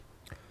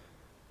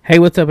Hey,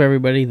 what's up,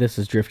 everybody? This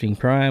is Drifting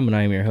Prime, and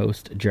I am your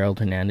host, Gerald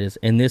Hernandez.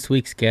 And this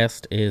week's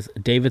guest is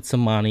David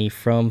Samani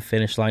from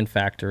Finish Line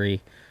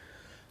Factory,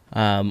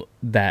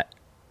 that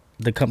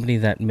the company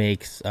that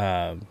makes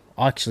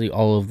actually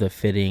all of the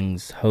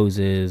fittings,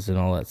 hoses, and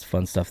all that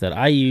fun stuff that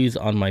I use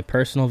on my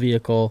personal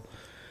vehicle.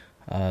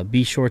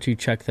 Be sure to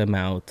check them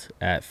out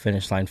at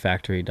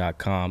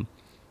finishlinefactory.com.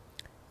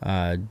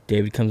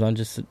 David comes on,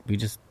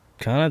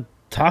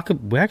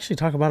 we actually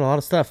talk about a lot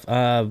of stuff.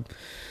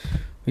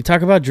 We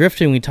talk about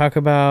drifting. We talk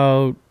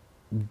about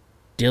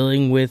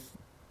dealing with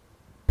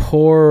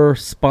poor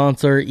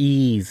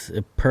sponsorees,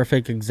 a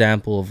perfect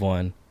example of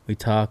one. We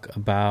talk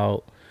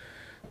about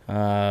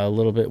a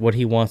little bit what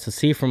he wants to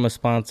see from a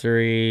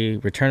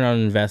sponsoree, return on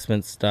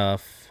investment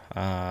stuff.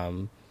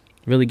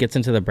 Really gets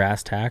into the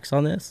brass tacks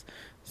on this.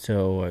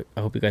 So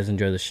I hope you guys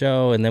enjoy the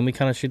show. And then we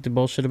kind of shoot the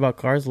bullshit about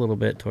cars a little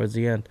bit towards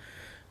the end.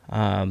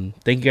 Thank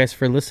you guys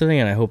for listening,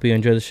 and I hope you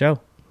enjoy the show.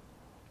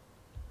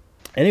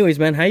 Anyways,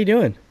 man, how you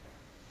doing?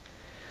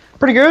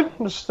 Pretty good.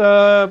 Just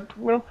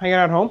hanging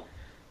out at home.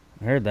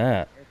 I heard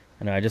that.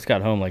 I know. I just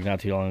got home like not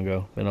too long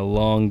ago. Been a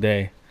long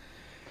day.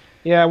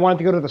 Yeah, I wanted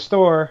to go to the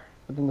store,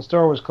 but then the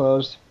store was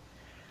closed.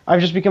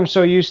 I've just become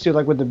so used to,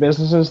 like, with the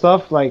business and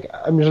stuff, like,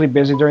 I'm usually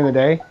busy during the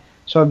day,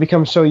 so I've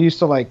become so used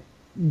to, like,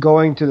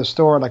 going to the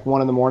store at, like,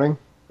 1 in the morning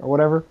or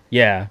whatever.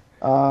 Yeah.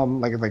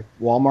 Like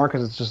Walmart,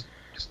 because it's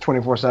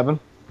 24/7.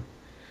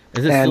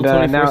 Is it still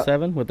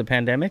 24/7 with the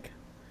pandemic?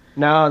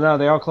 No,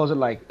 they all close at,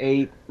 like,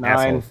 8, 9.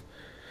 Assholes.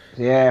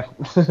 Yeah.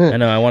 I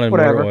know. I wanted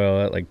Whatever. motor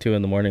oil at like 2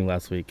 in the morning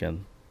last week,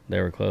 and they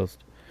were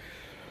closed.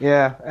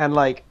 Yeah, and,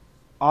 like,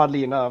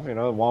 oddly enough,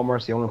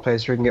 Walmart's the only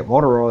place where you can get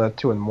motor oil at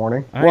 2 in the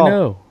morning. I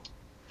know.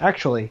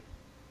 Actually,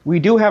 we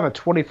do have a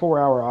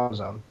 24-hour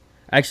AutoZone.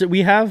 Actually,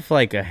 we have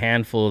like a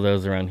handful of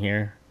those around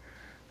here.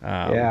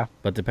 Yeah.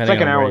 But depending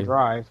It's like on an where hour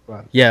drive,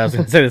 but... Yeah, I was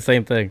going to say the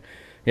same thing.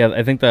 Yeah,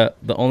 I think the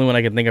only one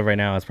I can think of right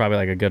now is probably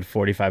like a good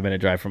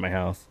 45-minute drive from my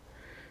house.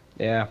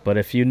 Yeah. But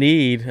if you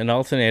need an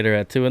alternator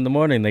at 2 in the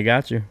morning, they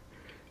got you.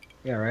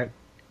 Yeah, right.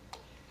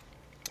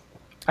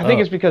 I think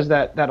it's because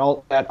that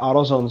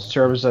AutoZone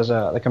serves as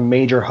a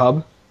major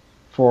hub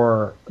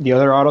for the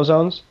other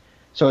AutoZones.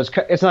 So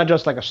it's not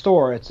just like a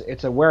store;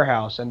 it's a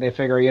warehouse, and they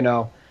figure,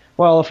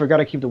 well, if we're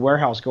gonna keep the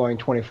warehouse going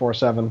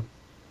 24/7,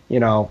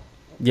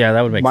 Yeah,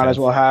 that would make might sense. as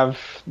well have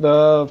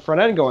the front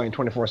end going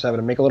 24/7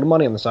 and make a little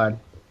money on the side.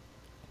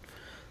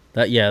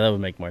 That would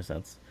make more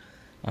sense.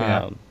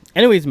 Yeah.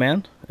 Anyways,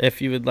 man,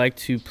 if you would like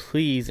to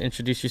please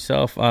introduce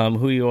yourself,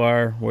 who you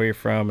are, where you're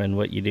from, and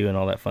what you do, and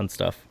all that fun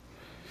stuff.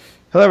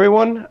 Hello,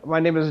 everyone. My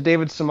name is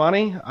David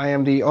Samani. I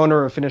am the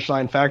owner of Finish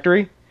Line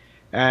Factory,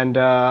 and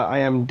I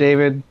am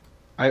David.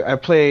 I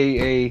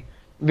play a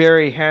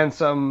very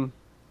handsome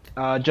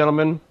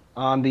gentleman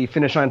on the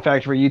Finish Line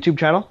Factory YouTube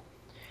channel.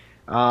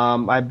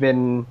 I've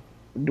been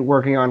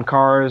working on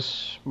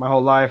cars my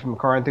whole life. I'm a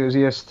car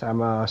enthusiast.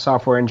 I'm a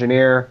software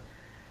engineer,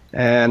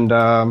 and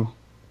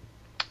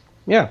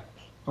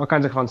all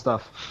kinds of fun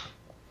stuff.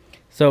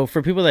 So,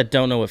 for people that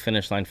don't know what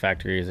Finish Line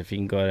Factory is, if you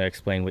can go ahead and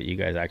explain what you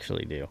guys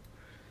actually do.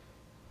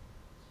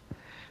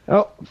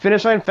 Well,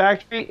 Finish Line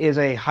Factory is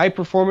a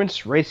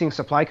high-performance racing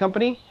supply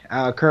company.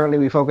 Currently,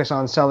 we focus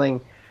on selling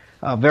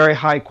very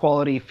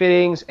high-quality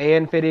fittings,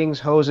 AN fittings,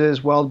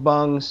 hoses, weld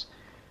bungs,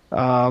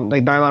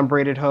 like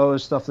nylon-braided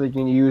hose, stuff that you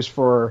can use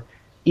for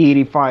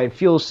E85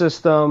 fuel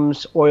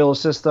systems, oil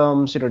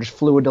systems, just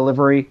fluid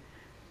delivery.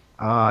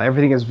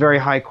 Everything is very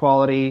high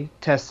quality,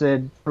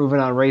 tested, proven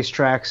on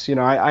racetracks.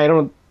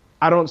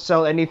 I don't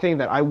sell anything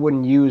that I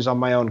wouldn't use on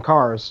my own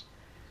cars.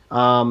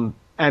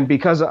 And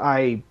because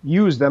I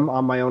use them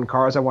on my own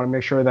cars, I want to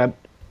make sure that,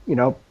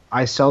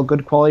 I sell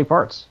good quality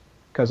parts,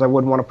 because I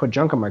wouldn't want to put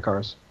junk on my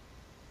cars.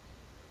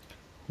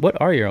 What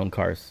are your own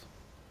cars?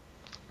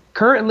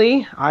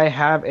 Currently, I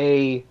have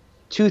a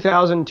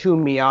 2002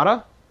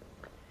 Miata.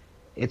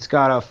 It's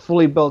got a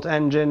fully built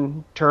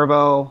engine,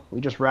 turbo.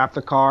 We just wrapped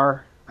the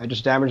car. I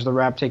just damaged the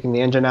wrap, taking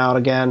the engine out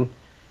again.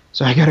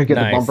 So I got to get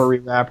the bumper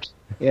rewrapped.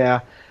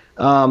 Yeah.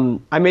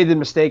 I made the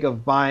mistake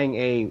of buying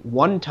a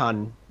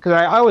 1-ton, because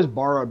I always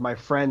borrowed my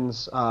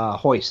friend's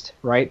hoist,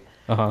 right?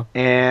 Uh-huh.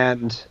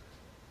 And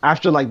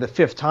after like the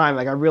 5th time,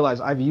 like I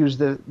realized I've used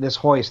this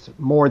hoist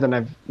more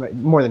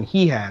than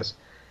he has.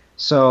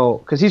 So,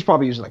 because he's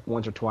probably used it like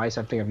once or twice.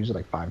 I think I've used it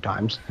like 5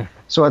 times.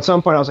 So at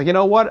some point I was like, you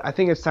know what? I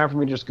think it's time for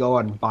me to just go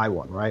out and buy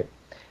one, right?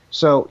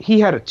 So he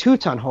had a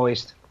 2-ton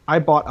hoist. I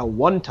bought a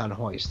 1-ton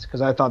hoist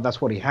because I thought that's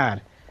what he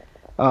had.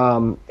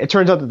 It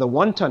turns out that the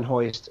 1-ton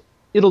hoist,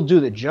 it'll do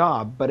the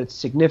job, but it's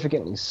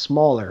significantly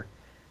smaller.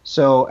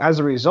 So as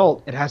a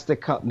result, it has to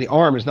cut. The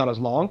arm is not as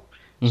long,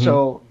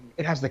 so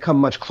it has to come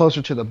much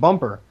closer to the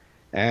bumper.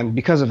 And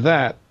because of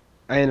that,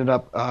 I ended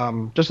up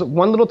just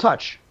one little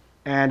touch,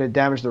 and it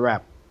damaged the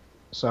wrap.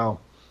 So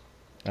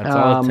that's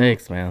all it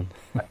takes, man.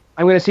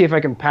 I'm going to see if I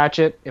can patch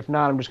it. If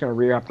not, I'm just going to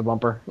re-wrap the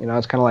bumper.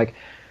 It's kind of like,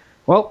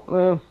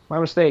 well, my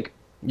mistake.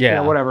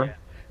 Yeah. Whatever.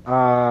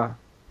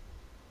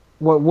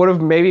 What would have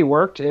maybe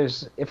worked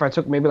is if I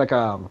took maybe like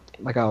a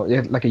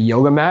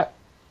yoga mat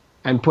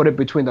and put it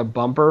between the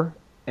bumper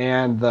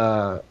and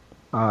the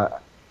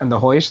and the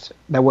hoist,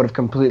 that would have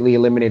completely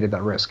eliminated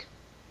that risk.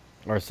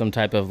 Or some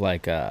type of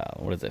like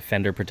what is it,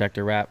 fender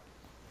protector wrap?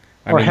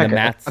 I Or mean the heck, a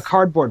mats.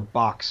 cardboard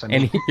box. I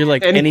mean, You're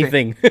like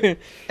anything, anything.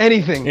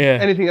 anything, Yeah.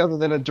 anything other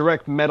than a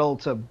direct metal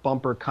to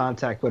bumper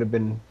contact would have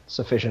been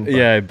sufficient. But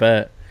Yeah, I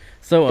bet.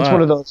 So it's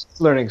one of those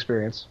learning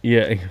experience.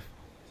 yeah,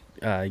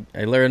 I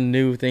learn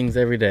new things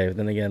every day. But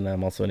then again,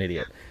 I'm also an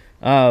idiot.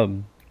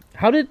 Um,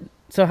 how did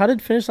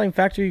Finish Line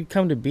Factory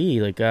come to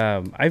be? Like,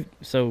 I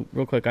so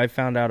real quick, I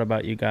found out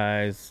about you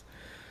guys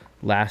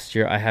last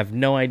year. I have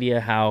no idea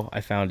how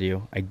I found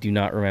you. I do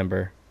not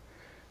remember.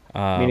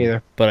 Me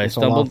neither. But Been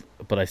so long.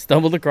 I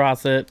stumbled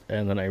across it,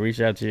 and then I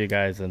reached out to you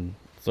guys, and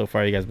so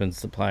far you guys have been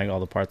supplying all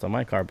the parts on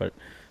my car. But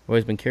I've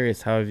always been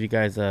curious, how have you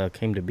guys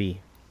came to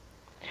be?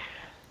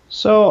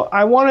 So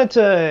I wanted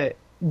to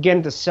get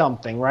into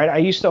something, right? I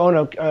used to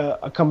own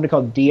a company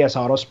called DS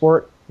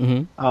Autosport,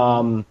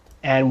 Mm-hmm.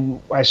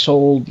 and I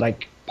sold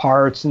like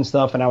parts and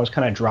stuff, and I was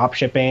kind of drop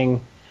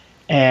shipping,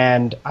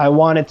 and I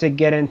wanted to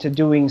get into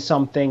doing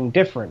something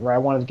different, right? I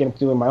wanted to get into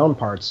doing my own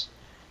parts.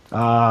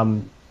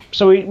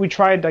 So we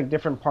tried like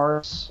different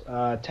parts,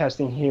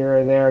 testing here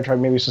or there, tried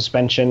maybe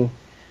suspension,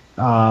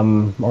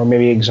 or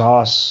maybe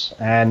exhausts,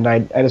 and I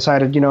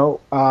decided,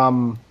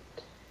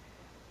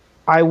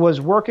 I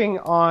was working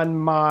on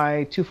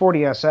my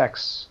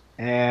 240SX,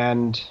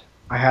 and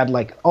I had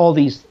like all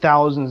these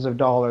thousands of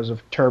dollars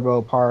of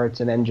turbo parts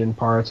and engine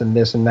parts and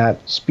this and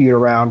that spewed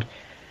around,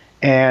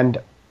 and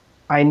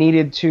I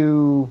needed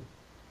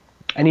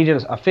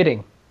a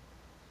fitting,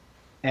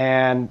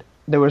 and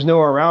there was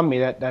nowhere around me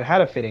that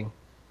had a fitting.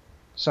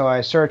 So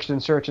I searched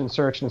and searched and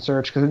searched and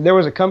searched, because there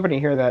was a company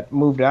here that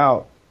moved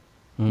out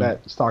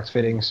that stocks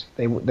fittings.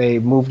 They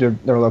moved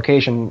their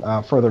location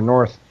further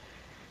north,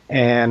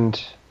 and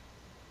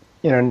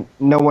no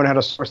one had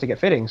a source to get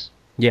fittings.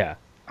 Yeah.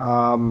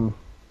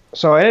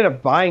 So I ended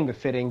up buying the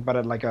fitting, but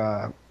at like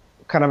a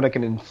kind of like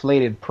an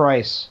inflated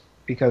price,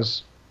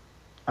 because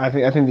I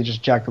think they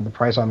just jacked up the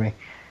price on me,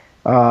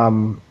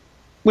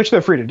 which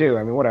they're free to do.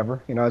 I mean,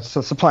 whatever. It's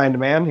a supply and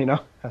demand.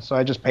 So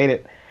I just paid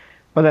it.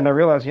 But then I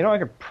realized, I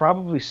could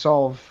probably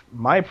solve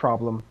my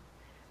problem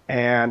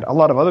and a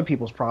lot of other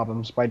people's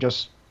problems by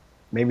just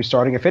maybe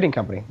starting a fitting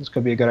company. This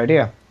could be a good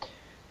idea.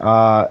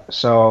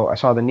 So I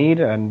saw the need,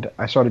 and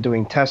I started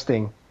doing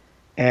testing.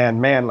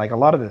 And man, like a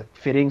lot of the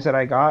fittings that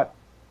I got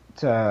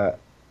to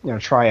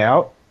try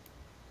out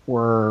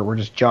were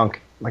just junk.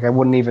 Like I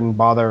wouldn't even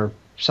bother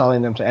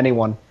selling them to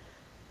anyone,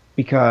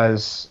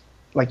 because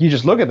like you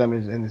just look at them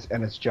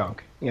and it's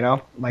junk.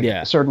 Like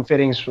Yeah. certain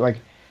fittings, like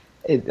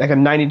like a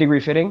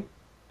 90-degree fitting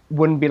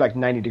wouldn't be like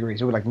 90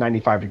 degrees. It would be like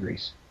 95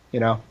 degrees.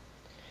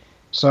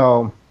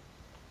 So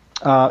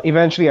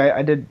eventually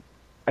I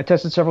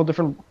tested several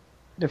different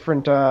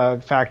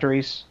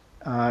factories.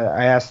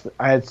 I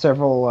had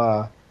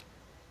several.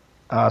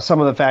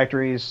 Some of the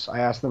factories,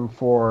 I asked them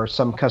for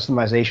some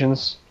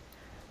customizations,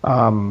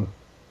 some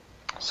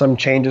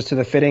changes to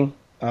the fitting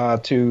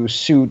to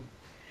suit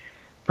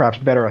perhaps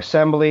better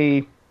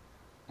assembly,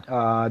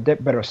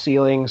 better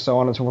sealing, so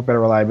on and so forth, better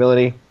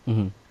reliability.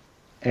 Mm-hmm.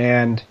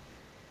 And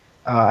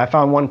I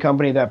found one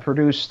factory that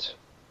produced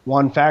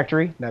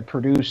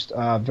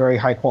very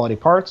high quality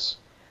parts.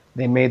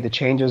 They made the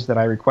changes that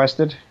I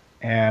requested,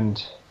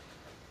 and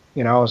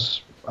I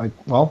was like,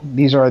 well,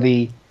 these are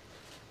the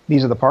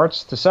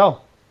parts to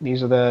sell.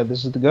 This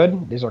is the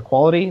good. These are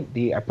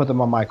quality. I put them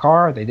on my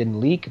car. They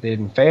didn't leak. They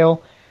didn't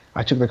fail.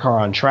 I took the car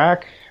on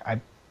track. I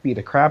beat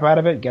the crap out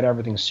of it. Get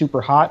everything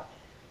super hot.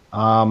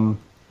 And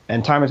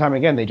time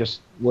again, they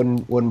just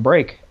wouldn't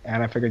break.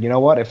 And I figured, you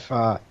know what?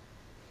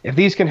 If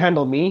these can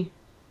handle me,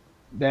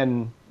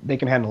 then they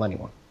can handle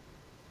anyone.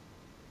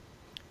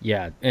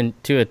 Yeah, and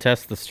to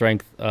attest the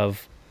strength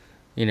of,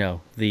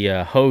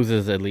 the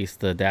hoses, at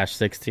least the Dash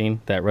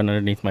 16 that run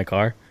underneath my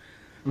car.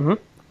 Mm-hmm.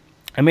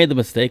 I made the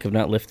mistake of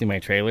not lifting my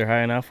trailer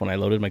high enough when I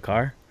loaded my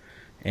car,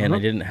 and I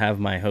didn't have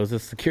my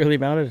hoses securely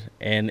mounted,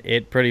 and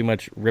it pretty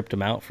much ripped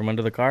them out from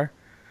under the car.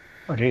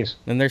 Oh, geez.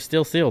 And they're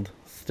still sealed,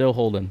 still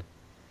holding.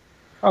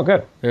 Oh,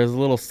 good. There's a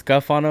little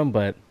scuff on them,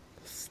 but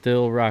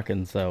still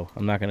rocking, so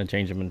I'm not going to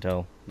change them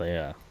until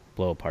they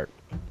blow apart.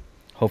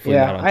 Hopefully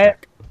not on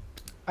tech.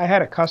 I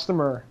had a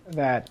customer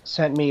that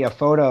sent me a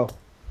photo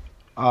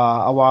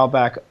a while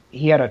back.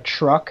 He had a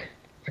truck,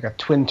 like a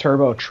twin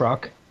turbo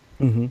truck,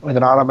 with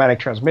an automatic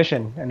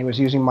transmission, and he was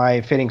using my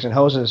fittings and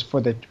hoses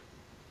for the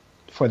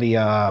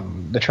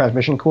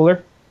transmission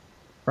cooler,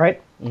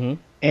 right?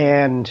 Mm-hmm.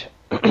 And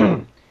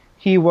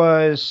he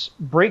was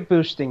brake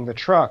boosting the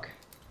truck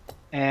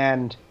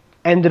and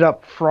ended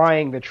up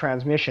frying the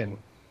transmission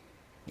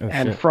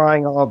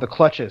frying all of the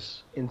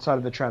clutches inside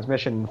of the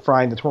transmission, and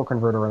frying the torque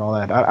converter and all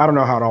that. I don't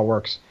know how it all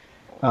works,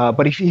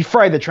 but he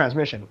fried the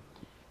transmission,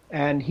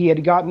 and he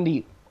had gotten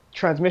the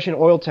transmission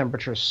oil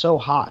temperature so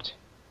hot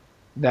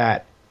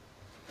that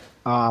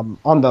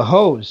on the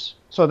hose,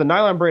 so the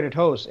nylon braided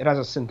hose, it has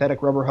a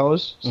synthetic rubber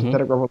hose,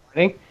 synthetic rubber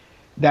lining,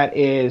 that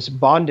is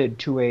bonded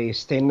to a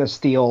stainless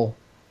steel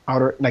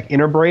outer, like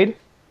inner braid,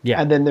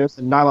 and then there's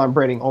the nylon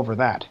braiding over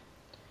that.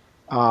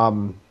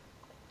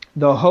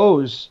 The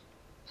hose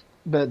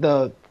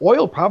the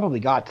oil probably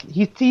got.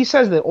 He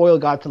says the oil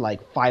got to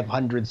like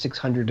 500,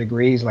 600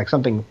 degrees, like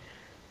something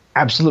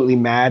absolutely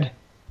mad,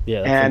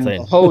 Yeah, that's and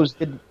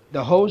insane.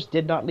 the hose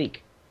did not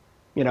leak.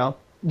 You know,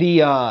 the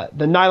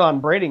nylon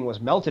braiding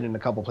was melted in a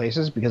couple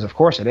places because of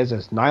course it is.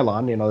 It's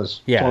nylon. You know,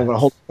 it's Yeah, only going to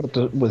hold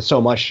it with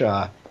so much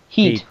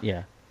heat.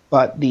 yeah,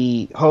 But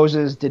the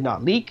hoses did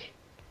not leak.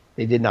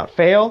 They did not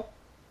fail.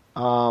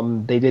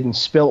 They didn't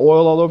spill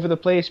oil all over the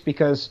place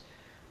because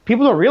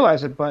people don't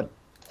realize it, but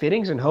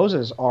fittings and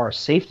hoses are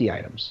safety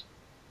items.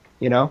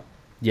 You know,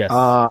 yes,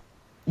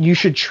 you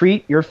should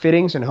treat your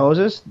fittings and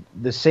hoses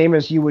the same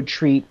as you would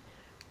treat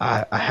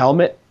a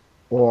helmet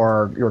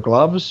or your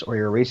gloves or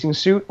your racing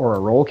suit or a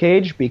roll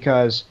cage,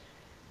 because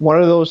one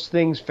of those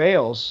things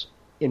fails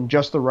in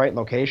just the right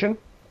location,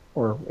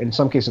 or in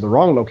some cases the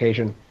wrong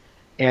location,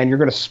 and you're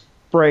going to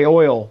spray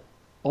oil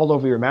all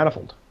over your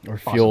manifold. or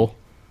fuel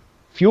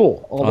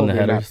Fuel all on over the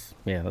your manifold. headers.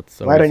 Yeah, that's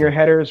so Right on awesome. your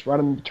headers, right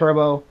on the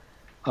turbo,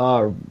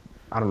 I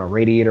don't know,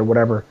 radiator,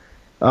 whatever.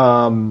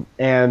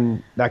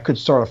 And that could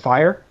start a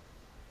fire,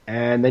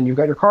 and then you've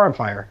got your car on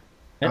fire,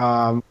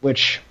 Yeah.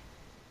 which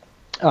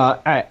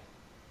at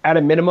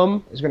a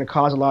minimum is going to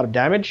cause a lot of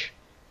damage.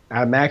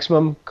 At a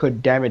maximum,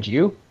 could damage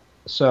you.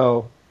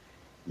 So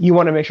you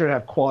want to make sure to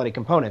have quality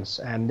components.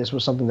 And this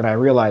was something that I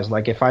realized,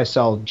 like if I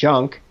sell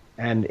junk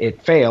and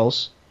it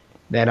fails,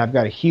 then I've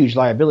got a huge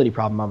liability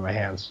problem on my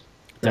hands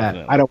that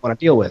Definitely. I don't want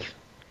to deal with.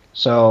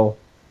 So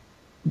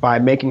by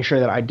making sure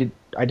that I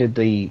did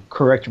the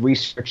correct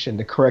research and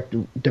the correct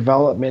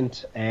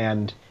development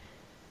and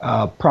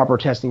proper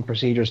testing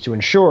procedures to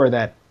ensure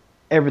that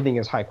everything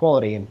is high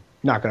quality and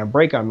not going to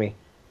break on me,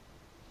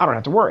 I don't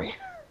have to worry.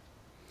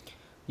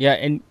 Yeah,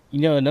 and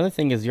another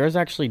thing is yours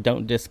actually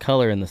don't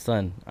discolor in the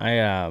sun. Oh,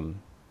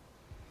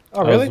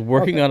 I really? was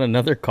working Okay. on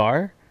another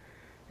car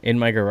in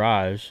my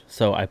garage,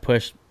 so I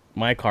pushed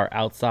my car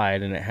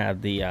outside, and it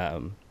had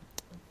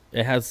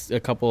it has a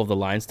couple of the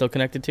lines still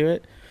connected to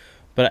it,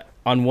 but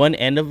on one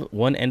end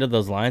of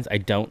those lines, I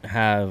don't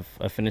have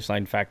a Finish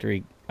Line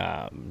factory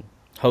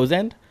hose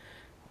end.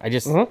 I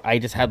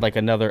just had like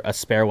a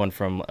spare one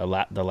from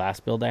the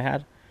last build I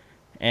had,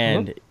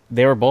 and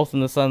they were both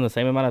in the sun the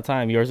same amount of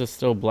time. Yours is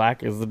still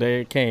black as the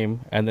day it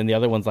came, and then the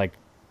other one's like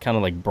kind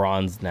of like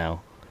bronze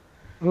now.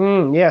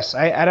 Yes,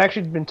 I'd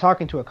actually been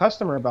talking to a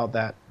customer about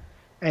that,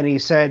 and he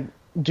said,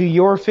 "Do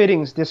your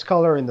fittings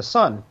discolor in the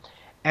sun?"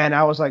 And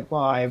I was like,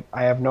 "Well, I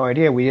have no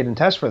idea. We didn't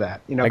test for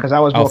that, Like, because I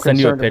was I'll more send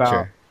you a concerned about."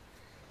 picture.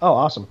 Oh,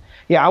 awesome!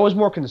 Yeah, I was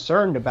more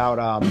concerned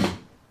about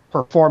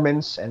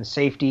performance and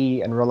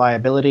safety and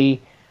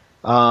reliability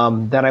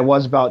than I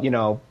was about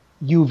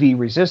UV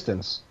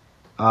resistance,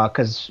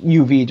 because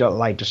UV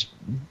light just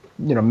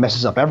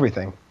messes up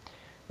everything.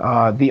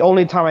 The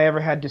only time I ever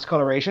had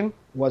discoloration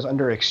was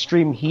under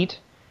extreme heat.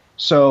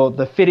 So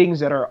the fittings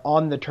that are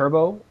on the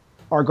turbo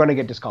are going to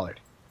get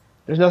discolored.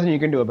 There's nothing you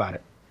can do about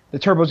it. The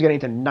turbo's getting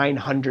to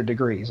 900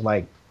 degrees.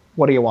 Like,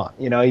 what do you want?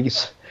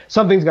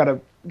 Something's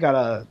got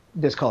to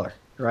discolor,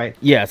 right?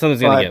 Yeah,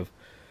 something's gonna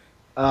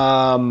But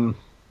give.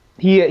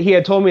 he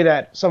had told me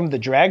that some of the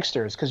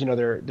dragsters, because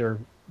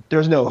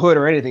there's no hood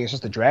or anything, it's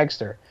just a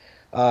dragster.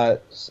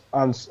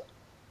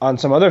 On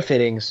some other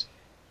fittings,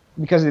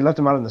 because they left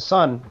them out in the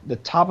sun, the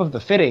top of the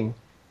fitting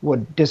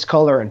would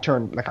discolor and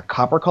turn like a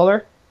copper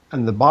color,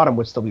 and the bottom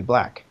would still be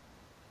black.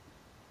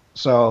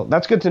 So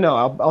that's good to know.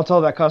 I'll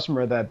tell that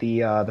customer that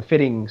the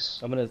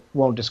fittings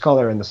won't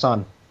discolor in the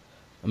sun.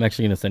 I'm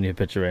actually gonna send you a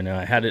picture right now.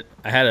 I had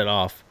it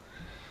off.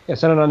 Yeah,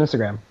 send it on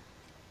Instagram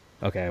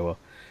Okay, well,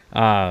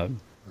 or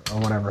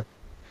whatever.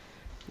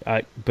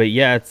 but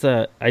yeah, I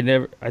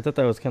thought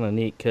that was kind of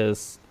neat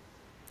because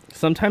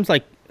sometimes,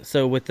 like,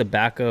 so with the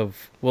back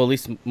of, well, at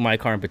least my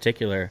car in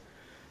particular,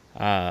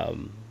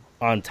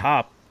 on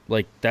top,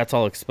 like that's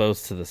all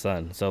exposed to the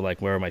sun. So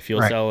like where my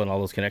fuel Right. cell and all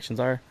those connections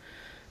are,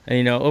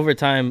 and over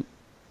time,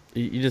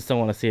 you just don't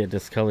want to see it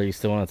discolor. You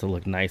still want it to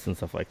look nice and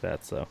stuff like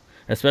that. So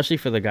especially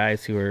for the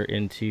guys who are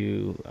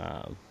into,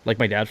 like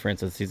my dad, for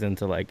instance, he's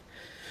into like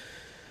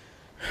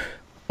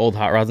old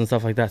hot rods and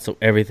stuff like that. So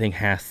everything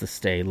has to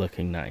stay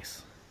looking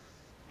nice.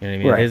 You know what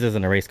I mean? Right. His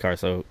isn't a race car,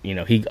 so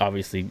he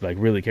obviously like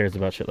really cares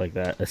about shit like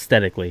that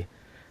aesthetically.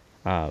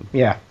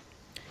 Yeah.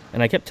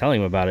 And I kept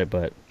telling him about it,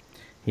 but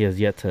he has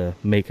yet to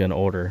make an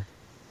order.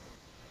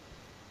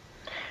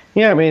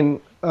 Yeah, I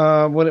mean,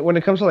 when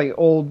it comes to like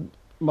old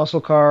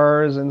muscle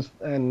cars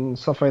and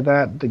stuff like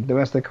that, the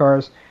domestic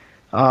cars,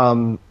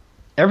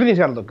 everything's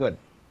got to look good,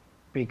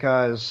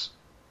 because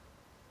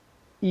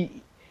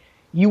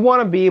you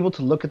want to be able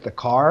to look at the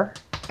car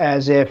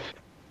as if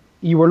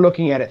you were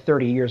looking at it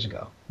 30 years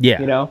ago.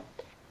 Yeah.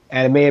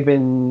 And it may have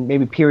been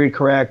maybe period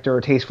correct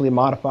or tastefully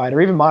modified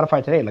or even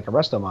modified today, like a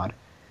resto mod.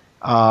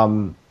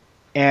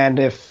 And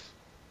if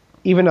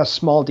even a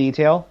small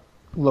detail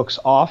looks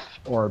off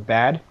or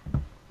bad,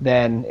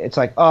 then it's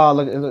like, oh,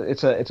 look,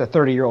 it's a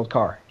 30-year-old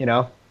car.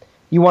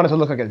 You want it to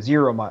look like a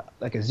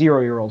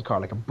 0-year-old car,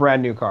 like a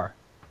brand new car.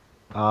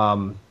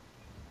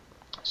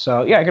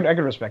 So yeah, I could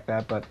respect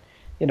that, but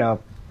you got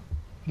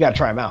to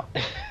try them out.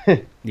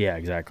 Yeah,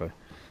 exactly.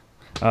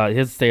 He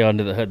has to stay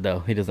under the hood though.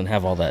 He doesn't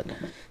have all that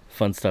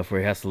fun stuff where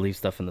he has to leave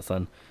stuff in the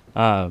sun.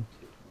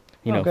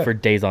 Good. For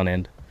days on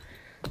end.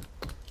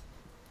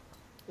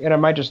 What I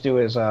might just do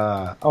is,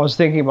 I was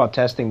thinking about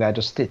testing that,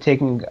 just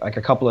taking like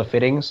a couple of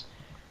fittings,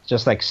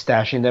 just like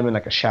stashing them in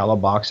like a shallow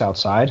box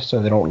outside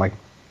so they don't like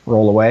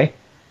roll away,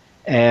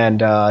 and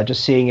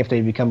just seeing if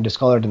they become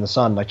discolored in the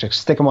sun. Like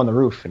just stick them on the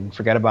roof and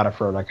forget about it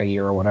for like a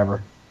year or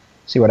whatever.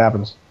 See what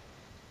happens.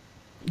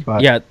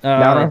 But Yeah,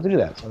 now I don't have to do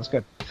that, so that's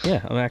good.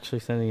 Yeah, I'm actually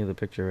sending you the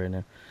picture right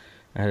now.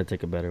 I had to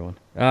take a better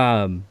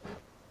one.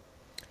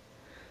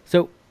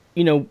 So,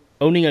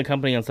 owning a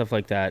company and stuff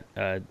like that,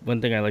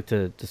 one thing I like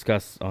to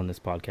discuss on this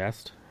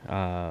podcast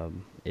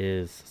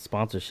is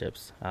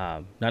sponsorships.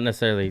 Not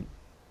necessarily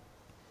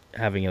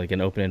having like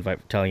an open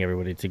invite telling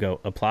everybody to go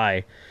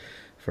apply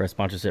for a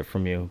sponsorship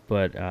from you,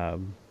 but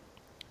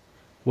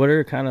what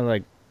are kind of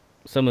like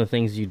some of the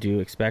things you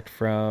do expect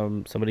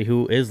from somebody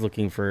who is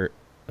looking for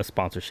a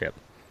sponsorship?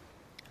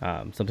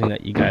 Something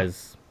that you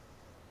guys,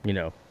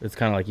 it's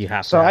kind of like you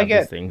have to have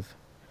these things.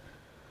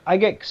 I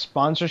get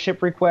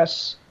sponsorship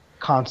requests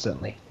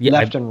constantly, Yeah,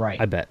 left and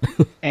right. I bet.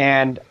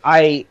 And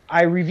I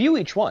review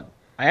each one.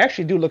 I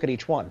actually do look at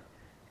each one,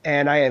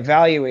 and I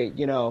evaluate.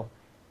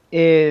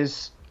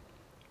 Is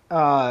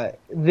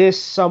this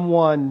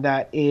someone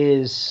that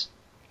is,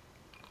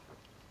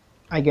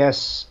 I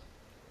guess,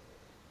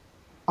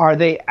 are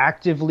they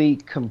actively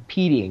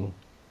competing?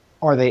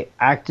 Are they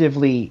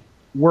actively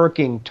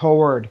working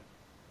toward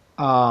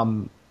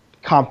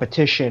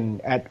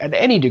competition at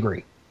any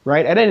degree,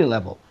 right? At any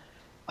level.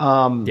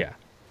 Yeah.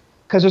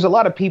 Because there's a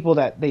lot of people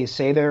that they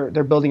say they're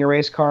building a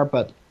race car,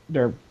 but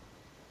they're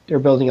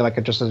building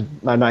like just a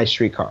nice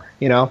street car,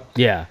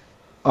 Yeah.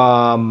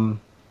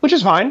 Which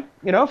is fine.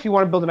 If you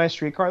want to build a nice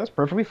street car, that's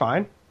perfectly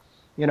fine.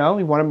 You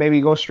want to maybe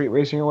go street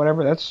racing or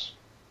whatever, that's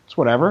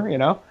whatever.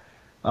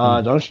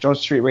 Don't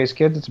street race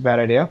kids. It's a bad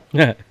idea.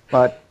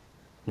 But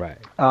right.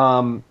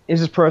 Is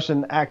this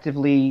person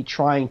actively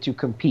trying to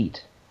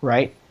compete,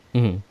 right?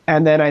 Mm-hmm.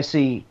 And then I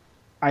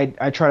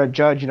try to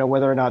judge,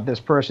 whether or not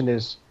this person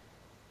is,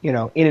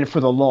 in it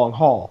for the long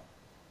haul,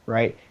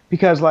 right?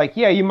 Because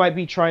you might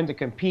be trying to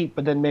compete,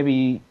 but then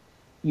maybe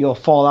you'll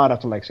fall out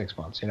after like 6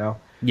 months,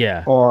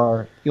 Yeah.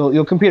 Or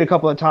you'll compete a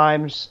couple of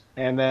times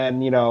and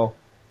then, you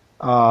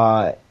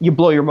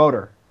blow your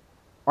motor.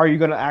 Are you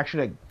going to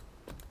actually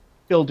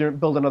build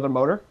another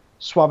motor,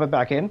 swap it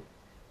back in,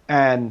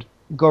 and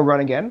go run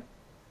again?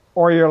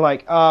 Or you're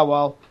like,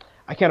 well,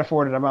 I can't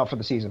afford it. I'm out for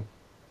the season.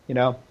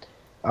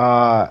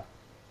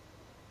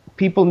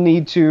 People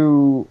need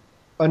to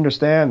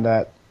understand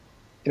that,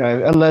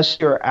 unless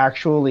you're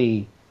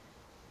actually,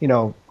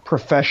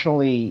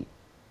 professionally,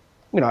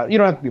 you don't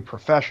have to be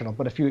professional,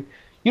 but if you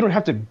don't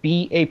have to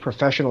be a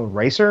professional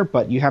racer,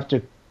 but you have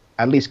to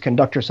at least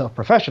conduct yourself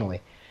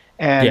professionally.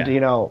 And,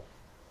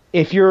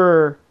 if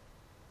you're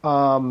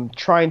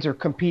trying to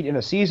compete in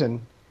a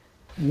season,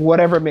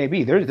 whatever it may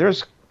be,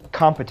 there's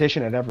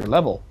competition at every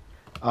level.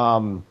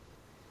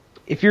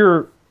 If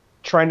you're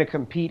trying to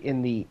compete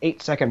in the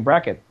 8-second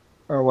bracket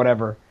or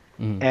whatever,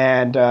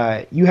 and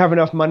you have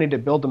enough money to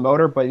build the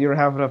motor, but you don't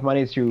have enough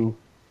money to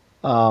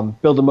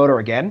build the motor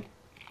again,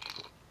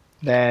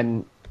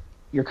 then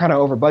you're kind of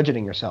over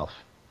budgeting yourself.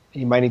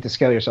 You might need to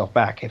scale yourself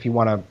back if you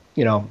want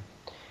to,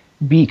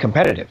 be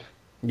competitive.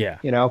 Yeah.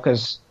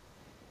 Because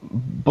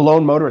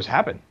blown motors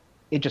happen.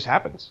 It just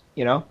happens,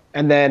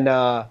 And then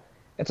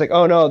it's like,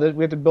 oh no,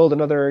 we have to build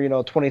another,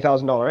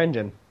 $20,000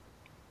 engine.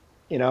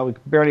 We can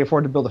barely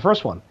afford to build the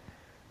first one.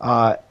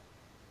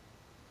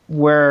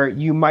 Where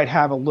you might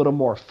have a little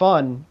more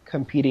fun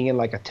competing in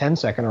like a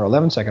 10-second or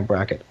 11-second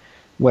bracket,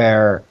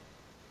 where,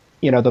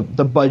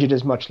 the budget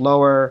is much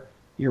lower,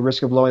 your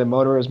risk of blowing the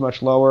motor is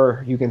much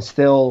lower, you can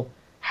still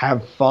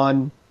have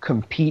fun,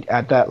 compete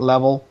at that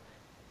level.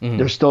 Mm-hmm.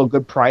 There's still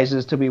good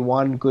prizes to be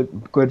won,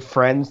 good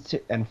friends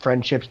and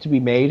friendships to be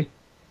made.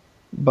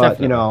 But,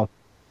 Definitely.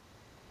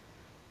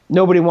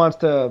 Nobody wants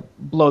to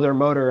blow their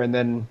motor and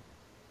then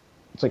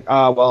it's like,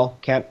 well,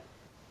 can't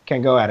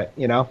go at it,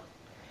 And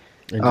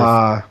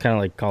just kind of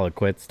like call it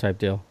quits type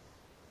deal.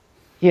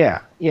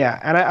 Yeah.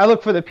 And I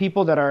look for the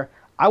people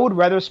I would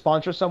rather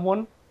sponsor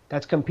someone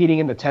that's competing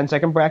in the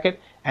 10-second bracket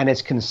and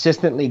is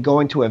consistently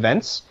going to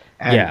events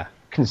and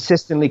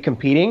consistently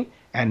competing,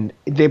 and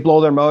they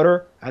blow their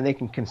motor and they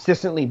can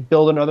consistently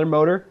build another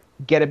motor,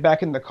 get it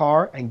back in the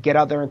car, and get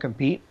out there and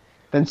compete,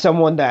 than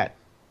someone that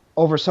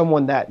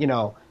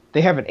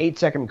they have an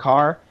 8-second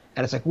car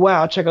and it's like,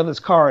 wow, check out this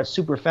car, it's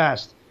super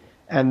fast.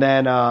 And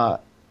then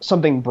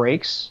something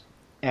breaks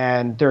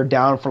and they're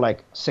down for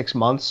like 6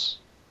 months,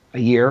 a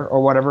year,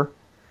 or whatever.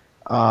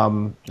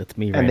 That's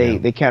me right now.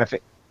 And they can't.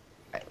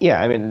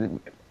 Yeah, I mean,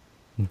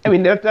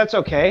 that's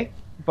okay,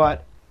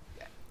 but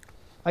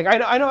like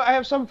I know I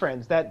have some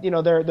friends that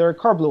their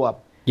car blew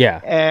up.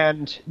 Yeah.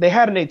 And they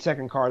had an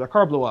 8-second car, their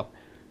car blew up,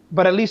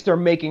 but at least they're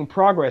making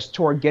progress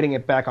toward getting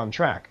it back on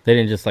track. They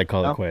didn't just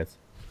call it quits.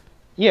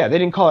 Yeah, they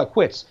didn't call it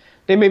quits.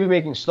 They may be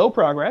making slow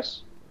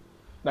progress.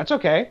 That's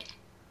okay.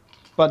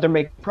 But they're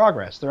making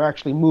progress. They're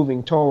actually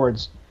moving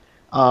towards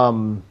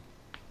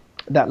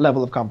that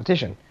level of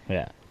competition.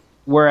 Yeah.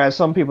 Whereas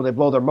some people, they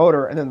blow their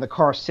motor and then the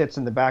car sits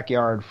in the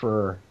backyard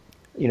for,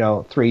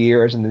 3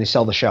 years and then they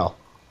sell the shell.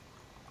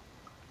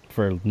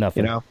 For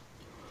nothing. Yeah.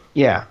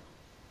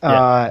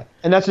 Yeah.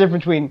 And that's the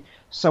difference between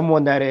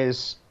someone that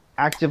is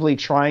actively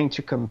trying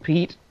to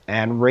compete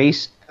and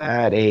race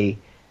at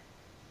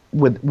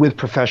with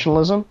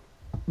professionalism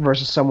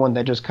versus someone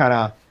that just kind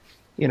of,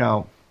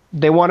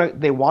 they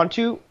want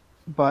to,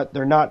 but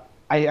they're not.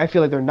 I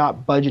feel like they're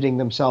not budgeting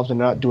themselves and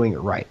not doing it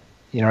right.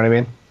 You know what I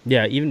mean?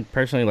 Yeah. Even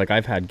personally, like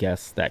I've had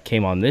guests that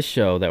came on this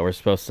show that were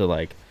supposed to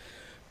like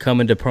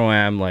come into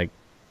Pro-Am like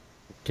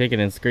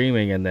kicking and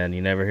screaming, and then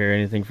you never hear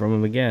anything from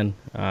them again.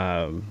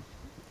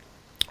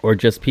 Or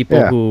just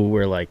people who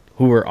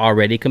were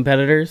already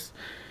competitors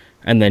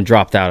and then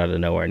dropped out of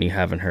nowhere, and you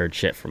haven't heard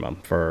shit from them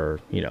for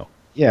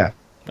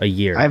a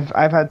year.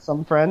 I've had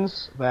some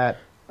friends that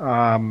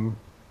I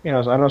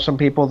know some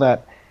people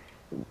that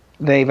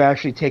they've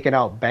actually taken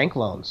out bank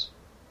loans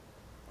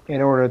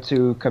in order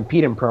to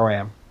compete in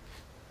Pro-Am.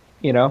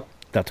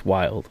 That's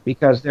wild,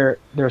 because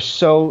they're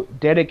so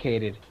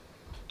dedicated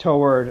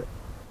toward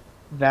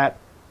that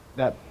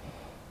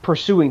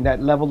pursuing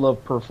that level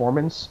of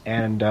performance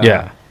and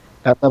that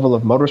level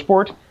of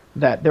motorsport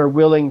that they're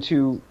willing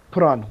to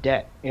put on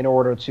debt in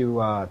order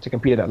to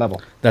compete at that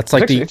level. That's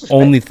like the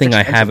only thing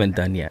I haven't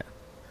done yet.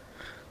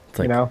 It's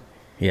like,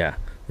 yeah,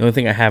 the only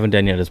thing I haven't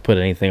done yet is put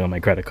anything on my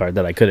credit card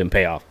that I couldn't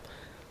pay off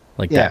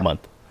that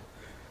month.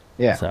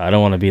 Yeah, so I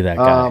don't want to be that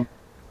guy.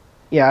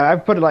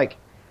 I've put it like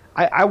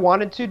I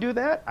wanted to do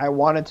that. I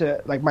wanted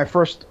to, like, my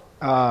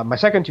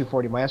second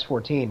 240, my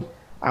S14.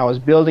 I was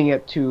building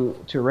it to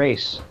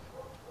race.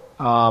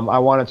 I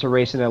wanted to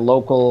race in a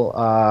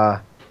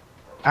local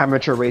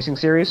amateur racing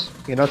series,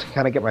 to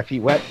kind of get my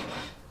feet wet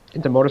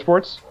into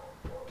motorsports.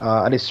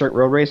 I did circuit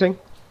road racing,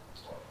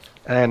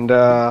 and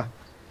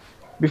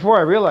before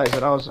I realized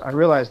it, I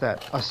realized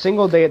that a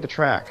single day at the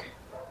track,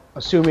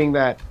 assuming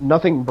that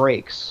nothing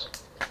breaks,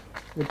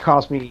 would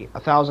cost me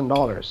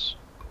 $1,000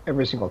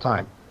 every single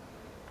time.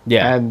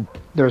 Yeah, and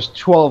there's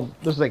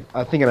like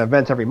I think an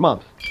event every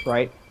month,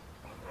 right?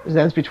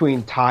 That's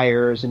between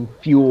tires and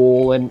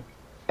fuel and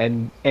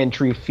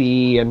entry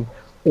fee and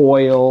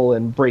oil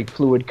and brake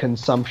fluid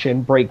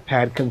consumption, brake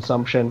pad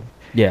consumption.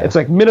 Yeah, it's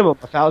like minimum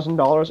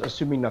 $1,000,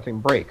 assuming nothing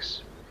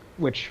breaks,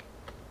 which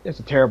is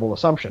a terrible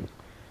assumption.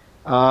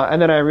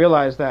 And then I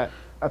realized that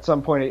at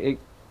some point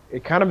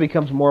it kind of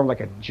becomes more like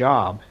a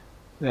job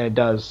than it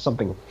does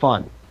something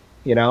fun.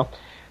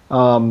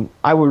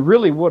 I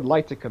would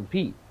like to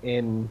compete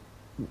in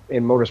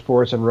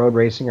motorsports and road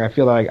racing. I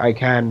feel like I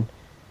can,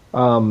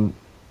 compete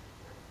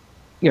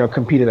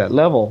at that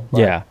level.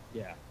 Yeah.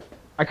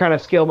 I kind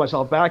of scaled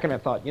myself back, and I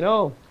thought,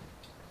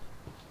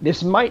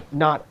 this might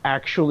not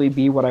actually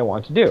be what I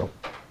want to do.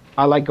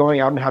 I like going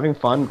out and having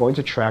fun, going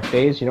to track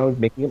days,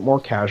 making it more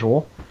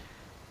casual,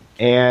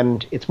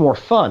 and it's more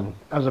fun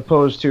as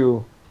opposed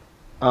to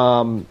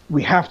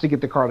we have to get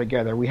the car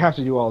together, we have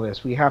to do all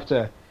this, we have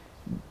to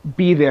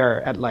be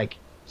there at like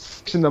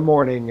 6 in the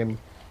morning and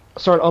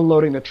start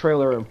unloading the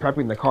trailer and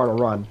prepping the car to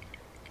run.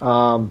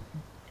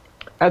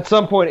 At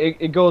some point,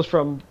 it goes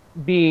from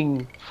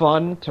being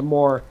fun to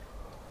more,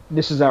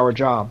 this is our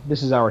job,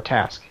 this is our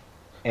task.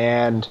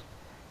 And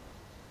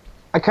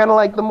I kind of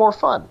like the more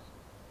fun.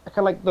 I kind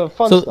of like the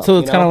fun stuff. So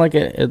it's kind of like,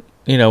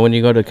 when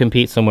you go to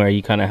compete somewhere,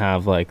 you kind of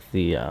have like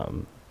the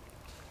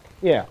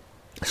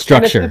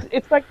structure.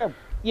 It's like that.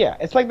 Yeah,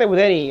 it's like that with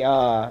any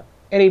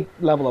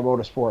level of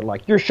motorsport.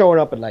 Like, you're showing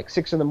up at like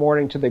 6 in the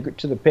morning to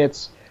the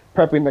pits,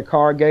 prepping the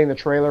car, getting the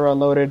trailer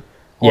unloaded,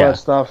 all that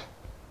stuff.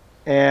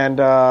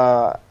 And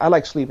I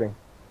like sleeping.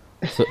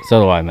 So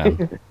do I,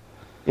 man.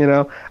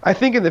 I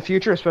think in the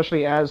future,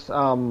 especially as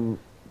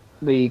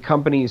the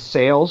company's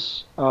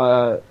sales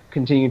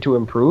continue to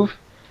improve,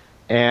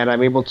 and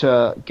I'm able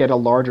to get a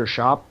larger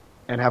shop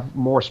and have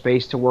more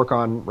space to work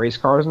on race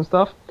cars and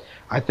stuff,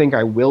 I think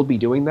I will be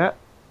doing that.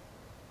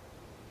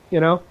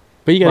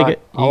 But you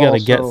gotta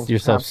get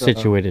yourself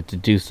situated to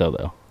do so,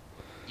 though.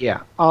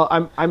 Yeah,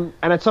 and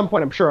at some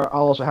point, I'm sure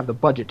I'll also have the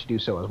budget to do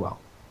so as well.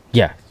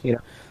 Yeah,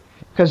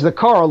 because the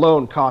car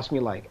alone cost me,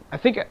 like, I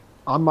think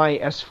on my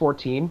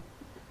S14,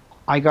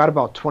 I got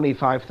about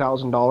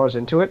 $25,000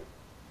 into it.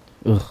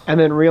 Ugh. And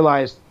then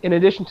realized, in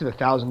addition to the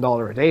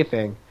 $1,000 a day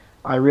thing,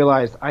 I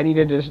realized I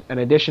needed an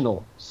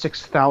additional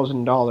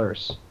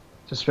 $6,000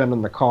 to spend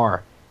on the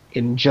car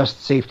in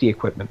just safety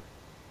equipment.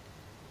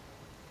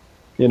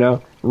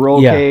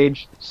 Roll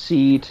cage,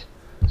 seat,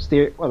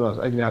 I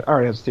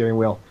already have steering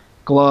wheel,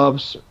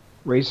 gloves,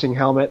 racing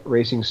helmet,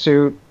 racing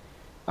suit.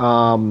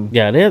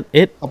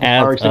 It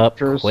adds up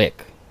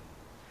quick.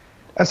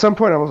 At some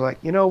point, I was like,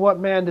 you know what,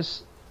 man,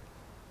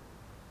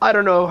 I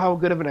don't know how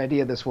good of an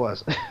idea this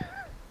was.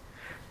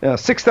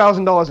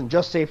 $6,000 in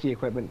just safety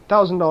equipment,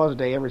 $1,000 a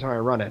day every time I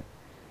run it.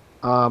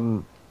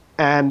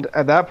 And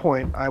at that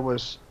point, I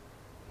was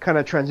kind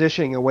of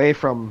transitioning away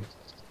from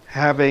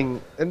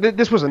having, and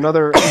this was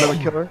another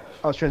killer.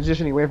 I was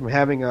transitioning away from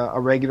having a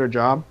regular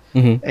job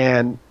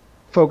and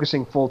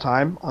focusing full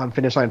time on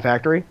Finish Line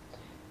Factory.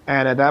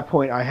 And at that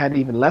point, I had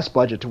even less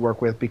budget to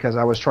work with because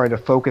I was trying to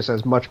focus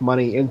as much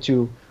money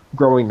into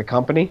growing the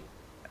company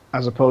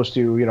as opposed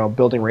to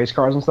building race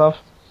cars and stuff.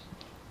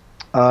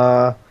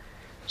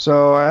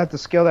 So I had to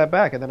scale that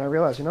back, and then I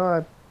realized,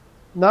 not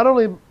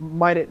only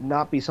might it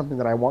not be something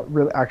that I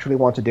actually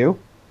want to do,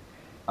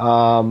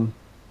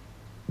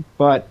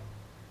 but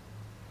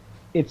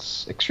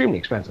it's extremely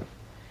expensive.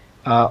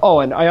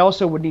 And I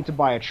also would need to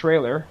buy a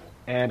trailer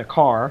and a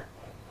car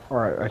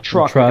or a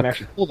truck that can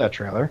actually pull that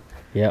trailer.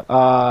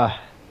 Yeah.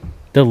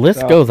 The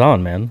list goes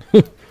on, man.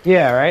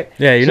 Yeah, right?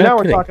 Yeah, so now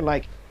we're talking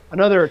like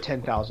another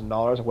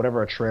 $10,000 or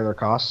whatever a trailer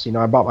costs.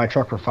 I bought my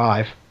truck for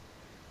 $5,000.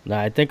 No,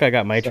 I think I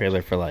got my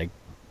trailer for like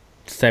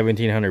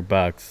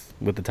 $1,700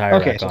 with the tire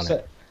rack on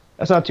it.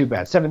 That's not too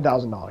bad.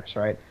 $7,000,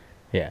 right?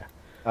 Yeah.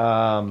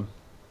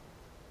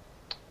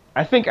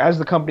 I think as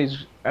the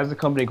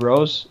company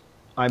grows,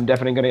 I'm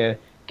definitely going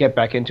to get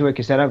back into it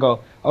because then I'll go,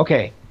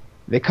 okay,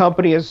 the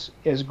company is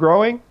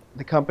growing,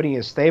 the company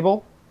is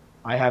stable,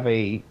 I have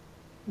a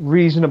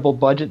reasonable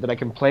budget that I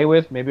can play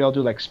with. Maybe I'll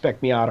do like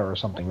Spec Miata or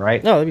something,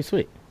 right? No, that'd be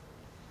sweet.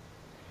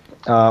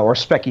 Or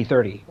Spec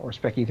E30 or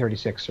Spec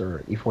E36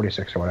 or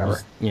E46 or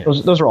whatever. Yeah.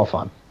 Those are all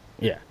fun.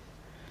 Yeah.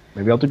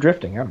 Maybe I'll do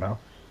drifting. I don't know.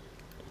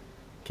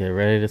 Get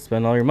ready to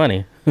spend all your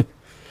money.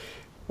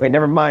 Wait,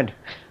 never mind.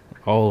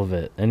 All of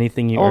it.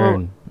 Anything you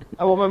earn.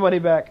 I want my money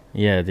back.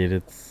 Yeah, dude,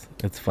 it's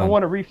fun. I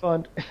want a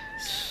refund.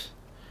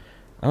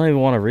 I don't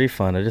even want a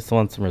refund. I just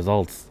want some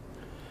results.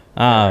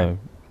 How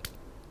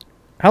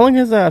long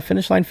has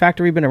Finish Line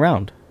Factory been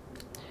around?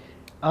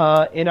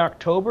 In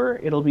October,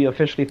 it'll be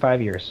officially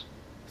 5 years.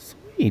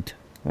 Sweet.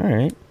 All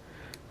right.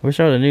 I wish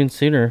I would have known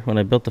sooner when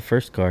I built the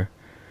first car.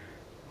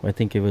 I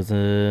think it was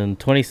in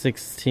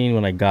 2016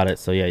 when I got it.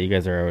 So, yeah, you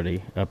guys are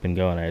already up and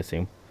going, I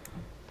assume.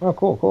 Oh,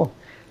 cool.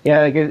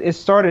 Yeah, like it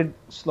started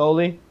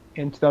slowly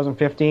in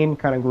 2015,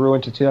 kind of grew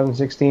into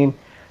 2016.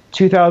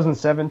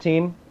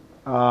 2017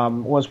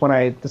 was when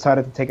I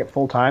decided to take it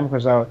full time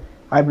because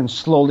I've been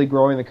slowly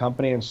growing the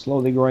company and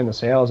slowly growing the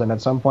sales. And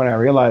at some point I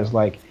realized,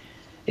 like,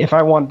 if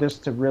I want this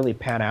to really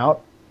pan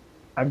out,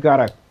 I've got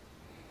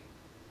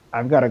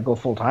to go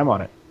full time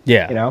on it.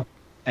 Yeah.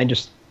 And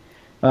just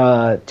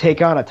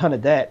take on a ton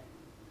of debt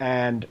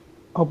and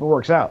hope it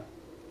works out.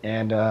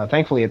 And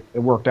thankfully it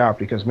worked out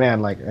because,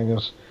 man, like, it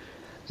was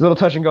a little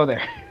touch and go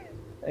there,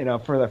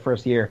 for that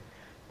first year.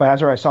 But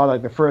that's where I saw,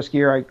 like, the first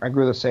year I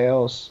grew the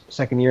sales.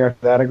 Second year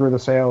after that I grew the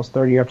sales.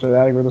 Third year after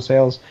that I grew the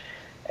sales.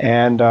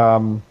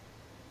 And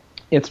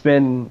it's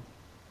been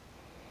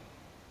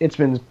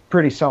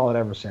pretty solid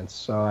ever since.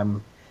 So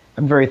I'm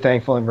very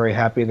thankful and very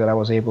happy that I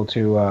was able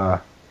to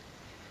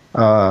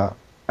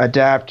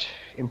adapt,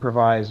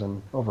 improvise,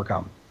 and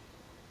overcome.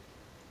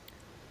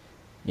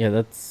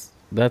 Yeah,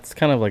 that's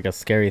kind of like a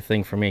scary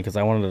thing for me because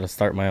I wanted to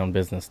start my own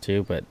business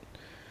too, but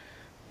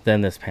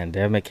then this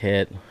pandemic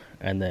hit,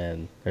 and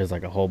then there's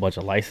like a whole bunch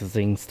of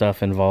licensing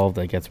stuff involved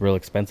that gets real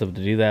expensive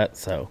to do that.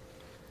 So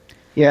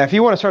yeah, if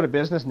you want to start a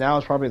business, now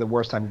is probably the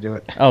worst time to do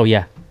it. Oh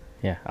yeah.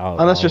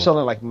 Unless you're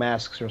selling like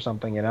masks or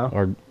something,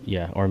 or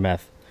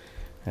meth,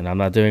 and I'm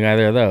not doing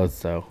either of those.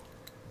 So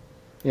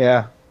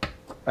yeah,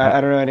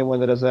 I don't know anyone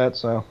that does that.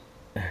 So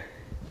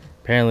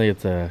apparently,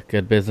 it's a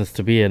good business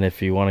to be in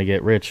if you want to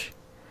get rich,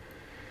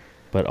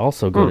 but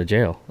also go to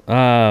jail.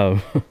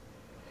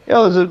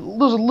 Yeah, there's a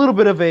little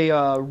bit of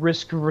a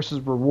risk versus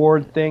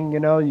reward thing.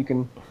 You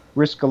can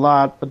risk a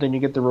lot, but then you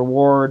get the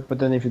reward. But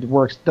then if it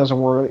doesn't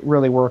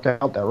really work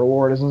out, that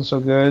reward isn't so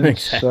good.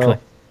 Exactly.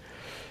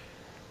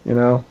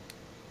 So,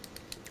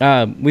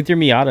 with your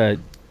Miata,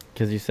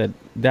 because you said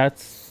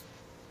that's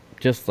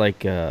just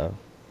like your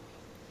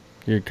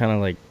kind of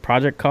like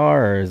project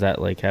car, or is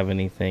that like have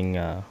anything?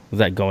 Is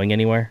that going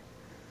anywhere?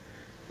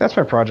 That's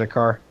my project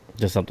car.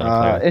 Just something.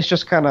 It's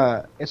just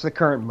it's the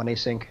current money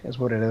sink, is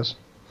what it is.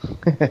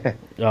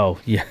 Oh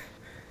yeah.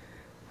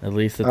 At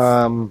least it's.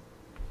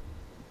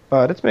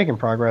 But it's making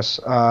progress.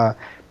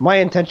 My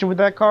intention with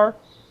that car,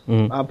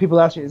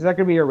 people ask me, is that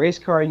going to be a race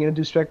car? Are you going to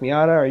do Spec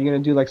Miata? Are you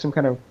going to do like some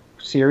kind of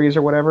series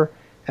or whatever?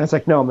 And it's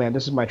like, no, man,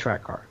 this is my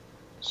track car.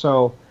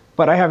 So,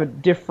 but I have a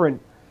different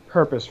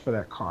purpose for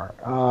that car.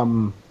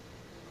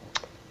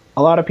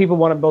 A lot of people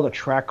want to build a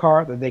track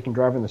car that they can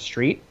drive in the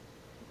street.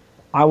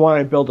 I want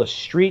to build a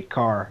street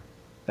car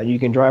that you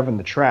can drive on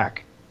the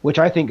track, which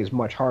I think is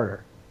much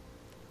harder.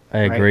 I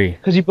agree.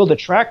 Because you build a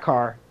track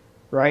car,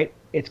 right?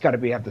 It's got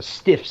to have the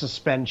stiff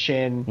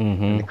suspension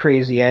and the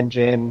crazy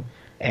engine,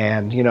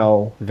 and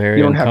very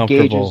you don't have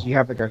gauges. You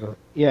have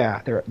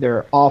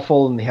they're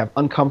awful, and they have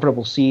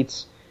uncomfortable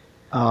seats.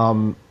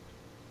 But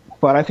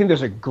I think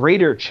there's a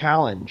greater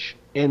challenge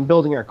in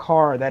building a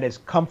car that is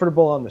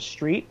comfortable on the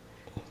street,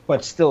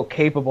 but still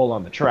capable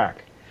on the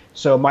track.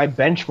 So my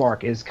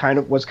benchmark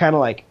was kind of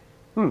like,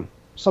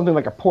 something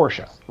like a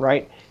Porsche,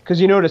 right?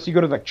 Because you notice you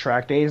go to like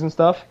track days and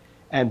stuff,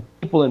 and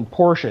people in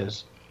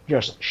Porsches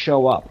just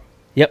show up.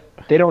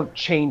 Yep. They don't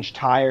change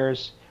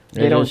tires.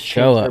 They don't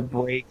change their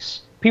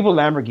brakes. People in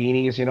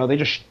Lamborghinis,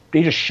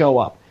 they just show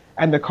up,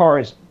 and the car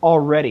is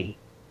already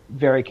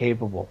very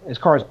capable. His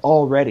car is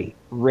already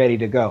ready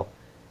to go.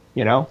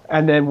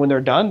 And then when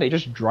they're done, they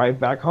just drive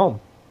back home.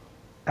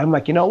 And I'm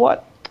like, you know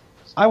what?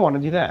 I want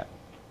to do that.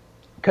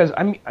 Because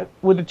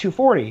with the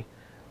 240,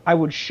 I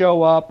would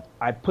show up,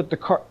 I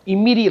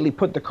immediately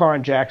put the car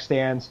on jack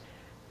stands,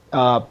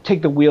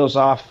 take the wheels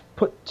off,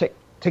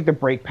 take the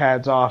brake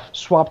pads off,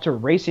 swap to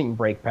racing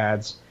brake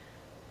pads,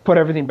 put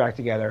everything back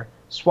together,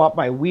 swap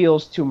my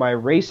wheels to my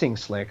racing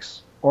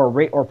slicks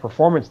or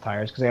performance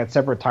tires, because I had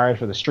separate tires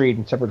for the street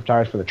and separate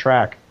tires for the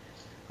track.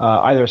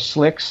 Either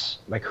slicks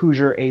like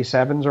Hoosier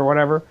A7s or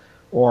whatever,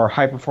 or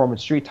high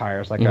performance street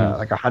tires like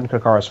a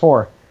Hankook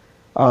RS4.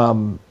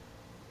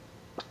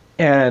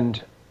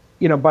 And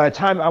by the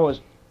time I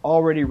was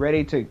already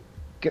ready to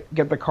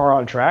get the car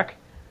on track,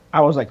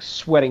 I was like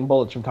sweating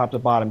bullets from top to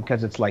bottom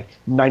because it's like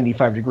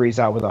 95 degrees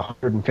out with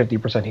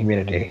 150%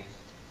 humidity.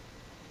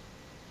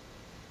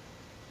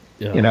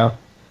 Yeah.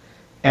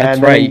 And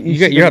that's right.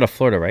 You're out of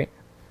Florida, right?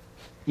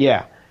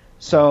 Yeah.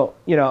 So,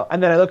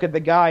 and then I look at the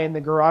guy in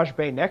the garage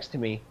bay next to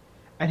me,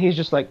 and he's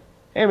just like,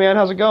 "Hey man,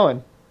 how's it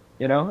going?"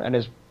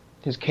 And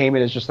his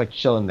Cayman is just like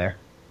chilling there.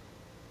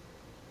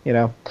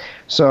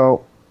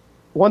 So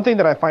one thing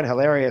that I find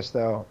hilarious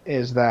though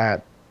is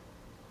that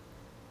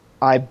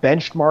I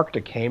benchmarked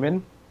a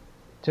Cayman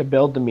to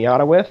build the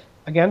Miata with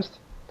against,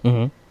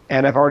 and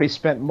I've already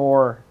spent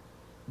more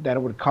than it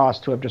would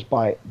cost to have just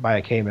buy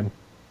a Cayman.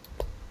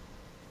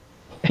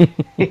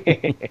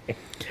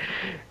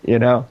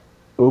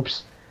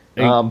 Oops.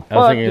 I was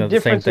thinking of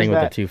the same thing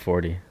with the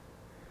 240.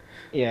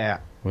 Yeah.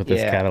 With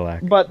this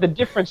Cadillac. But the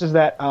difference is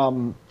that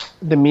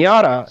the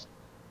Miata,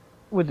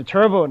 with the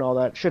turbo and all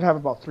that, should have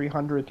about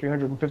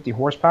 350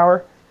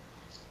 horsepower.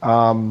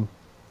 So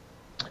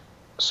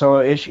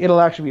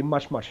it'll actually be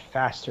much, much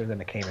faster than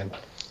a Cayman.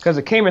 Because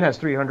the Cayman has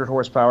 300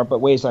 horsepower but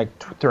weighs like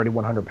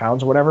 3,100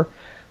 pounds or whatever.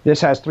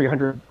 This has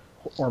 300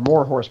 or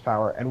more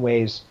horsepower and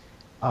weighs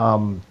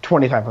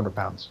 2,500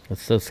 pounds.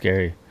 That's so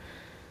scary.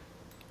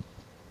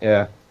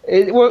 Yeah.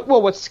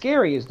 Well, what's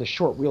scary is the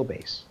short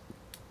wheelbase.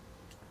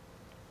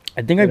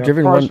 I think I've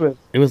driven one.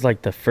 It was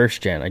like the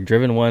first gen. I'd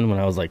driven one when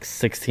I was like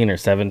 16 or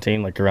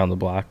 17, like around the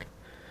block.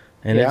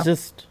 And it's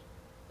just,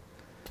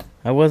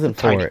 I wasn't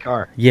for it.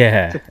 Car.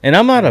 Yeah. And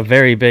I'm not a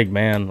very big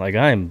man. Like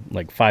I'm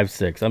like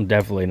 5'6". I'm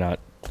definitely not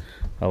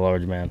a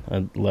large man,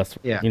 unless,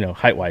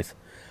 height-wise.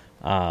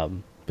 But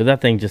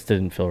that thing just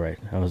didn't feel right.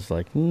 I was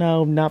like,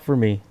 no, not for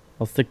me.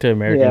 I'll stick to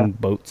American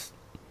boats.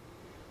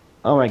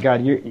 Oh my God!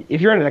 If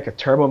you're in like a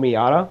turbo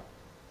Miata,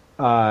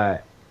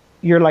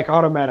 you're like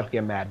automatically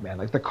a madman.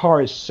 Like the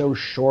car is so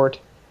short.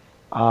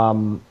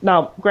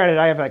 Now, granted,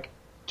 I have like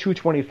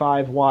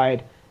 225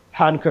 wide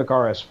Hankook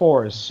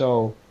RS4s,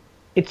 so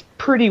it's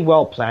pretty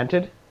well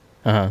planted.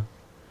 I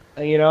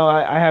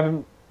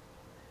haven't.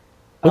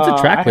 What's the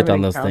track width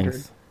on those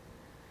things?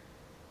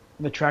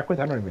 The track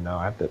width, I don't even know.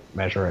 I have to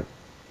measure it.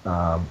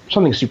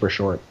 Something super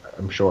short,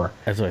 I'm sure.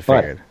 That's what I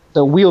figured. But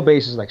the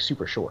wheelbase is like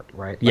super short,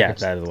 right? Like yeah,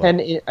 that as well.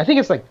 I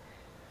think it's like,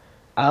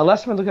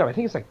 last time I looked it up, I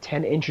think it's like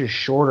 10 inches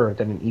shorter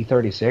than an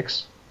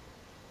E36,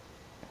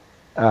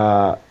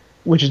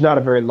 which is not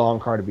a very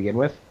long car to begin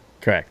with.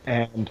 Correct.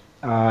 And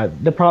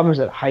the problem is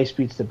at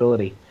high-speed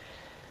stability.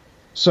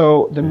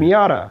 So the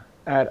Miata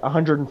at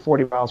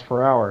 140 miles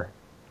per hour,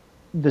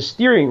 the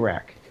steering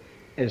rack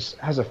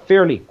has a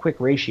fairly quick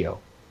ratio.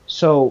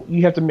 So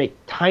you have to make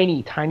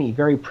tiny, tiny,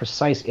 very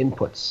precise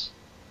inputs,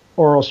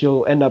 or else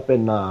you'll end up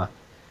in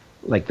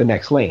like the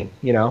next lane,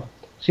 So you have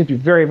to be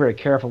very, very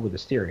careful with the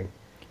steering.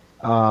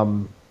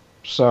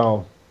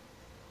 So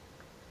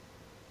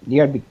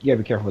you gotta be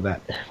careful with that.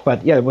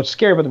 But yeah, what's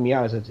scary about the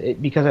Miata is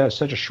because it has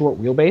such a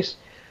short wheelbase.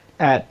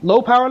 At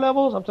low power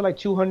levels, up to like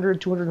 200,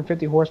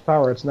 250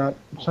 horsepower, it's not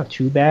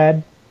too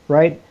bad,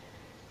 right?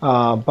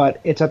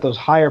 But it's at those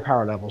higher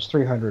power levels,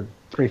 300,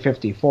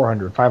 350,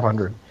 400,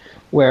 500,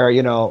 where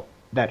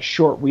that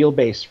short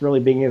wheelbase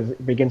really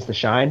begins to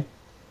shine.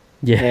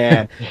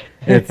 Yeah,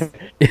 and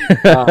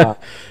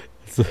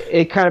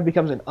it kind of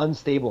becomes an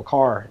unstable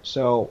car.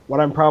 So what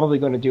I'm probably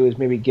going to do is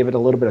maybe give it a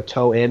little bit of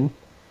toe in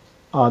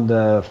on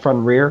the front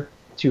and rear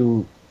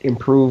to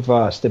improve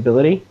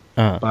stability.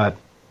 But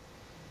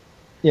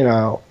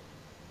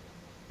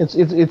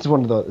it's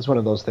one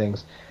of those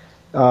things.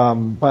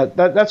 But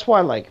that's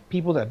why like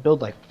people that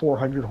build like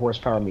 400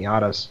 horsepower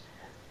Miatas,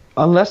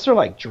 unless they're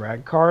like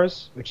drag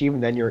cars, which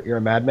even then you're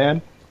a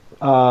madman,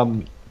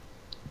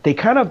 they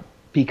kind of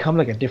become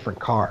like a different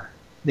car.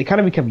 They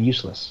kind of become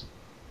useless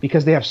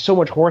because they have so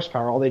much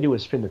horsepower. All they do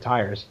is spin the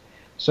tires.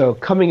 So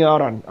coming out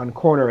on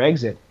corner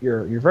exit,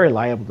 you're very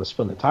liable to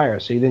spin the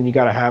tires. So then you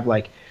got to have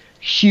like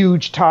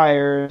huge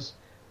tires.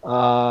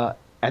 And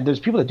there's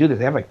people that do this.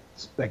 They have like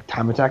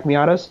Time Attack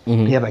Miatas.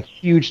 Mm-hmm. They have like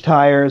huge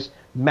tires,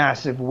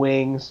 massive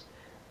wings.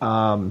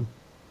 And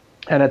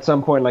at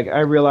some point, like I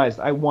realized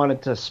I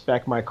wanted to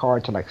spec my car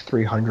to like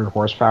 300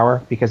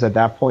 horsepower because at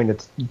that point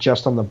it's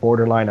just on the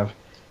borderline of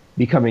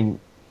becoming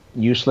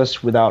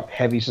useless without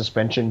heavy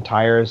suspension,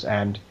 tires,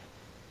 and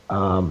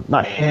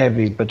not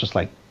heavy, but just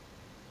like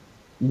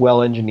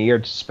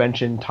well-engineered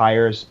suspension,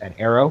 tires, and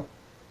aero.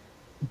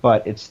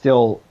 But it's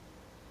still,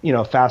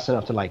 fast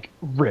enough to like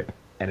rip,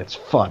 and it's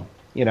fun,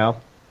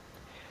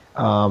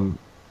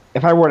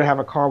 If I were to have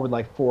a car with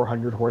like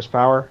 400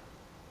 horsepower,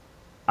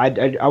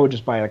 I would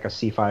just buy like a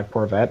C5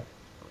 Corvette,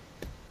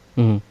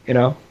 Hmm. you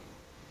know,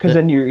 because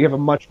then you have a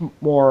much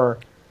more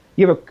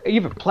you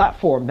have a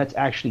platform that's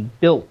actually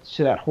built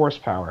to that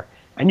horsepower,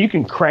 and you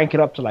can crank it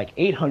up to like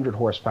 800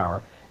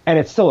 horsepower, and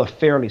it's still a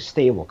fairly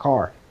stable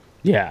car,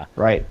 Yeah.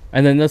 right?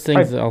 And then those I,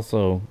 things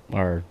also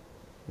are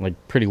like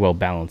pretty well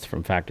balanced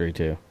from factory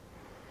too.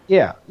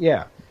 yeah,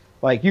 yeah.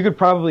 Like you could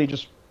probably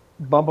just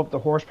bump up the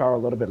horsepower a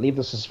little bit, leave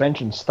the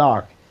suspension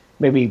stock,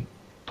 maybe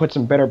put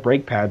some better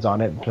brake pads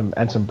on it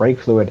and some brake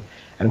fluid,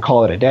 and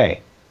call it a day,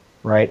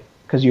 right?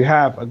 Because you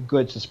have a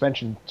good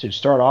suspension to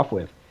start off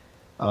with.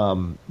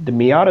 The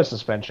Miata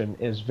suspension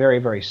is very,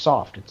 very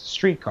soft. It's a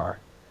street car,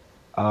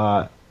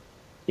 uh,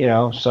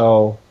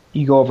 so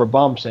you go over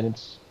bumps and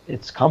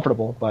it's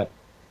comfortable. But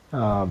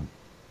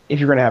if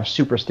you're going to have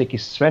super sticky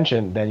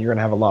suspension, then you're going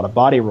to have a lot of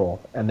body roll,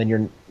 and then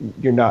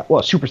you're not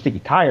well super sticky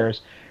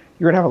tires.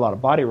 You're going to have a lot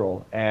of body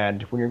roll,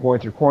 and when you're going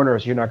through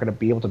corners, you're not going to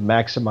be able to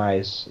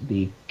maximize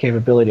the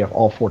capability of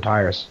all four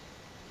tires.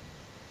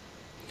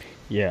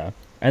 Yeah.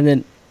 And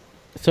then,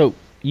 so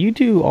you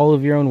do all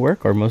of your own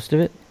work or most of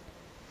it?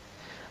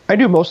 I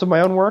do most of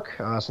my own work.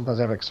 Sometimes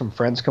I have like some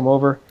friends come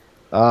over.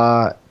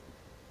 Uh,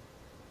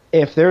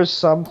 if there's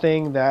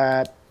something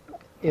that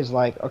is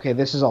like, okay,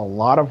 this is a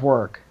lot of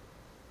work,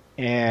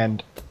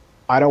 and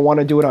I don't want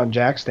to do it on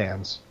jack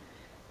stands,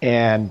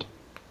 and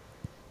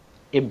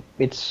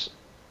it's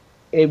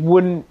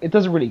it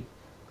doesn't really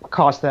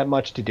cost that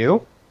much to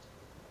do,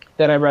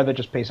 then I'd rather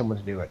just pay someone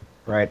to do it,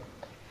 right?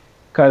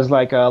 Because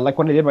like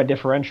when I did my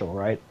differential,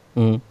 right?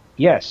 Hmm.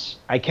 Yes,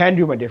 I can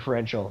do my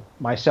differential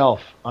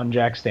myself on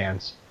jack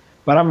stands,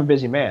 but I'm a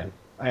busy man.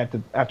 I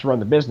have to run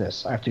the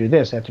business. I have to do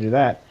this. I have to do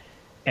that,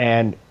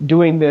 and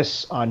doing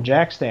this on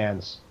jack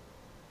stands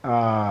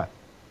uh,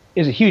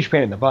 is a huge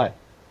pain in the butt.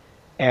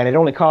 And it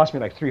only cost me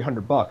like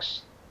 $300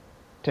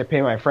 to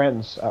pay my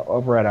friends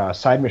over at a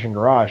Side Mission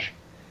Garage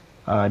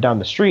down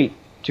the street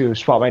to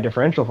swap my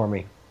differential for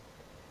me.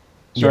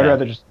 So I'd Yeah.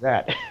 rather just do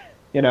that,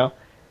 you know.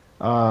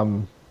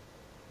 Um,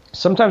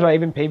 Sometimes I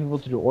even pay people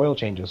to do oil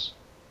changes,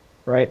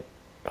 right?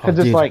 Oh, Because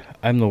it's dude, like,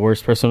 I'm the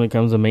worst person when it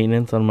comes to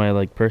maintenance on my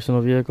like personal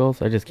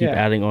vehicles. I just keep yeah,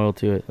 adding oil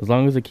to it. As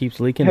long as it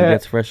keeps leaking, it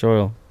gets fresh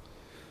oil.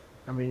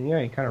 I mean, yeah,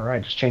 you're kind of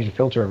right. Just change the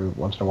filter every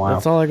once in a while.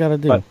 That's all I gotta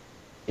But do.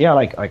 yeah,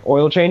 like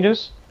oil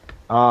changes.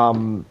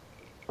 Um,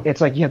 it's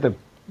like you have to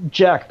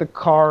jack the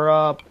car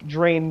up,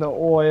 drain the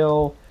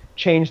oil,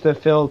 change the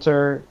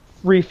filter,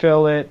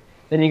 refill it.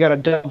 Then you got to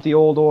dump the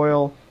old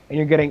oil, and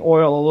you're getting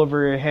oil all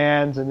over your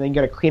hands. And then you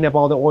got to clean up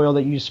all the oil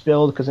that you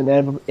spilled because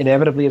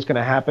inevitably it's going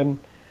to happen.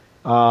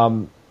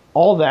 Um,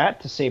 all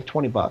that to save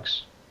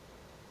 $20.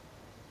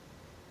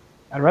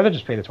 I'd rather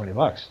just pay the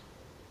 $20.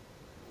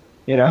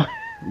 You know,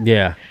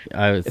 Yeah,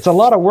 I it's a was.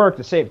 lot of work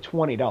to save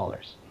 $20.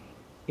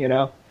 You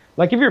know,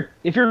 like if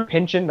you're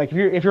pinching, like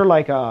if you're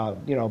like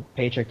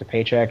paycheck to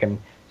paycheck, and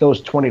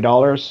those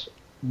 $20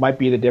 might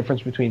be the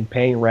difference between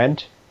paying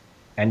rent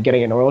and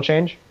getting an oil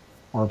change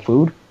or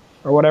food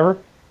or whatever.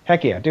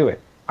 Heck yeah, do it.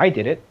 I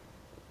did it.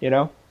 You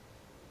know,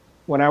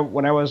 when I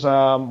was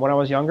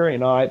younger,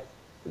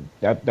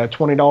 that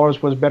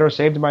 $20 was better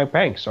saved in my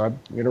bank, so I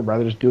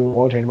rather just do an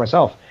oil change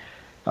myself.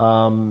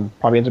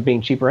 Probably ends up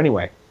being cheaper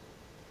anyway.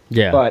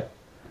 Yeah, But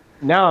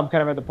now I'm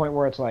kind of at the point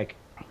where it's like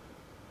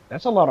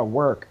that's a lot of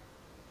work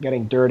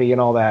getting dirty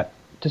and all that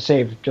to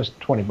save just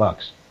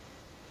 $20.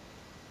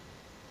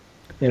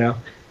 You know?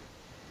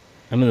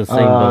 I'm in the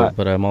same Uh, boat,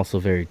 but I'm also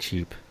very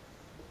cheap.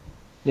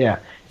 yeah.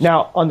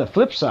 Now on the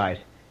flip side,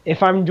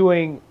 if I'm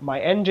doing my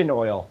engine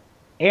oil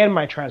and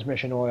my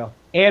transmission oil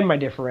and my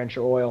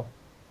differential oil,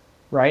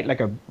 right? Like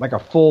a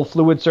full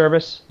fluid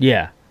service,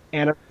 Yeah,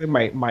 and I'm doing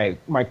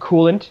my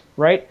coolant,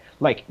 right?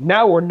 Like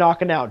now we're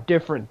knocking out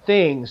different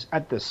things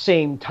at the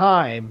same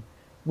time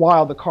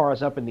while the car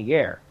is up in the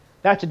air.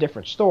 That's a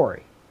different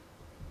story,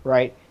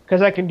 right?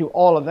 Because I can do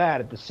all of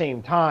that at the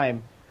same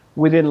time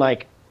within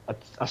like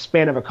a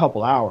span of a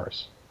couple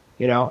hours,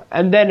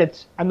 And then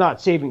I'm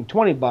not saving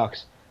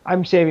 $20.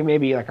 I'm saving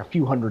maybe like a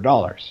few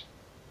 $100s,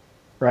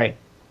 right?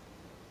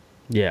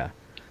 yeah.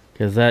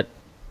 Because that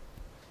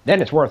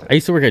Then it's worth I it.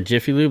 used to work at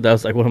Jiffy Lube. That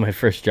was like one of my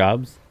first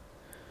jobs,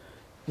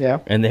 Yeah.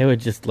 and they would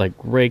just like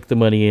rake the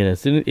money in as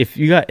soon if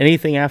you got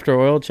anything after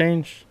oil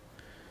change.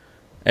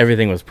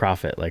 Everything was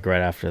profit. Like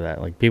right after that,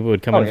 like people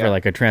would come Oh in for yeah.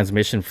 like a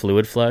transmission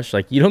fluid flush.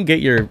 Like you don't get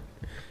your,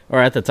 or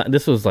at the time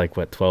this was like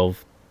what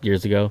 12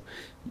 years ago.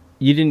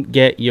 You didn't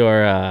get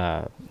your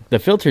the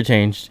filter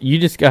changed. You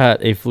just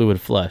got a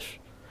fluid flush.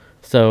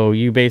 So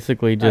you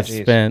basically Oh just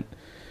jeez. spent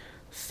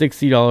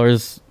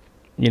 $60.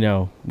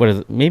 What is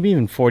it? Maybe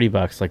even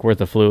 $40 like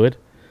worth of fluid,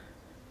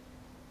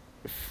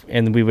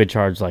 and we would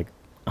charge like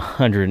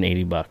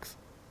 $180.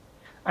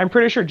 I'm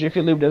pretty sure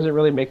Jiffy Lube doesn't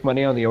really make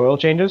money on the oil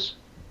changes.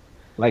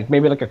 Like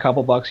maybe like a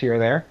couple bucks here or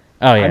there.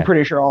 Oh I'm yeah,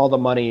 pretty sure all the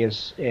money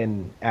is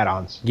in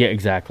add-ons. yeah,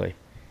 exactly.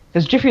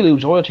 Because Jiffy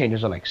Lube's oil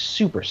changes are like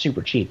super,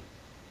 super cheap.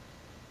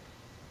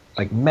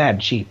 Like mad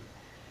cheap.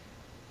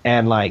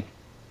 And like,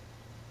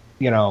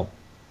 you know,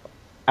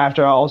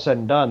 after all said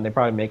and done, they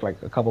probably make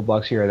like a couple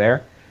bucks here or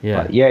there.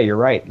 Yeah. But yeah, you're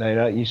right.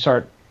 You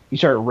start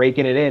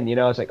raking it in.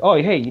 It's like, oh,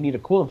 hey, you need a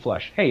coolant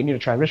flush. Hey, you need a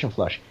transmission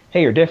flush.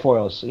 Hey, your diff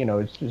oils.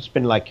 It's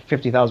been like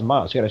 50,000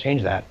 miles. You got to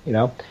change that.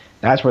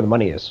 That's where the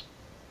money is.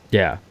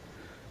 Yeah.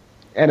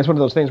 And it's one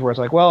of those things where it's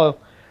like, well,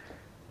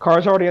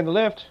 car's already in the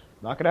lift.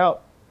 Knock it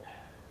out.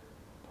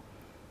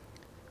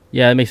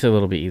 Yeah, it makes it a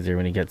little bit easier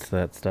when he gets to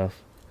that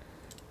stuff.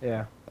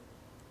 Yeah.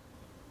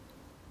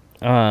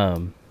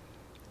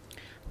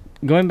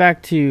 Going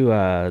back to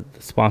the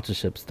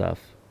sponsorship stuff.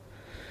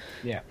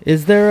 Yeah.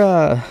 Is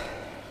there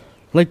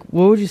what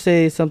would you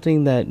say is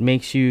something that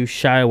makes you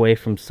shy away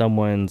from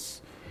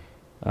someone's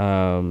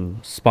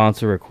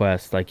sponsor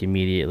request like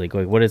immediately?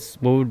 Like what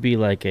would be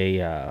like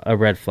a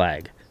red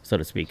flag, so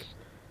to speak?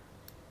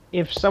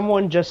 If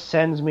someone just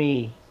sends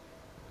me,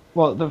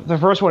 well, the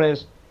first one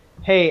is,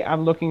 hey,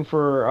 I'm looking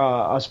for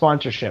a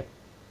sponsorship,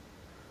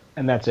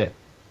 and that's it.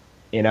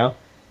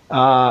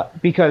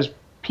 Because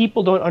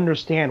people don't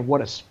understand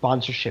what a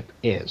sponsorship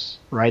is,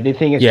 right? They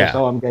think it's just,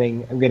 oh, I'm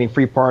getting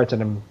free parts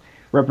and I'm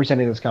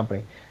representing this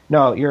company.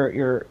 No,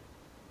 you're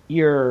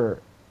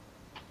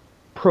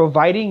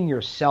providing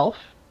yourself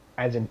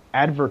as an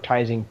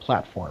advertising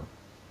platform,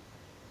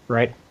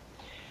 right?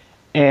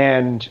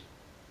 And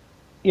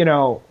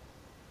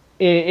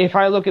if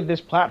I look at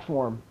this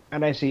platform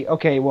and I see,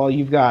 okay, well,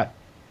 you've got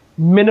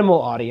minimal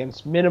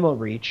audience, minimal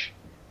reach,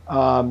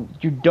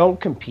 you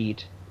don't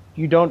compete,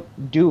 you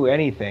don't do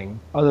anything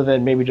other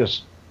than maybe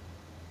just,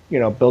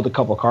 build a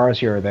couple cars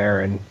here or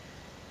there and,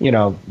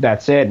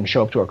 that's it, and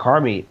show up to a car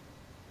meet.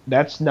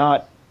 That's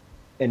not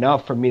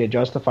enough for me to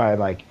justify,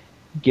 like,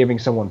 giving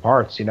someone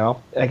parts,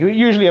 Like,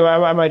 usually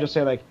I might just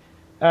say, like,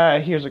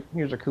 here's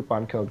a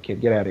coupon code,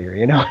 kid, get out of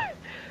here,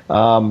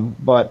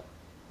 But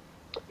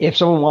if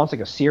someone wants,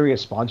 like, a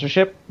serious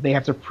sponsorship, they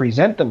have to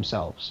present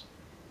themselves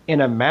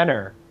in a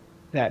manner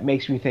that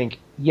makes me think,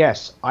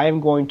 yes, I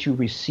am going to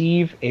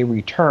receive a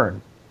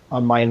return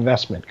on my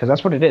investment, because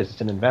that's what it is.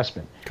 It's an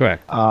investment.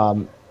 Correct.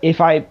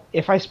 If I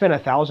spend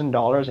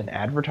 $1,000 in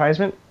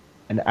advertisement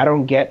and I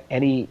don't get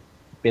any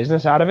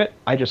business out of it,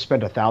 I just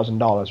spent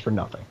 $1,000 for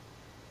nothing,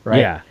 right?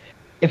 Yeah.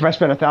 If I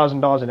spend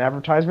 $1,000 in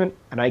advertisement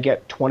and I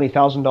get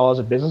 $20,000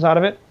 of business out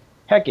of it,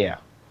 heck yeah,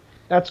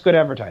 that's good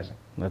advertising.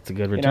 That's a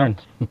good return.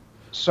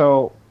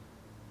 So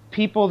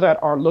people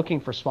that are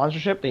looking for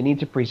sponsorship, they need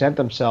to present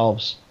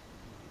themselves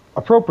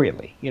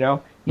appropriately.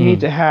 You need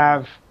to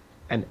have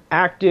an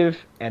active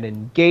and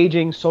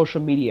engaging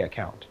social media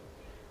account,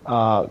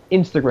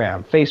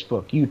 Instagram,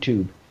 Facebook,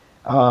 YouTube.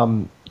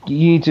 You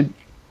need to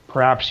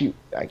perhaps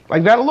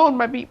like that alone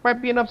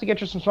might be enough to get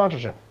you some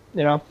sponsorship.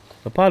 A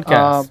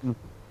podcast.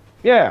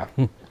 Yeah.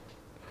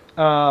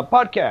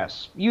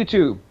 Podcasts,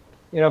 YouTube.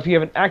 If you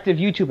have an active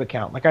YouTube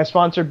account, like I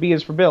sponsored B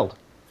is for Build.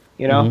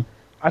 I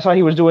saw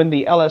he was doing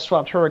the LS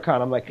swapped Huracan.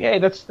 I'm like, hey,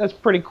 that's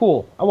pretty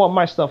cool. I want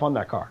my stuff on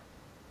that car.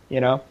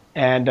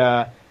 And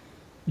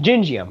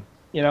Gingium,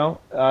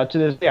 to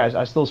this day,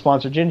 I still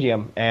sponsor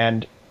Gingium,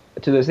 and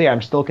to this day,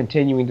 I'm still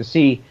continuing to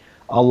see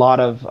a lot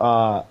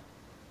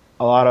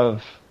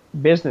of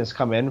business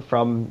come in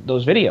from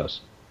those videos.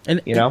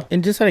 And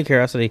just out of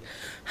curiosity,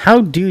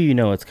 how do you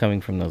know it's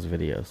coming from those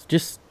videos?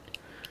 Just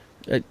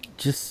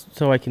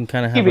so I can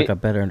kind of have like a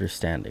better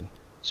understanding.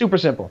 Super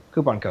simple,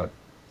 coupon code.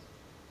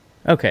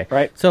 Okay,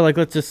 right. So like,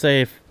 let's just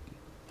say,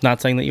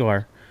 not saying that you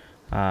are,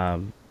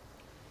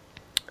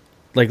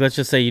 like let's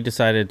just say you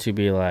decided to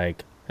be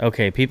like,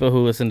 okay, people who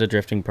listen to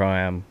Drifting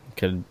Pro-Am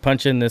could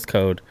punch in this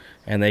code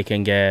and they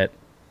can get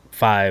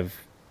 5%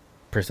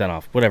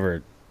 off,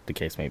 whatever the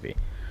case may be.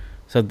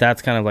 So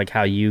that's kind of like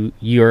how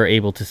you're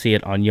able to see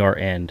it on your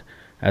end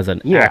as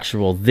an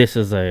actual. This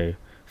is a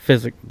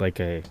like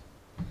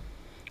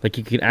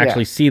you can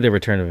actually see the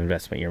return of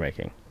investment you're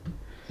making.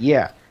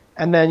 Yeah,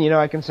 and then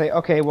I can say,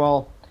 okay,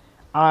 well,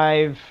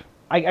 I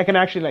can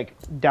actually like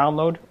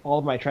download all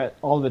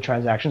of the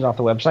transactions off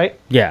the website.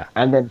 Yeah,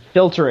 and then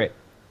filter it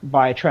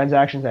by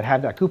transactions that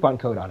have that coupon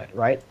code on it,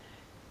 right?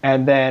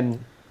 And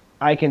then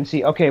I can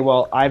see, okay,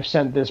 well, I've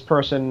sent this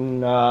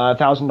person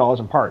 $1,000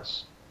 in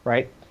parts,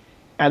 right?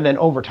 And then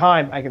over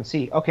time, I can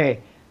see, okay,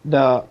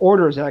 the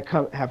orders that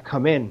have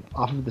come in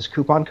off of this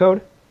coupon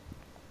code,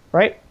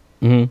 right?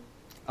 Mm-hmm.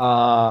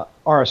 Are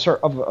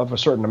of a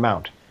certain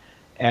amount.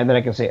 And then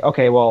I can say,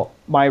 okay, well,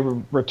 my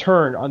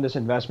return on this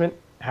investment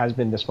has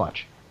been this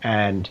much.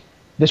 And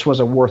this was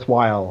a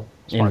worthwhile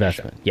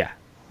investment. Yeah.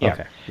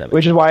 Okay.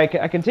 Which is why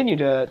I continue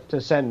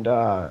to send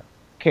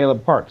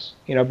Caleb parts,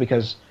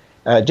 because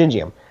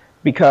Gingium,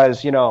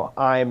 because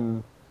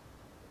I'm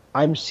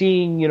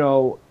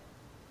seeing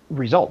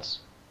results,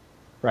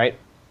 right?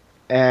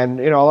 And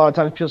a lot of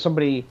times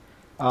somebody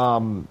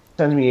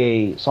sends me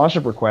a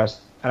sponsorship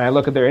request, and I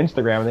look at their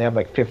Instagram and they have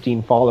like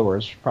 15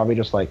 followers, probably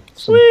just like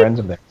some friends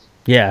of theirs.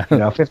 Yeah.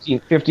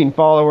 15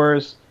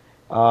 followers.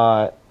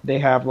 They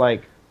have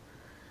like,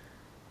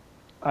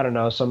 I don't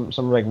know, some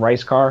like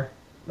rice car,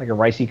 like a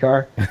ricey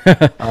car.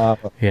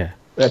 Yeah.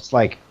 That's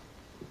like,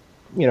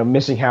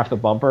 missing half the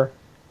bumper.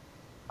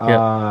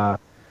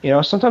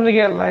 Yep. Sometimes they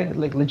get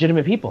like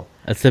legitimate people.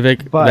 A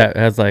Civic that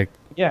has like.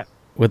 Yeah.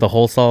 With a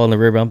hole saw in the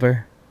rear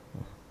bumper?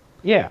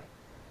 Yeah.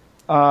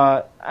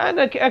 And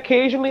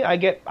occasionally I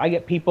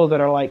get people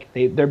that are like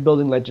they're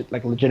building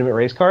like legitimate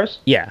race cars,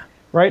 Yeah.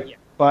 right? Yeah.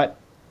 But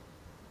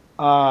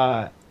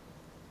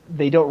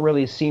they don't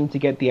really seem to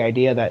get the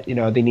idea that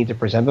they need to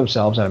present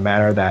themselves in a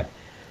manner that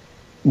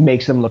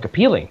makes them look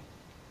appealing,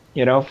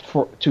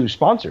 to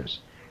sponsors.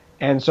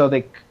 And so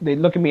they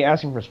look at me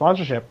asking for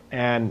sponsorship,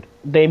 and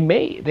they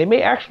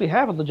may actually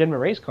have a legitimate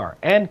race car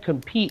and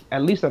compete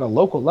at least at a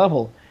local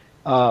level.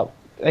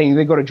 And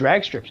they go to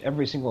drag strips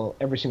every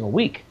single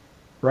week,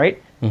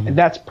 right? Mm-hmm. And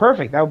that's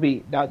perfect.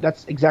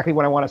 That's exactly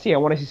what I want to see. I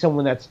want to see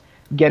someone that's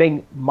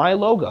getting my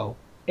logo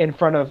in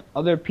front of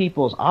other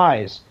people's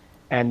eyes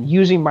and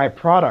using my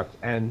product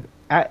and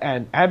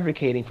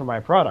advocating for my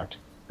product,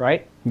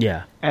 right?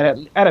 Yeah.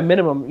 And at a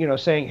minimum,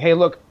 saying, hey,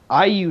 look,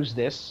 I use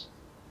this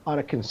on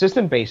a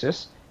consistent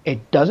basis.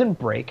 It doesn't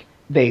break.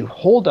 They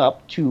hold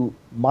up to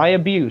my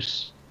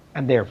abuse,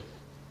 and they're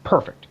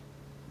perfect.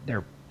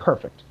 They're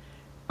perfect.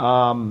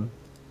 That's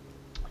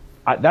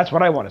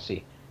what I want to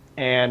see.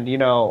 And,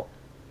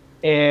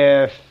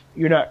 if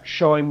you're not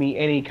showing me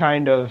any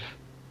kind of,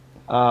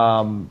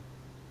 I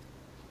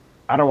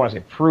don't want to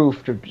say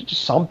proof, or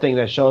just something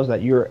that shows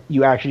that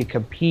you actually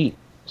compete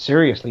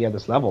seriously at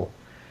this level,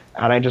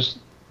 and I just,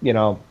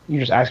 you're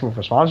just asking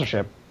for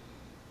sponsorship.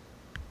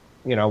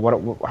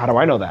 How do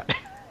I know that?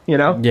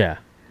 Yeah.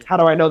 How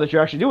do I know that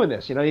you're actually doing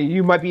this?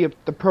 You might be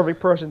the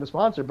perfect person to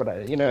sponsor,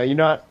 but you're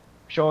not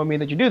showing me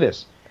that you do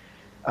this.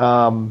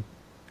 So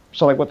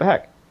like, what the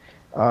heck?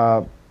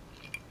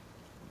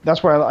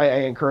 That's why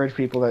I encourage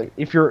people that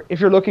if you're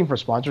looking for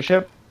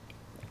sponsorship,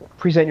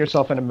 present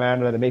yourself in a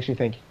manner that it makes me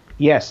think,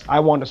 yes, I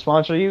want to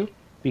sponsor you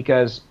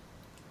because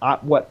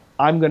what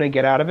I'm going to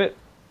get out of it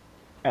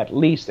at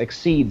least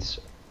exceeds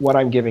what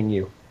I'm giving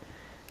you.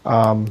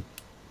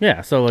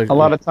 Yeah, so like a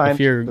lot of times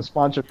the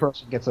sponsored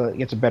person gets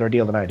a better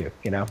deal than I do.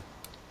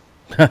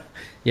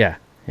 Yeah,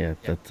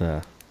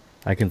 that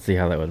I can see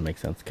how that would make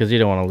sense because you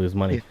don't want to lose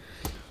money.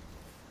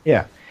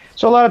 Yeah.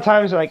 So a lot of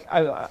times, like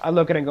I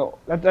look at it and go,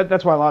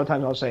 that's why a lot of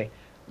times I'll say,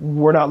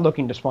 we're not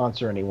looking to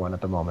sponsor anyone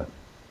at the moment.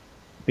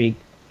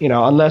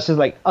 Unless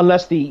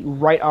the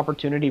right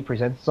opportunity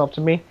presents itself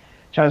to me,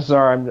 chances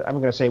are I'm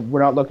going to say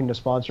we're not looking to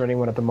sponsor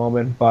anyone at the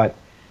moment. But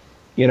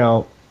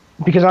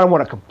because I don't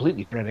want to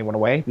completely turn anyone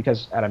away,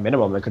 because at a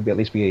minimum it could be at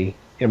least be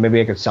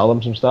maybe I could sell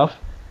them some stuff.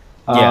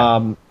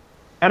 Yeah.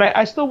 And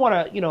I still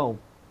want to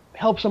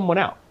help someone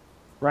out,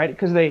 right?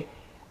 Because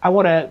I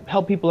want to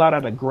help people out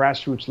at a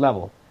grassroots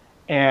level.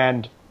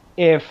 And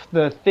if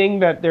the thing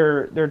that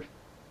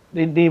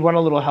they want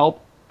a little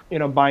help,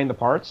 buying the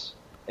parts,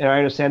 and I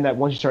understand that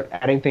once you start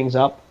adding things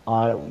up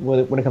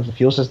when it comes to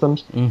fuel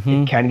systems,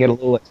 mm-hmm. It can get a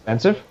little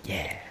expensive.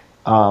 Yeah.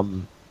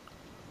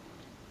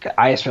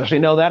 I especially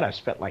know that I've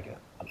spent like an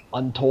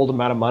untold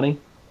amount of money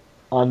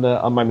on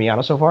my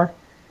Miata so far.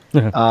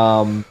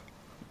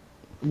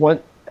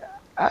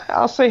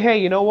 I'll say, hey,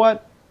 you know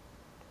what?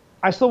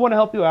 I still want to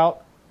help you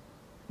out.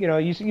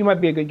 You might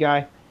be a good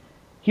guy.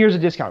 Here's a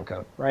discount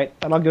code, right?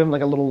 And I'll give them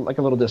like a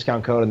little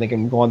discount code, and they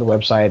can go on the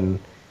website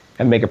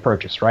and make a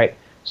purchase, right?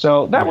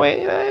 So that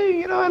way,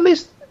 at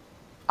least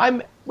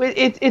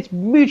it's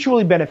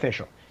mutually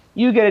beneficial.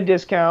 You get a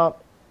discount,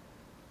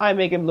 I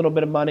make a little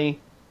bit of money,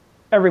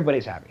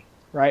 everybody's happy,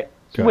 right?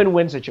 It's a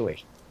win-win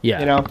situation.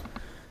 Yeah.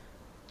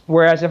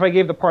 Whereas if I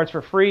gave the parts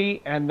for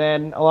free, and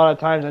then a lot of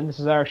times, and this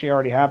has actually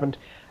already happened,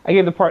 I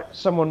gave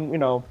someone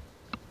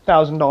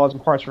 $1,000 in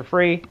parts for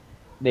free.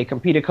 They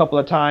compete a couple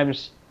of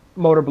times.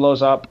 Motor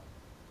blows up,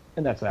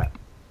 and that's that.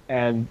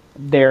 And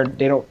they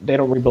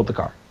don't rebuild the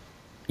car.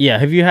 Yeah,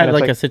 have you had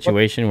like a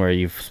situation where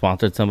you've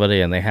sponsored somebody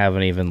and they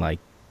haven't even like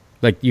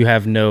you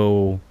have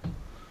no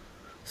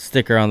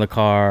sticker on the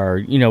car,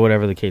 or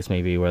whatever the case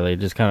may be, where they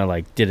just kind of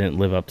like didn't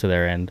live up to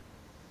their end?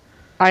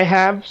 I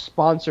have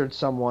sponsored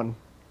someone.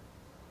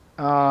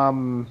 You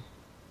don't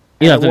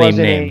have to name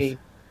names.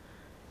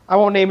 I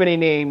won't name any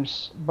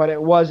names, but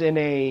it was in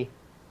a.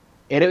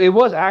 It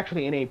was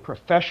actually in a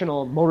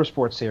professional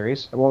motorsport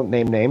series. I won't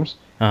name names,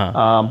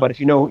 but if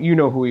you know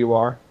who you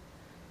are.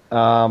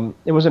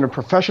 It was in a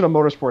professional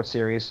motorsport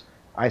series.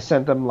 I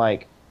sent them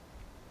like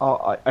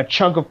a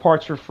chunk of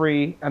parts for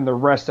free, and the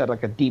rest at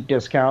like a deep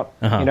discount.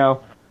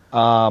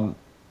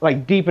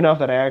 Like deep enough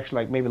that I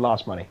actually like maybe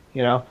lost money.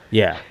 Yeah.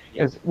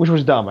 Which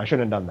was dumb. I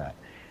shouldn't have done that.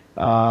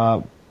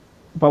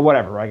 But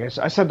whatever. I guess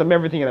I sent them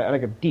everything at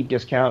like a deep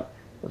discount.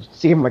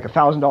 See them like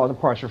 $1,000 in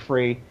parts for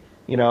free.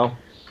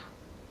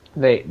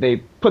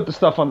 They put the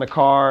stuff on the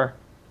car.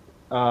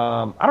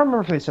 I don't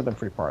remember if they sent them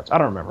free parts. I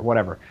don't remember.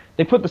 Whatever.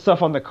 They put the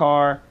stuff on the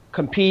car,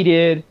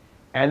 competed,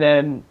 and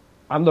then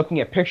I'm looking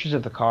at pictures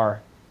of the car,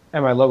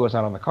 and my logo's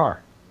not on the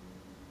car.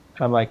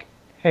 And I'm like,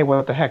 hey,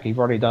 what the heck? You've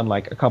already done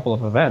like a couple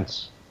of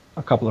events,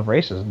 a couple of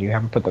races, and you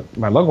haven't put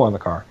my logo on the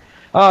car.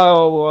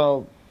 Oh,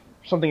 well,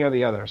 something or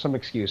the other, some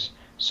excuse.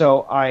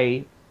 So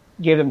I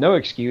gave them no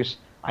excuse.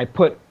 I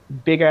put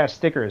big-ass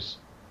stickers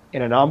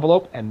in an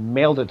envelope and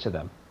mailed it to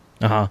them.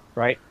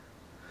 Right?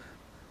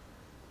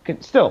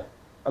 Still,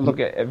 I look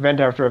at event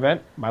after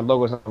event, my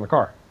logo's on the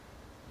car.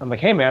 I'm like,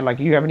 hey man, like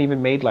you haven't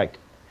even made like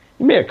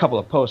you made a couple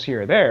of posts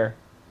here or there,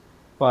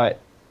 but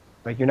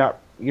like you're not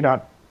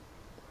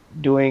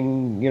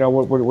doing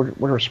what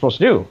we're supposed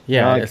to do.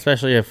 Yeah,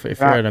 especially if you're in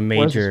a where's the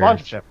major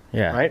sponsorship,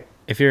 yeah. right?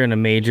 If you're in a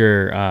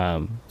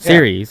major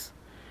series,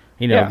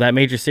 Yeah. that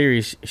major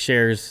series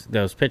shares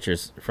those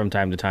pictures from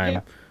time to time.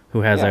 Yeah.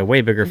 Who has Yeah. a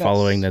way bigger And that's-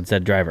 following than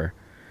said driver?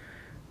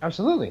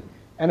 Absolutely.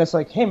 And it's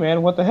like, hey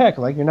man, what the heck?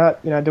 Like you're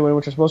not doing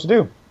what you're supposed to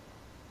do.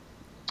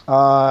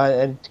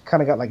 And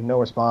kind of got like no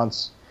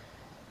response.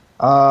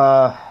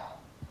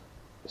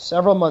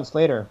 Several months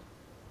later,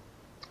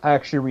 I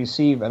actually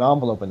received an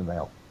envelope in the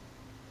mail,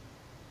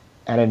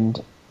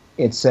 and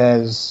it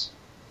says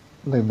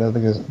there's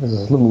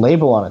this little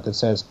label on it that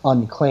says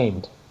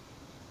unclaimed,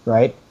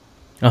 right?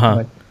 I'm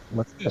like,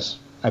 what's this?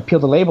 I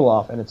peeled the label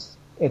off, and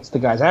it's the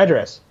guy's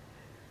address.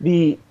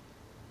 The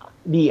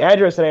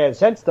address that I had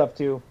sent stuff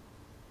to,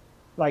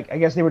 like I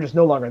guess they were just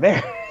no longer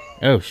there.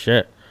 Oh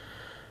shit!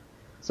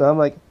 So I'm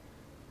like,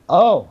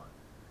 oh,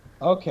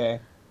 okay,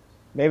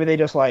 maybe they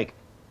just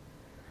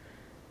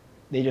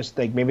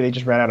maybe they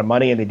just ran out of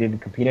money and they didn't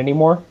compete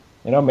anymore.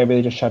 Maybe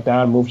they just shut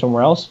down and moved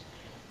somewhere else.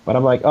 But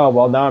I'm like, oh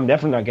well, now I'm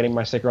definitely not getting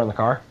my sticker on the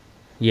car.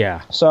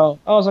 Yeah. So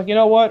I was like, you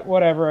know what,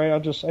 whatever. I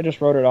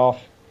just wrote it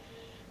off,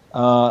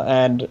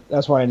 and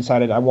that's why I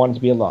decided I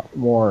wanted a lot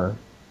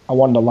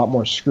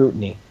more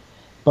scrutiny.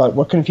 But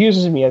what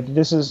confuses me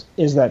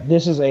is that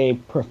this is a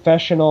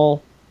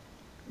professional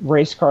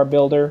race car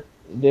builder.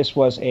 This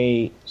was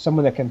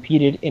someone that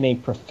competed in a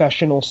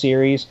professional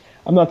series.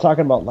 I'm not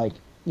talking about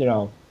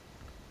a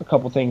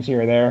couple things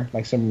here or there,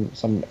 like some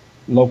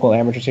local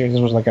amateur series.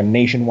 This was like a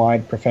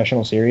nationwide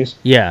professional series.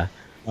 Yeah.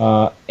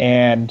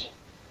 And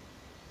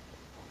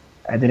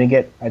I didn't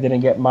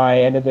get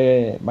my end of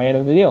the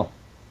deal.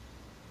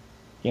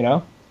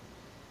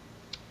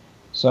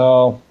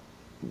 So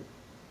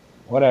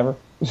whatever.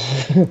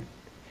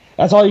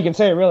 That's all you can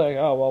say, really.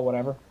 Like, oh well,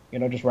 whatever.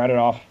 Just write it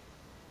off.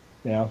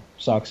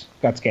 Sucks.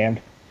 Got scammed.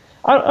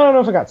 I don't know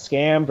if I got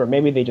scammed, or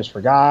maybe they just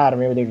forgot, or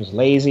maybe they're just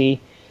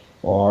lazy,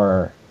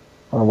 or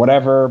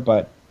whatever.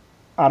 But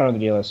I don't know what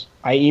the deal is.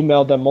 I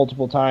emailed them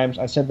multiple times.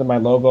 I sent them my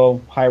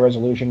logo, high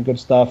resolution, good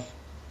stuff.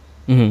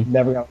 Mm-hmm.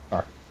 Never got the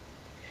car.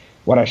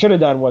 What I should have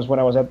done was when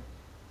I was at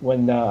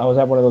one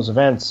of those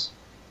events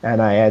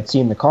and I had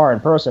seen the car in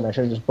person, I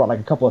should have just brought like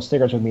a couple of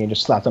stickers with me and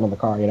just slapped them on the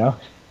car.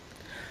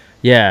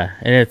 Yeah,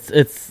 and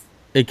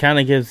it kind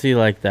of gives you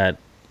like that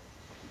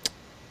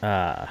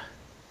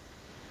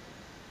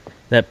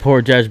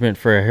poor judgment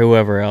for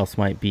whoever else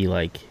might be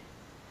like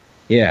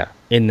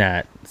in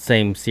that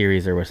same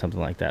series or something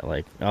like that.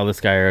 Like, oh,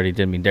 this guy already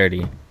did me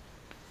dirty.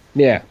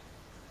 Yeah.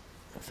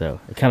 So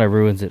it kind of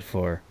ruins it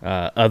for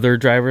other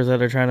drivers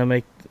that are trying to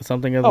make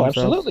something of themselves.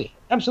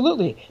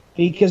 Absolutely.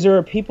 Because there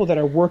are people that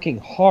are working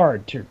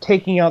hard to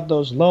taking out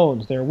those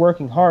loans. They're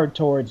working hard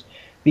towards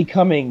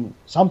becoming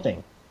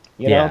something.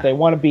 They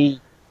want to be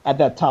at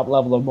that top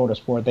level of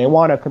motorsport. They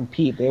want to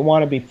compete. They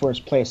want to be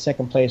first place,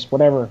 second place,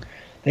 whatever.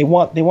 They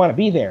want to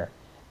be there.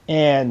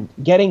 And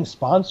getting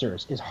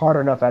sponsors is hard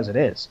enough as it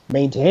is.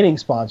 Maintaining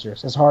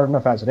sponsors is hard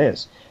enough as it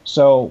is.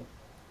 So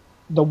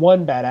the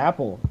one bad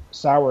apple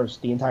sours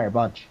the entire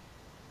bunch.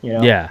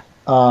 Yeah.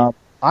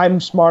 I'm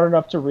smart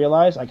enough to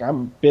realize, like,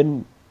 I've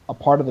been a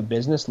part of the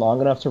business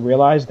long enough to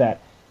realize that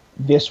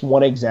this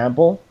one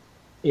example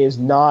is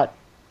not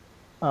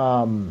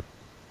an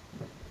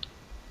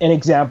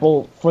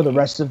example for the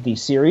rest of the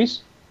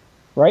series,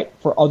 right?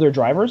 For other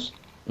drivers.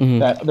 Mm-hmm.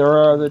 That there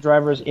are other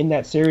drivers in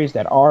that series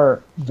that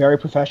are very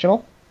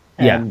professional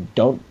and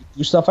don't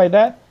do stuff like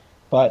that.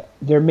 But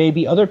there may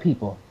be other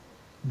people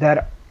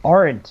that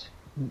aren't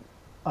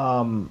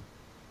that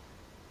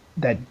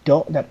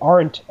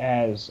aren't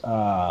as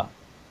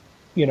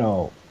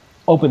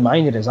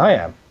open-minded as I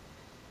am,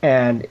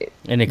 and it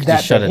can that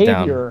just shut it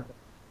down.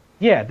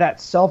 Yeah, that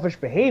selfish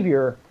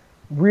behavior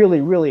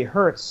really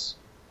hurts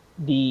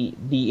the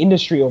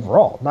industry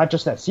overall, not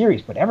just that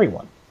series, but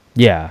everyone.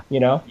 Yeah.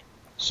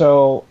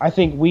 So I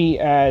think we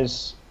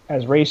as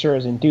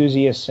racers,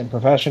 enthusiasts, and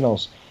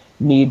professionals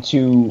need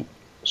to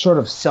sort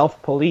of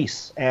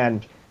self-police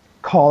and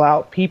call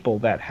out people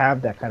that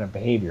have that kind of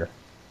behavior,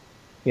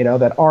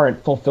 that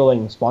aren't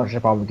fulfilling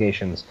sponsorship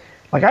obligations.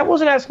 Like, I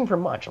wasn't asking for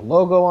much. A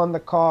logo on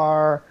the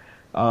car,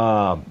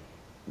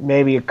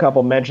 maybe a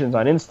couple mentions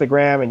on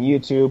Instagram and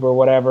YouTube or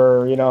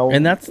whatever,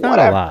 And that's not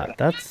a lot.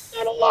 That's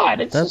not a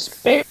lot. It's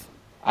just bare.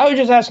 I was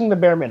just asking the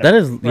bare minimum. That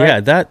is,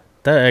 right? that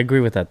I agree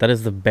with that. That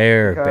is the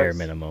bare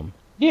minimum.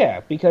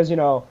 Yeah, because, you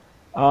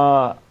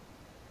have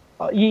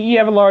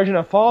a large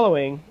enough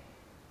following,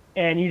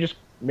 and you just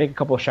make a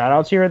couple of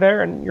shout-outs here or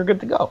there, and you're good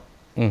to go.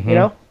 Mm-hmm.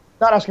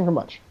 Not asking for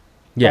much.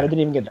 Yeah. But I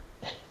didn't even get that.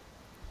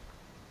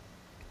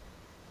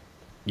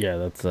 Yeah,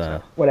 that's...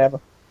 whatever.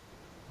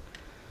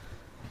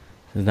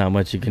 There's not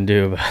much you can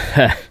do about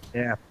that.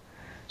 Yeah.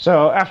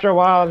 So after a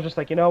while, I was just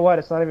like, you know what?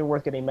 It's not even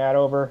worth getting mad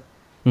over.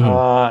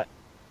 Mm-hmm.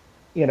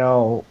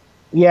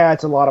 Yeah,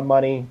 it's a lot of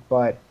money,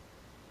 but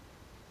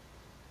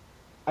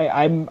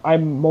I'm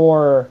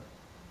more.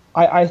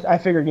 I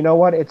figured, you know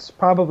what? It's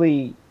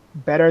probably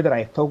better that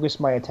I focus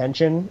my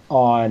attention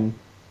on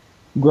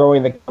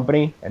growing the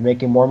company and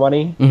making more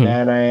money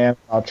than I am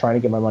trying to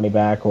get my money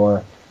back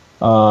or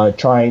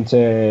trying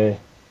to,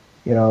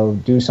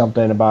 do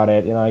something about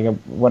it. Like,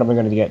 what am I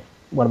going to get?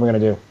 What am I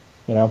going to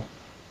do?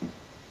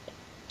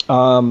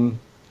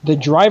 The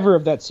driver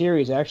of that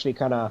series actually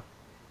kind of,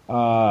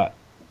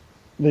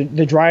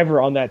 the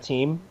driver on that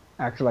team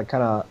actually like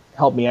kind of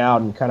helped me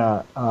out and kind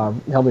of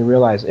helped me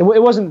realize it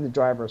wasn't the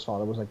driver's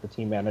fault. It was like the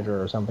team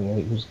manager or something.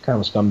 He was kind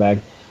of a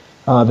scumbag.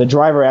 The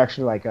driver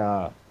actually like,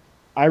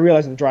 I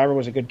realized the driver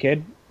was a good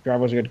kid. The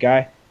driver was a good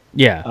guy.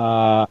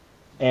 Yeah.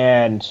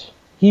 And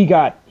he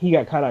got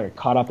kind of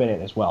caught up in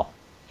it as well,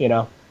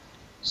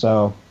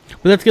 So.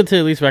 But that's good to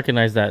at least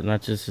recognize that and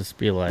not just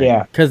be like,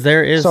 yeah, because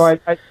there is. So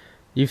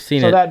you've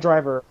seen so it. that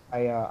driver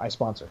I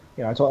sponsor.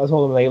 I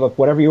told him, hey, look,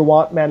 whatever you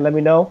want, man, let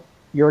me know.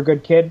 You're a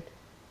good kid.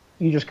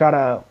 You just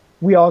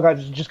we all got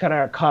just kind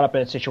of caught up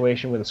in a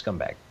situation with a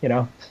scumbag,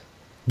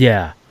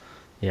 Yeah,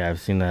 I've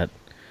seen that.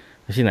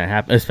 I've seen that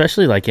happen,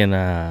 especially like in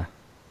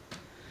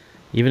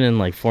even in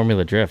like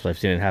Formula Drift. I've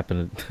seen it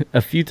happen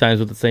a few times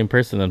with the same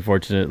person,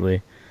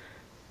 unfortunately.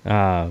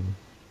 Who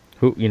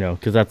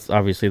because that's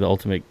obviously the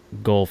ultimate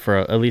goal for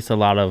at least a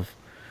lot of,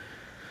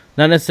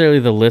 not necessarily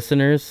the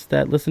listeners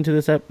that listen to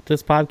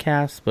this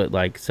podcast, but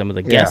like some of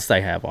the guests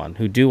I have on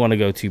who do want to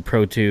go to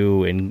Pro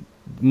 2 and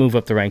move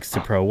up the ranks to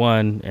Pro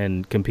 1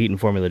 and compete in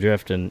Formula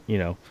Drift, and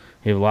a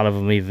lot of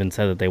them even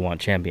said that they want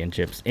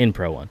championships in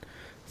Pro 1.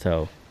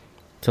 So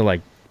to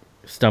like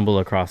stumble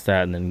across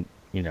that and then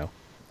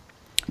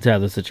to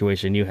have the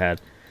situation you had,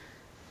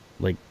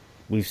 like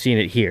we've seen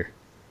it here,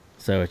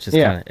 so it's just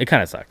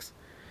kind of sucks.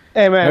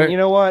 Hey man, you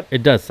know what?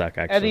 It does suck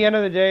actually. At the end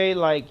of the day,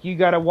 like you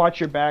gotta watch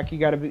your back. You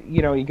gotta be,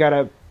 you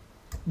gotta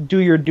do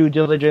your due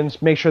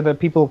diligence. Make sure that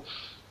people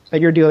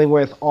that you're dealing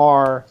with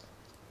are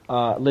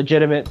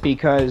legitimate,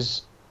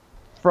 because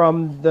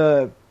from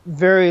the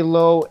very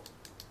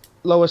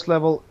lowest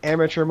level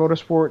amateur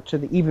motorsport to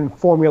the even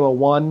Formula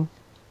 1,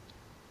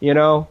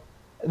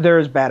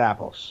 there's bad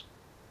apples.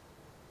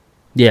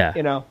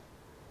 Yeah.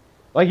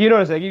 Like you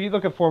notice, like if you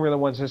look at Formula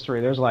 1's history,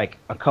 there's like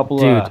a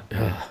couple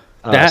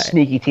of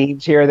sneaky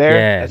teams here or there.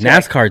 Yeah,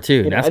 NASCAR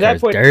too.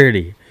 NASCAR's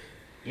dirty.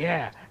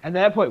 Yeah, at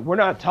that point, we're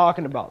not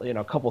talking about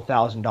a couple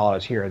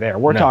 $1,000s here or there.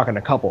 We're talking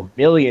a couple $1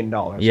 million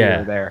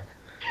here or there.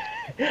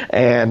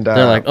 And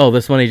they're like, "Oh,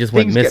 this money just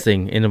went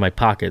missing into my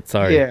pocket."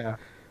 Sorry. Yeah,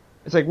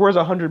 it's like, where's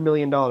 $100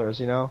 million?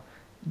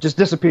 Just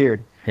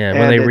disappeared. Yeah,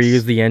 when they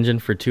reused the engine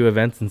for 2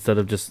 events instead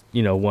of just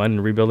one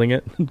and rebuilding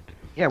it.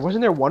 Yeah,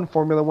 wasn't there one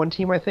Formula 1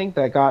 team I think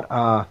that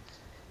got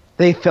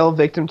they fell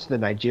victim to the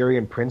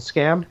Nigerian prince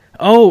scam?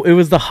 Oh, it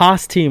was the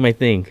Haas team, I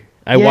think.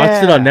 I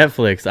watched it on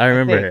Netflix. I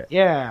remember it.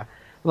 Yeah.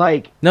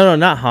 Like No,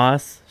 not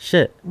Haas.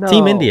 Shit. No,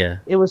 Team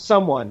India. It was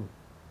someone.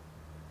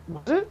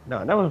 Was it?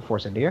 No, that wasn't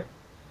Force India.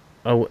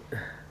 Oh.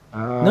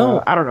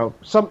 No. I don't know.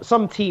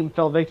 Some team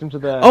fell victim to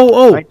the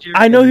Nigerian...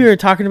 I know who you're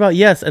talking about.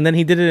 Yes, and then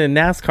he did it in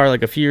NASCAR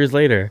like a few years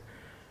later.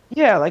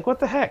 Yeah, like what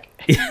the heck?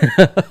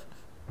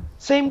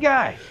 Same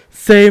guy.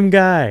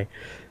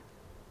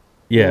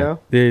 Yeah,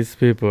 these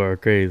people are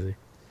crazy.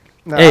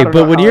 No, hey,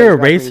 but when you're a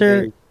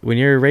racer, when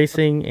you're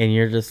racing and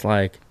you're just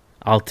like,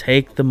 I'll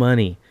take the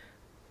money.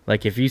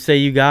 Like, if you say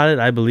you got it,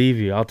 I believe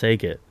you. I'll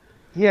take it.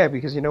 Yeah,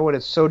 because you know what?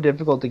 It's so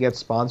difficult to get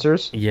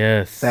sponsors.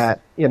 Yes.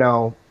 That,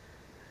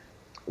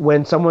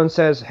 when someone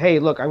says, hey,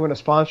 look, I'm going to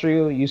sponsor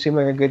you. You seem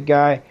like a good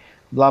guy.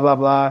 Blah, blah,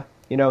 blah.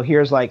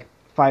 Here's like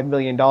 $5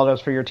 million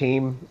for your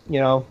team.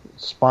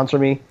 Sponsor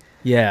me.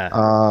 Yeah.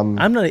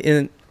 I'm not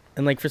in,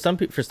 and like for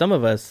some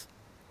of us,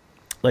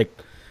 like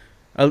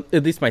at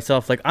least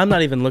myself, like I'm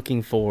not even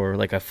looking for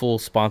like a full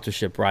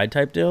sponsorship ride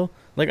type deal.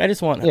 Like I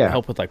just want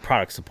help with like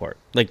product support,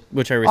 like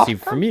which I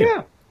received from you.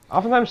 Yeah.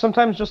 Oftentimes,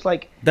 sometimes just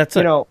like that's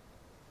a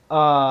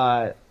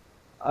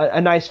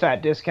nice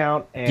fat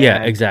discount. And,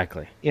 yeah,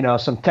 exactly.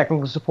 Some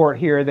technical support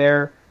here or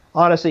there.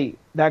 Honestly,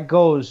 that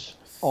goes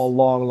a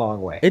long,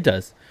 long way. It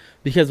does,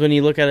 because when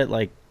you look at it,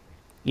 like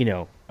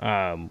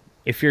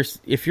if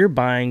you're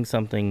buying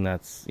something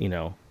that's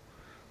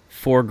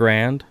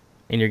 $4,000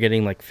 and you're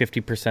getting like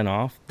 50%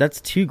 off, that's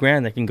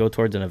 $2,000 that can go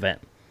towards an event.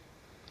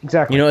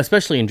 Exactly.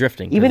 Especially in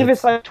drifting. Even if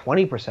it's like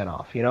 20%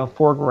 off,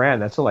 $4,000,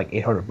 that's still like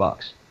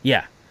 $800.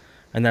 Yeah,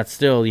 and that's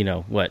still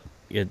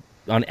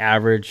on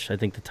average, I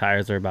think the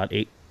tires are about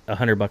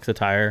 $100 a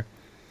tire.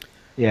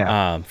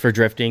 Yeah. For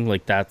drifting,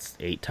 like that's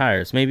 8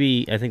 tires.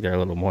 Maybe I think they're a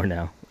little more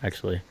now,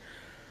 actually.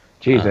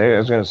 Jeez, I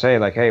was gonna say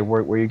like, hey,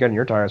 where are you getting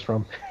your tires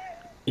from?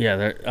 Yeah,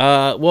 they're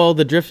well,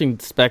 the drifting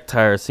spec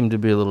tires seem to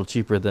be a little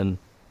cheaper than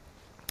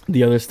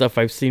the other stuff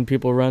I've seen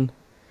people run.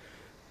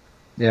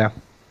 Yeah.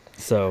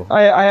 So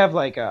I have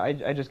like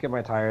I just get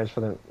my tires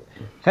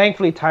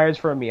thankfully tires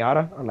for a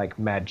Miata are like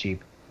mad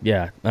cheap.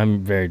 Yeah,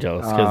 I'm very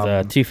jealous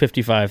because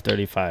 255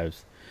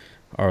 35s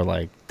are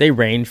like, they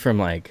range from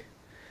like,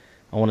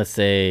 I want to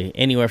say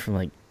anywhere from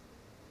like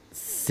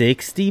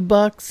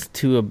 $60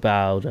 to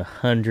about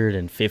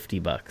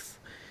 $150,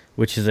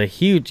 which is a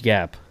huge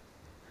gap.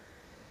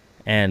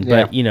 And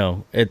but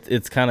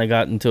it's kind of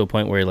gotten to a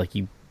point where like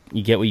you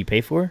get what you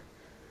pay for.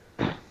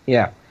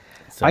 Yeah.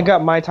 So I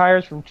got my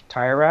tires from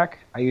Tire Rack.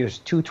 I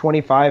used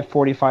 225,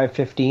 45,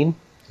 15,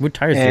 what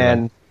tires do you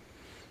and run?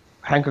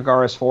 Hankook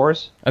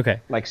RS4s, Okay.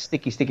 like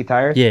sticky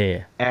tires. Yeah,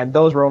 yeah. And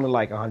those were only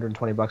like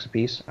 $120 a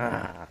piece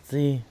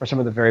See. for some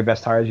of the very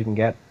best tires you can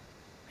get.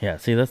 Yeah,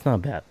 see, that's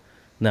not bad.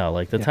 No,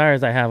 like the Yeah.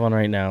 tires I have on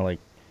right now, like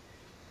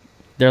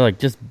they're like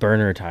just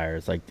burner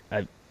tires. Like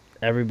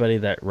everybody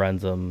that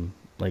runs them,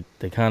 like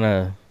they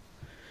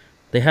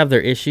have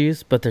their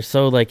issues, but they're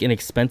so like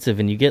inexpensive,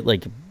 and you get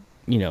like,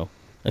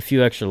 a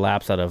few extra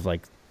laps out of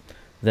like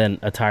than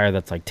a tire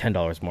that's like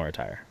 $10 more a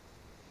tire.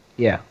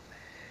 Yeah,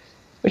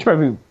 which might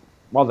be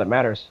all that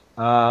matters.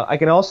 I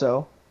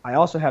also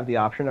have the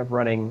option of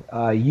running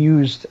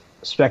used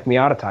Spec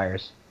Miata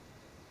tires.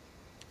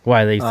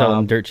 Why they sell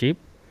them dirt cheap?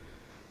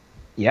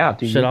 Yeah,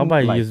 dude. Shit, I'll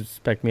buy like, used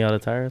Spec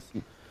Miata tires.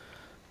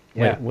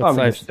 Yeah, Wait, what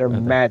size they're are they?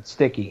 mad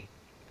sticky.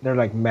 They're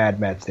like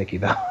mad sticky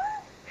though.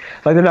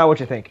 Like they're not what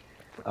you think.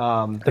 They're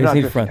not see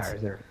drifting fronts.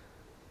 tires.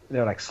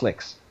 They're like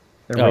slicks.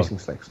 They're Oh. racing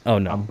slicks. Oh,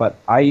 no. But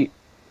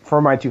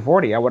for my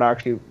 240, I would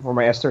actually for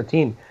my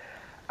S13,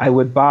 I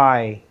would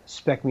buy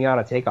Spec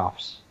Miata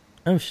takeoffs.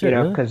 Oh shit! You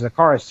know, Really? because the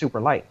car is super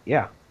light.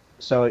 Yeah.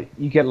 So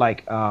you get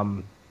like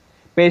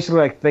basically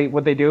like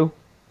what they do,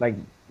 like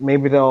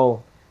maybe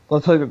they'll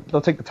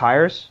take the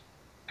tires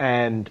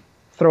and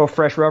throw a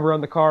fresh rubber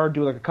on the car,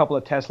 do like a couple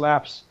of test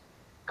laps,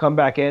 come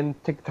back in,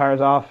 take the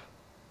tires off,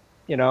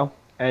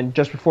 and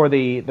just before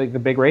the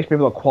big race, maybe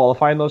they'll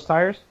qualify in those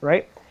tires,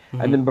 right?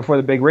 Mm-hmm. And then before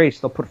the big race,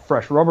 they'll put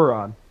fresh rubber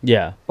on.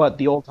 Yeah. But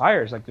the old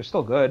tires, like they're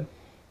still good,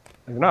 like,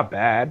 they're not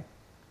bad,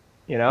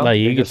 Like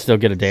you They could just still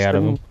get a day out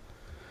of them.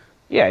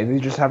 Yeah, they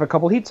just have a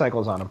couple heat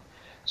cycles on them.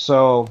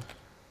 So,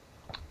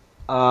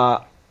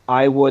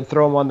 I would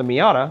throw them on the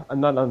Miata,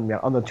 not on the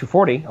Miata, on the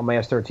 240 on my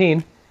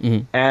S13,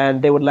 Mhm.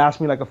 and they would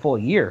last me like a full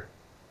year.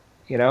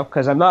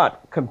 Because I'm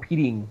not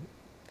competing,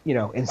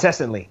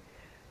 incessantly.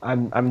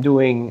 I'm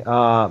doing.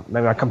 I'm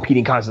not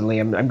competing constantly.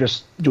 I'm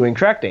just doing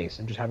track days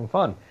and just having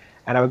fun.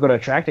 And I would go to a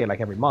track day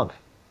like every month,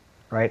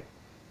 right?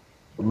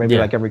 Or maybe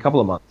Yeah. like every couple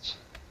of months,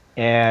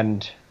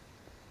 and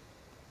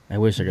I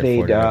wish I could they'd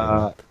afford it.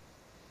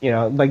 every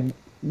month. like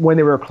when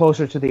they were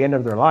closer to the end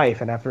of their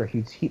life and after a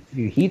few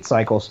heat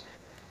cycles,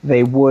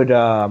 they would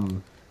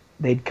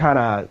they'd kind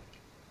of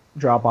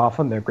drop off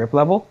on their grip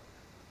level,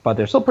 but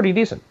they're still pretty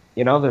decent.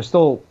 They're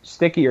still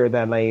stickier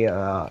than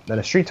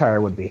a street tire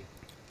would be.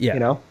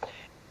 Yeah.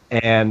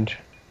 And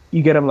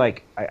you get them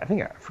like I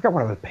think I forgot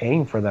what I was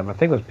paying for them. I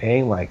think I was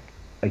paying like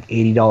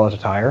 $80 a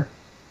tire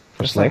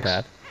for That's not slicks.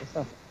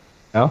 bad.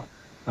 No,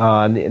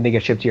 and they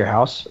get shipped to your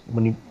house.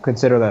 When you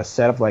consider that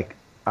set of like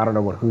I don't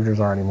know what Hoosiers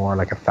are anymore,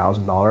 like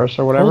 $1,000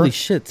 or whatever. Holy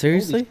shit!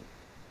 Seriously?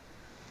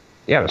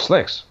 Yeah, the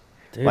slicks.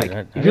 Dude, Like, I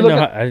if didn't you look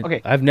know at- how,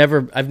 okay. I've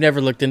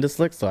never looked into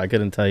slicks, so I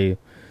couldn't tell you.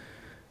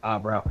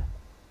 Bro.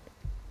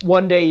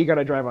 One day you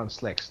gotta drive on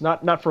slicks,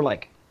 not for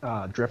like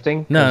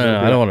drifting. No,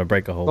 I don't want to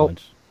break a whole Oh.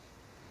 bunch.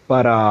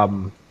 But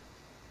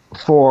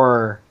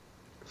for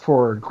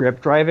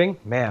grip driving,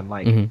 man,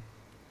 like Mhm.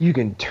 you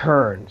can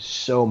turn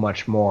so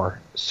much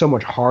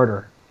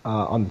harder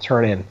on the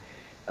turn in.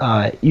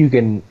 You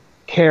can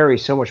carry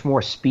so much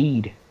more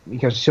speed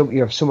because you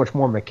have so much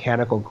more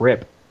mechanical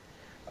grip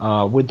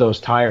with those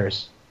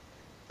tires.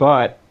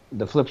 But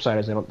the flip side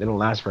is they don't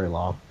last very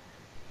long.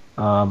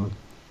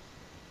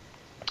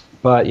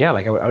 But yeah,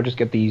 like I would just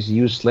get these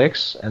used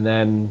slicks and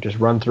then just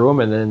run through them,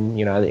 and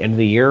then at the end of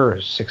the year or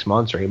 6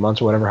 months or 8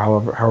 months or whatever,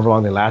 however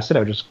long they lasted, I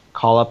would just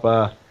call up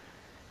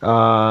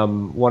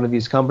one of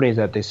these companies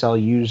that they sell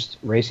used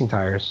racing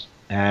tires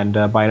and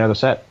buy another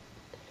set.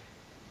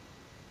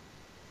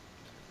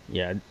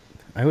 Yeah,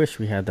 I wish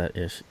we had that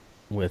ish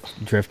with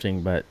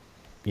drifting, but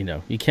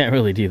you can't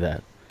really do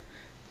that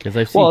because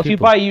I've seen Well, if you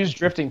people. buy used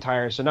drifting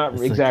tires, so not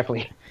It's like-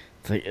 exactly.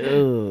 It's like,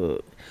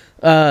 ugh.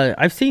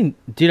 I've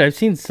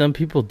seen some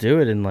people do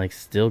it and like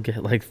still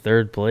get like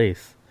third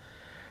place.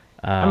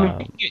 I mean,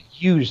 you can get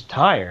used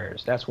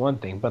tires. That's one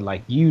thing, but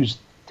like used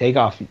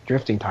takeoff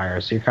drifting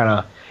tires, you're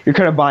kind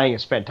of buying a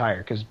spent tire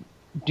because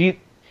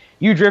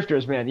you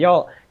drifters, man,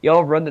 y'all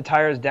run the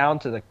tires down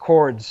to the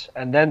cords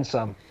and then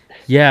some.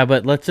 Yeah,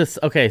 but let's just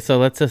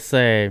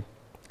say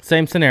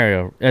same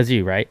scenario as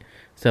you, right?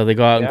 So they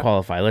go out and Yeah.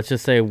 qualify. Let's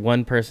just say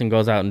one person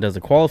goes out and does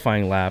a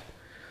qualifying lap,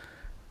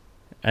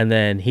 and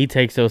then he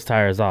takes those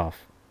tires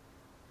off,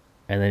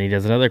 and then he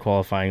does another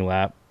qualifying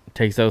lap,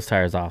 takes those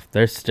tires off.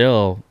 There's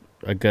still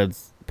a good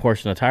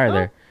portion of tire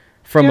there.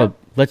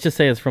 Let's just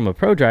say it's from a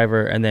pro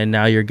driver, and then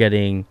now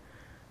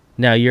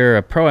you're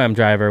a pro-am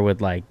driver with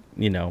like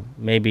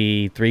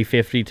maybe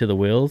 350 to the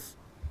wheels.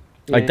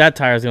 Like Yeah. that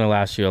tire is gonna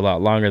last you a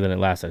lot longer than it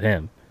lasted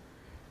him.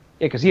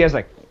 Yeah, because he has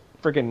like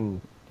freaking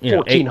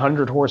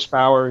 1400 eight-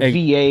 horsepower,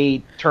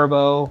 V8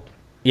 turbo.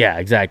 Yeah,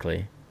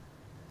 exactly.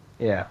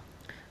 Yeah.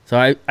 So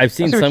I've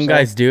seen I see what some you're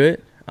guys do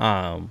it,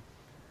 and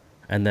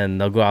then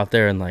they'll go out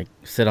there and like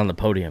sit on the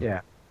podium.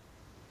 Yeah.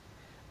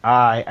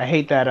 I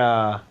hate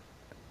that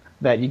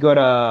that you go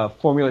to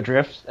Formula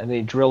Drift and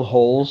they drill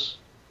holes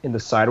in the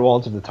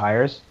sidewalls of the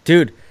tires.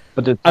 Dude,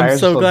 but the I'm tires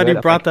so feel glad good.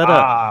 you brought that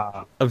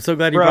up. I'm so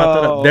glad you brought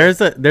that up. Bro. There's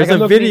Like, a I'm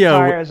looking at video.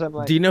 tires, I'm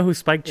like, Do you know who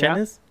Spike Chen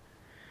Yeah? is?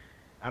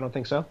 I don't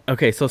think so.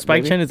 Okay, so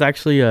Spike Maybe. Chen is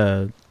actually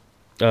a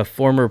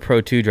former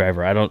Pro 2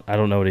 driver. I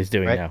don't know what he's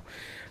doing Right.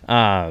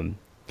 now.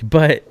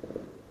 But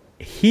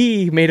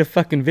he made a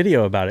fucking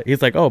video about it.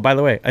 He's like, "Oh, by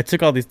the way, I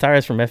took all these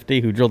tires from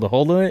FD who drilled a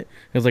hole in it."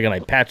 He was like, "And I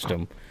patched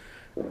them."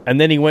 And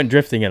then he went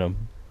drifting in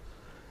them.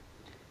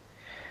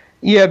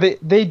 Yeah,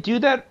 they do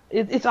that.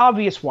 It's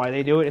obvious why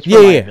they do it. It's for Yeah,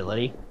 yeah.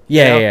 liability.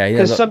 Yeah.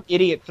 Because some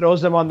idiot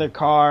throws them on their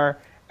car,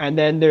 and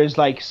then there's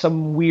like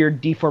some weird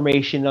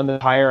deformation on the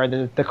tire, and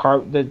then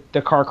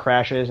the car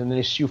crashes, and then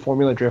they sue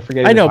Formula Drift for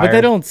getting. I know, the but they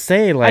tire. don't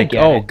say like,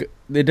 get "Oh, it.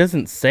 it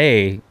doesn't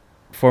say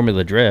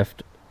Formula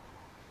Drift."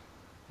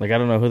 Like, I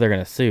don't know who they're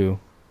gonna sue.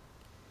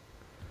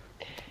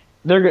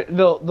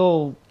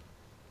 They'll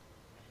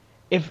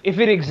if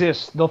it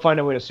exists, they'll find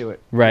a way to sue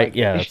it. Right, Like,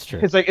 yeah, that's true.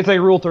 It's like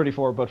Rule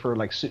 34, but for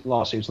like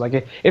lawsuits.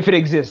 Like if it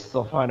exists,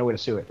 they'll find a way to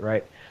sue it.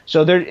 Right.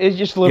 So there is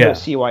just a little bit of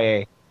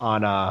CYA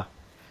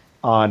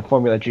on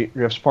Formula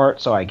Drift's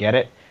part, so I get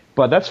it.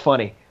 But that's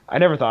funny. I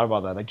never thought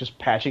about that. Like just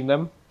patching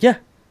them. Yeah,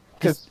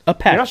 Because just a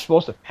patch. you're not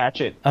supposed to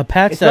patch it. A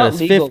patch It's that not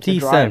is legal to 50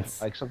 drive,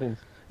 cents. Like something.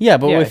 Yeah,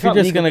 but Yeah, if it's you're not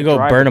just legal gonna to go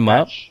drive burn the them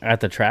up patch. at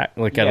the track,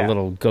 like at a Yeah.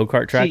 little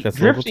go-kart track See, that's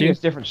local to drifting you. is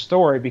a different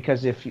story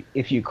because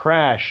if you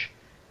crash,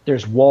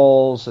 there's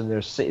walls and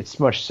it's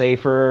much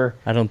safer.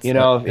 I don't. You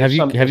know, if have you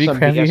some- have if you some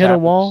have you BS hit a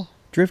happens. wall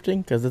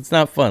drifting? Because it's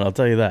not fun. I'll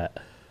tell you that.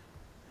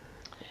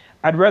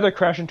 I'd rather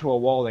crash into a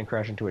wall than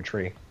crash into a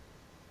tree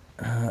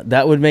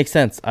That would make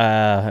sense.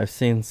 I've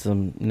seen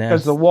some because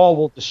nasty. the wall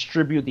will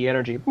distribute the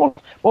energy.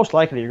 Most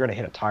likely, you're going to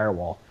hit a tire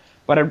wall,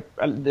 but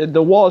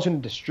the wall is going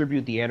to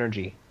distribute the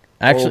energy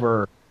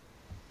Actually,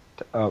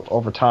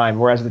 over time,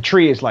 whereas the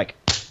tree is like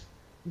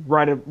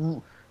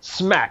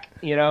smack.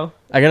 You know?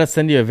 I gotta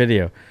send you a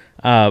video.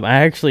 I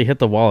actually hit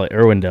the wall at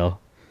Irwindale.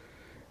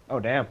 Oh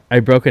damn! I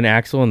broke an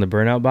axle in the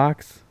burnout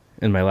box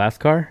in my last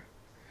car,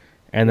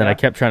 and then I Yeah.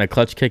 kept trying to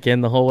clutch kick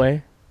in the whole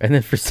way. And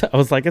then I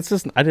was like, it's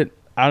just I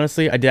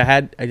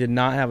did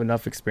not have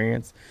enough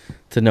experience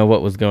to know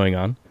what was going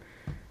on,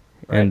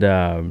 Right.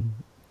 and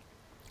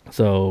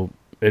so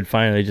it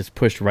finally just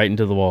pushed right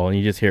into the wall, and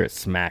you just hear it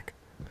smack.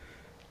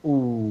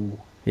 Ooh.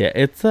 Yeah,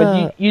 it's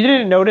But you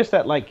didn't notice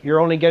that like you're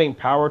only getting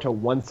power to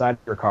one side of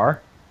your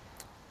car.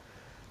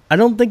 I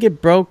don't think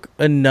it broke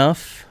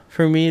enough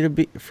for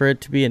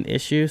it to be an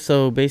issue.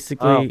 So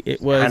basically,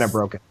 it was kind of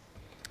broken.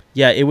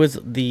 Yeah, it was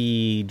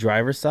the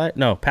driver's side.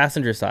 No,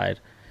 passenger side.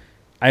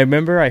 I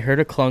remember I heard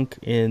a clunk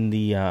in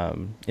the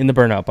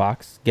burnout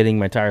box, getting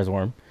my tires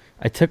warm.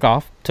 I took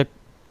off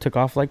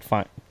like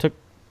fine, took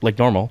like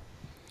normal,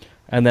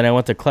 and then I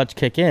went to clutch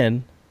kick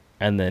in,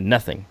 and then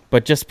nothing.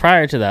 But just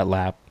prior to that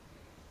lap,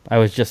 I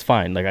was just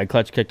fine. Like I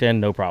clutch kicked in,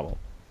 no problem.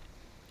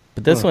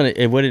 But this one,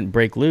 it wouldn't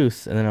break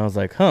loose, and then I was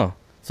like, huh.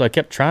 So I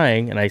kept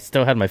trying, and I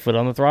still had my foot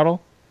on the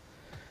throttle.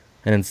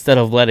 And instead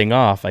of letting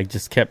off, I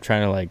just kept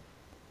trying to like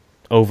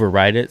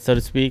override it, so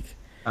to speak.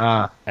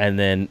 And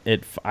then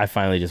I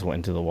finally just went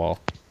into the wall.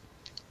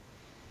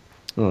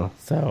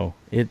 So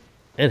it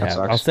happened.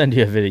 sucks. I'll send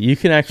you a video. You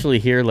can actually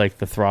hear like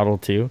the throttle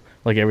too,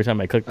 like every time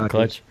I click the Okay.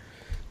 clutch.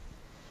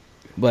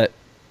 But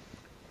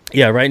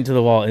yeah, right into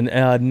the wall,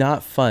 and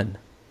not fun.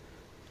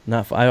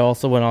 I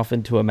also went off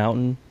into a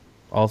mountain,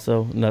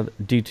 also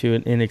due to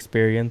an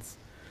inexperience.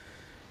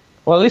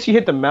 Well, at least you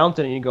hit the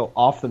mountain and you go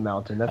off the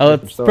mountain. That's a Oh,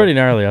 different it's story. pretty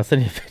gnarly. I'll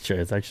send you a picture.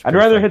 It's actually. I'd pretty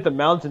rather fun. hit the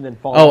mountain than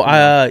fall. Oh, off the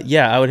mountain.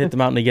 yeah, I would hit the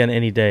mountain again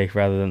any day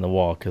rather than the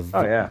wall because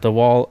Oh, yeah. the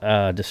wall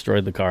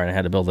destroyed the car and I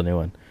had to build a new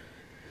one.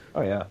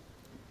 Oh yeah.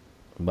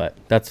 But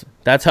that's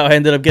how I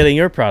ended up getting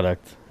your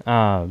product.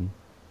 Oh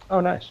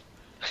nice.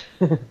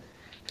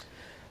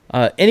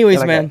 Anyways, Yeah,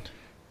 like man,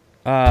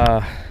 Go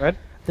ahead.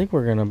 I think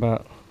we're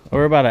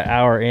about an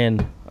hour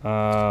in.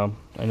 I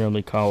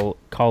normally call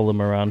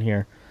them around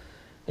here.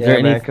 Is there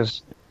Yeah, man. any-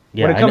 Because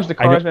Yeah, when it I comes know-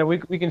 to I know- cars, man,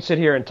 we can sit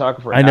here and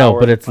talk for. I know, hours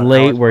but it's upon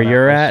late hours where upon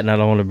you're hours. at, and I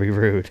don't want to be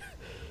rude.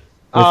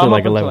 I'm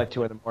like up until 11. like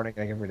 2 in the morning,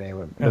 like every day.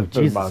 Oh, Doesn't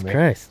Jesus bother me.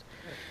 Christ.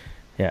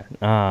 Yeah.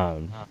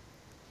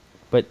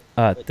 But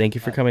thank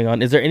you for coming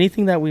on. Is there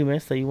anything that we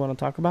missed that you want to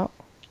talk about?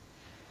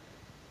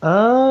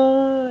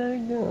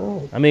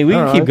 No. I mean, we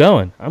can All keep right.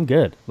 going. I'm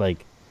good.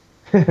 Like,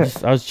 I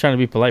was trying to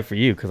be polite for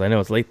you because I know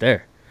it's late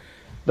there.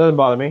 Doesn't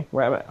bother me.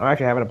 I'm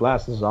actually having a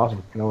blast. This is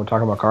awesome. You know, we're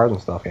talking about cars and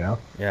stuff. You know,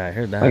 Yeah, I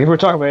heard that. like if we're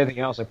talking about anything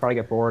else, I'd probably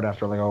get bored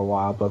after like a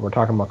while. But we're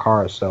talking about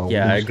cars, so we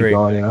Yeah, can I just keep agree.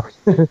 going, you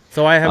know.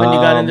 So why haven't you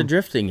got into Um,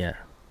 drifting yet?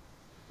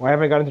 Why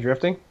haven't I got into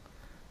drifting?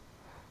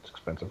 It's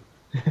expensive.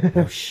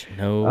 No shit.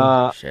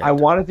 I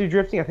want to do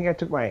drifting. I think I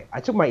took my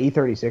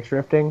E36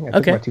 drifting. I took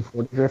Okay. my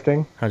 240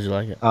 drifting. How'd you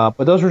like it? But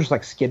those were just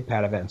like skid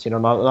pad events, you know,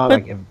 not But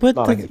like but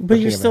not like but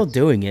you're drifting still events.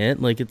 doing it.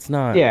 Like it's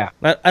not. Yeah.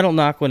 I don't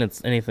knock when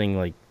it's anything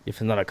like if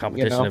it's not a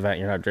competition know? event,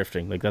 you're not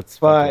drifting. Like that's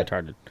But-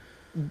 fucking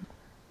retarded.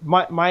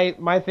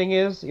 My thing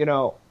is, you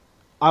know,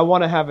 I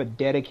want to have a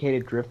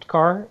dedicated drift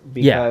car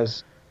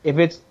because if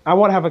it's I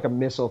want to have like a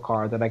missile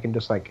car that I can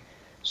just like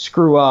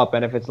screw up,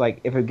 and if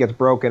it gets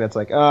broken, it's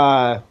like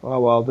oh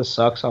well, this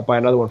sucks. I'll buy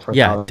another one for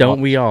Yeah, don't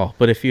 $1,000. we all?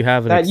 But if you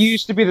have That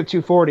used to be the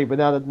 240, but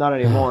now not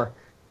anymore.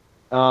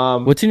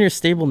 What's in your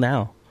stable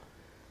now?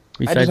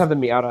 I just have the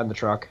Miata in the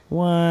truck.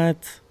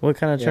 What? What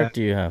kind of truck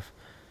do you have?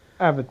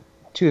 I have a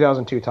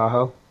 2002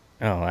 Tahoe.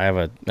 Oh, I have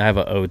a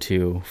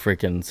 '02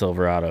 freaking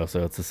Silverado,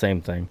 so it's the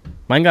same thing.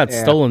 Mine got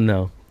stolen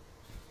though.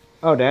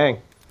 Oh dang!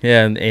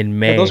 Yeah, in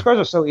May. Yeah, those cars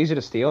are so easy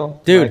to steal,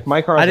 dude. Like,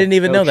 my car. I didn't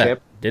even know that.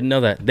 chip. Didn't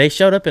know that. They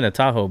showed up in a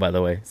Tahoe, by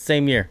the way,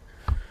 same year.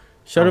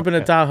 Showed up in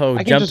a Tahoe,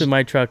 jumped in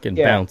my truck, and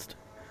bounced.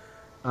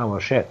 Oh well,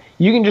 shit!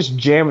 You can just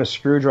jam a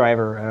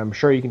screwdriver, and I'm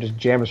sure you can just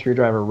jam a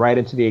screwdriver right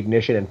into the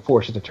ignition and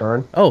force it to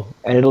turn. Oh,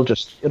 and it'll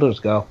just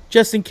go.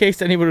 Just in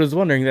case anybody was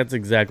wondering, that's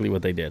exactly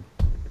what they did.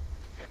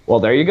 Well,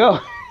 there you go.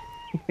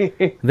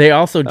 They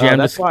also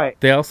jammed.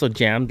 They also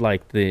jammed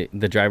like the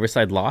driver's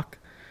side lock,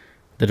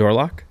 the door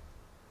lock.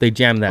 They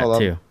jammed that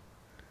too.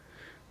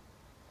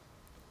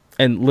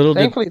 And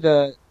thankfully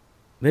the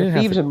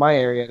thieves in my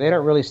area, they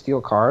don't really steal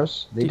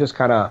cars. They just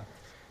kind of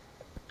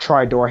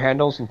try door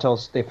handles until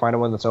they find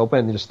one that's open,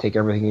 and they just take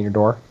everything in your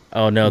door.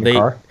 Oh no,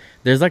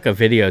 there's like a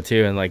video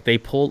too, and like they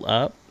pulled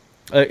up.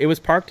 It was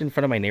parked in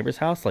front of my neighbor's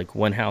house, like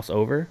one house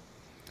over.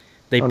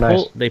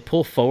 They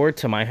pull forward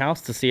to my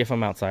house to see if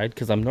I'm outside,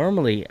 because I'm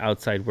normally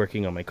outside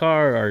working on my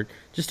car or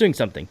just doing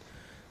something.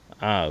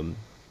 And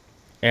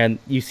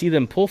you see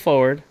them pull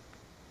forward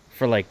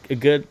for like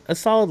a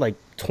solid like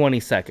 20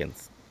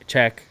 seconds.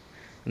 Check.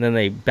 And then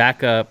they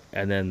back up,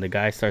 and then the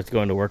guy starts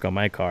going to work on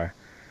my car.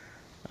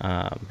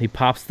 He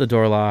pops the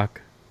door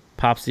lock,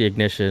 pops the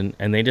ignition,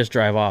 and they just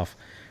drive off.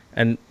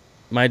 And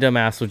my dumb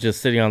ass was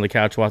just sitting on the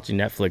couch watching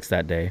Netflix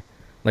that day.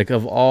 Like,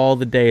 of all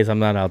the days I'm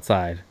not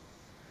outside.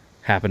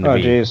 Happened to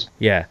be. Oh, jeez.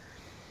 Yeah.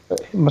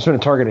 It must have been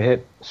a targeted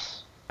hit.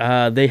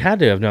 They had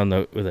to have known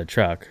with a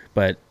truck,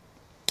 but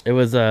it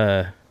was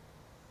they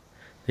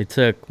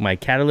took my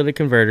catalytic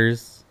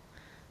converters,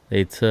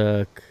 they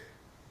took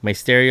my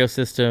stereo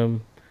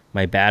system,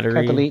 my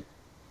battery. Catalytic.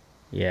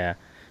 Yeah,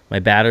 my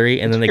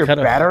battery, and then they cut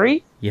a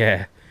battery.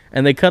 Yeah,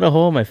 and they cut a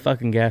hole in my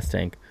fucking gas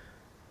tank.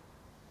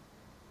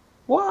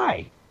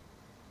 Why?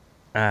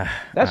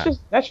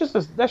 That's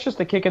just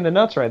a kick in the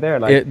nuts right there.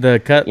 Like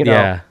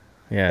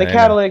Yeah, the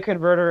catalytic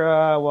converter.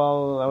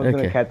 Well, I was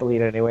going to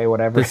catalytic anyway.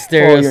 Whatever. The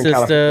stereo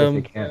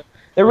system.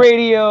 The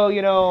radio.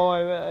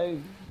 I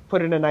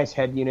put in a nice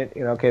head unit.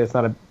 Okay, that's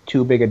not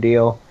too big a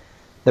deal.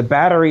 The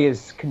battery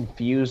is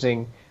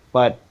confusing,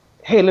 but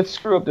hey, let's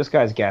screw up this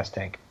guy's gas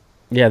tank.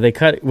 Yeah, they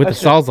cut it with the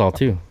Sawzall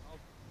too.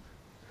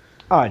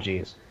 Oh,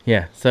 jeez.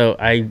 Yeah, so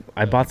I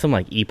bought some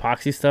like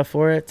epoxy stuff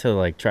for it to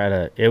like try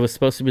to. It was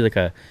supposed to be like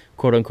a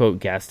quote unquote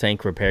gas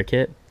tank repair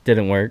kit.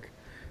 Didn't work.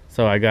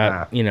 So I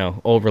got,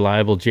 old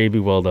reliable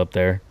JB Weld up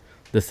there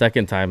the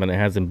second time, and it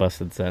hasn't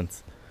busted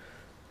since.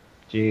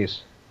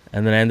 Jeez.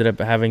 And then I ended up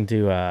having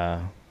to,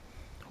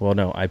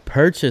 I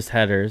purchased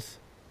headers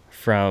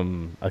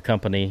from a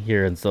company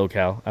here in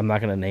SoCal. I'm not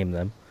going to name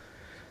them.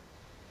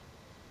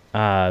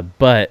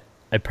 But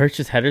I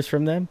purchased headers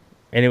from them,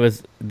 and it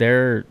was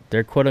their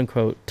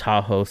quote-unquote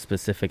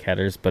Tahoe-specific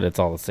headers, but it's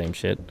all the same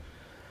shit.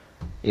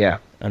 Yeah.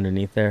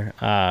 Underneath there.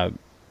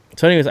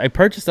 So anyways, I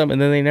purchased them,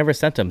 and then they never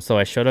sent them. So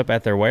I showed up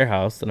at their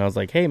warehouse, and I was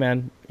like, hey,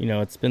 man,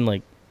 it's been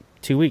like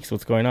 2 weeks.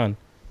 What's going on?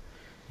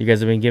 You guys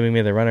have been giving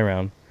me the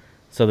runaround.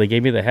 So they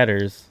gave me the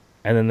headers,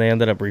 and then they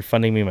ended up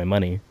refunding me my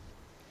money.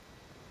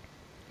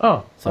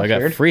 Oh, so I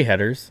got free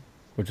headers,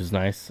 which was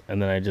nice.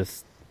 And then I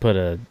just put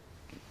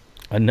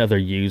another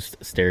used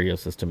stereo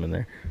system in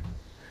there.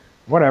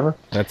 Whatever.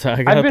 That's how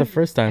I got it the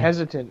first time.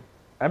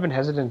 I've been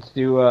hesitant to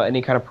do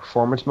any kind of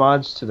performance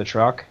mods to the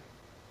truck.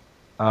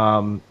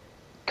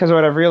 Because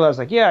what I've realized,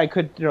 I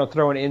could,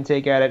 throw an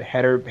intake at it,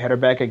 header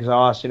back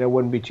exhaust, it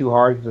wouldn't be too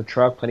hard because the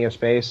truck, plenty of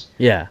space.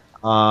 Yeah.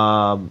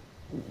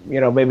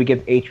 Maybe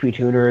get HP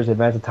tuners,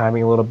 advance the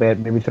timing a little bit,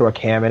 maybe throw a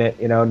cam in it,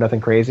 nothing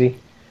crazy.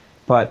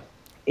 But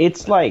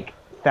it's like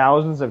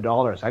thousands of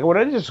dollars. What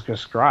I just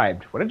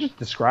described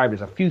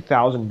is a few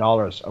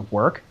 $1,000s of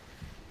work,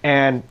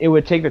 and it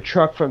would take the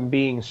truck from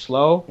being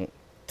slow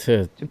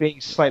to being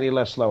slightly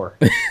less slower.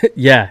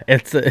 Yeah,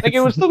 it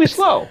would still be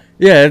slow.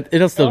 Yeah,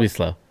 it'll still be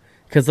slow.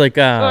 Because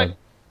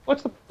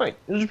what's the point?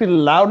 It'll just be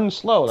loud and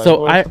slow. What's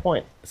the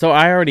point? So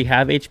I already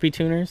have HP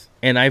tuners,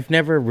 and I've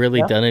never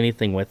really done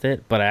anything with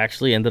it. But I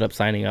actually ended up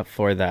signing up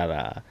for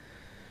that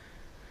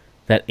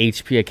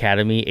HP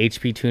Academy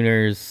HP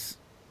tuners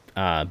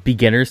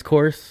beginners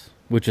course,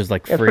 which is free.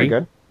 Pretty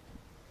good.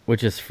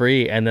 Which is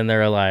free, and then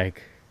they're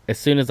like, as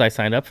soon as I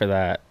signed up for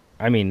that,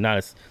 I mean, not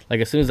as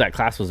soon as that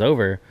class was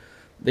over,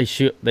 they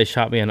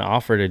shot me an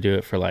offer to do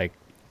it for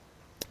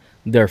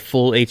their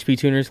full HP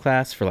tuners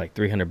class for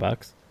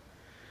 $300,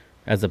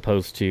 as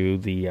opposed to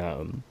the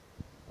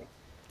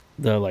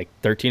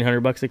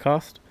 $1,300 it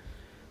cost.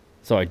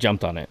 So I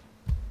jumped on it.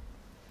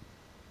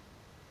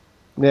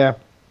 Yeah,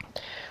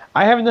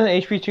 I haven't done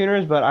HP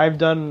tuners, but I've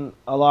done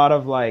a lot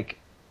of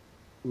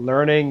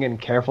learning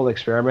and careful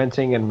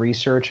experimenting and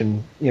research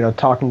and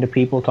talking to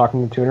people,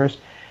 talking to tuners,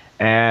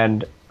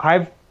 and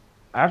I've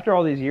after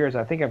all these years,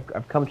 I think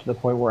I've come to the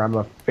point where I'm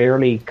a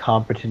fairly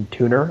competent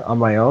tuner on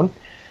my own.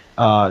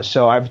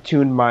 So I've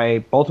tuned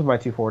both of my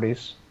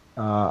 240s.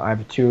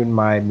 I've tuned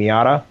my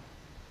Miata.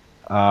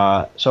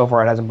 So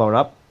far, it hasn't blown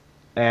up,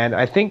 and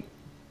I think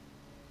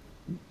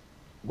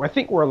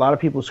where a lot of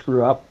people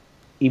screw up,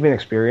 even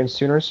experienced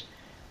tuners,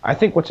 I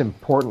think what's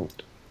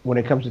important when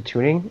it comes to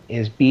tuning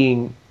is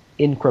being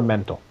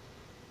incremental,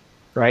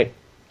 right?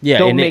 Yeah,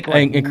 don't make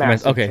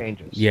increments. Okay.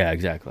 changes. Yeah,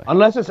 exactly.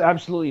 Unless it's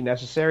absolutely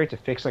necessary to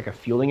fix like a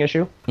fueling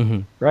issue,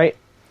 right?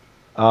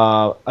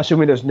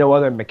 Assuming there's no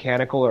other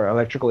mechanical or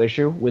electrical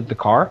issue with the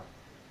car,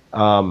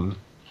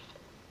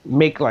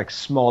 make like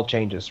small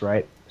changes,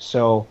 right?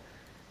 So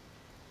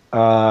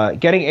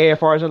getting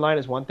AFRs in line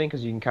is one thing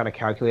because you can kind of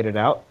calculate it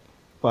out,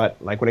 but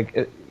like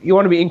you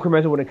want to be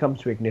incremental when it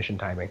comes to ignition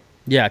timing.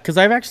 Yeah, because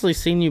I've actually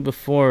seen you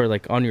before,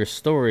 like on your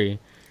story,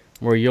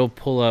 where you'll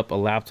pull up a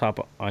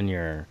laptop on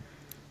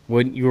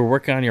when you were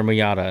working on your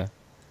Miata.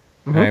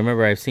 I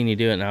remember I've seen you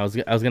do it, and I was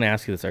going to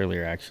ask you this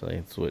earlier. Actually,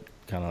 it's what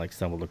kind of like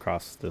stumbled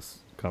across this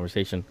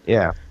conversation.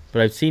 Yeah,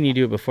 but I've seen you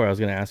do it before. I was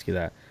going to ask you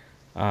that.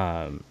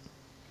 How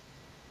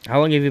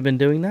long have you been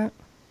doing that?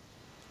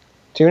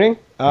 Tuning?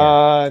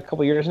 Yeah. A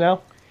couple years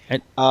now.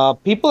 And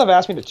people have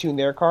asked me to tune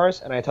their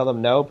cars, and I tell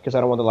them no because I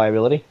don't want the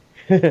liability.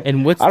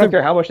 And I don't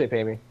care how much they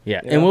pay me.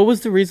 Yeah. And what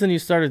was the reason you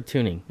started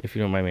tuning, if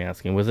you don't mind me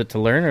asking? Was it to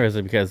learn, or is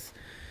it because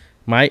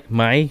my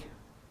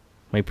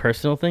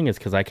personal thing is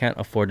because I can't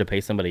afford to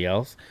pay somebody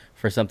else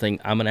for something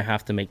I'm going to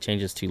have to make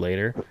changes to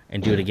later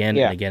and do it again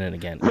and again and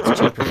again. It's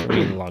cheaper for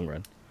me in the long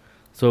run.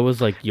 So it was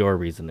like your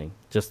reasoning,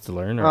 just to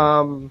learn?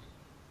 Or?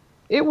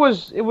 It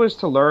was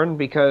to learn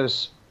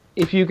because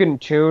if you can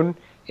tune,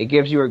 it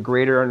gives you a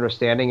greater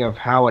understanding of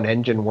how an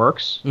engine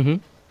works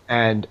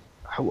and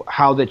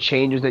how the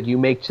changes that you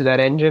make to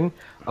that engine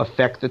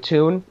affect the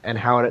tune and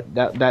how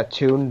that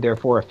tune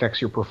therefore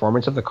affects your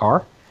performance of the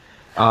car.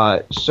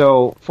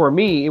 So for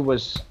me, it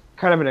was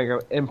kind of an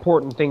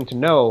important thing to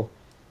know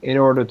in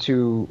order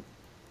to,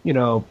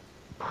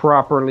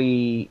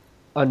 properly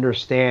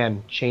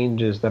understand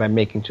changes that I'm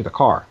making to the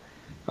car.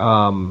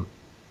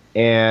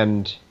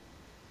 And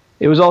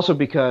it was also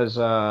because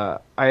I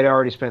had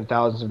already spent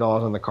thousands of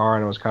dollars on the car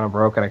and it was kind of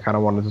broke, and I kind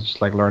of wanted to just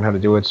like learn how to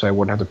do it so I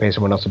wouldn't have to pay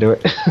someone else to do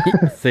it.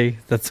 See,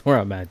 that's where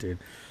I'm at, dude.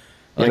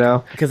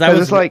 Because I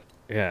was like,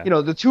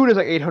 the tune is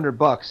like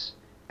 $800,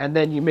 and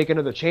then you make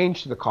another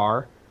change to the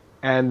car,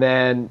 and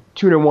then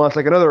tuner wants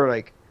like another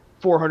like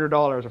 $400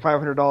 or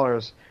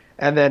 $500,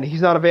 and then he's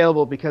not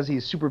available because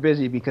he's super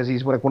busy because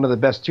he's like one of the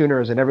best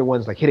tuners and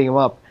everyone's like hitting him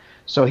up.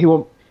 So he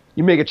won't.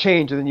 You make a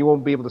change and then you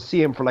won't be able to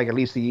see him for like at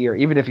least a year,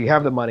 even if you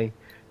have the money.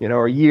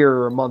 Or a year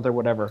or a month or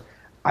whatever.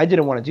 I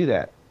didn't want to do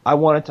that. I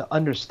wanted to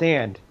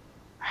understand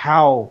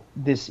how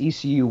this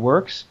ECU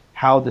works,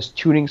 how this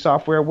tuning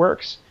software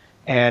works,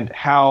 and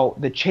how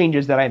the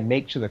changes that I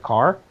make to the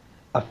car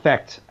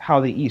affect how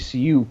the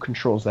ECU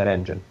controls that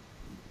engine.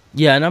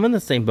 Yeah, and I'm in the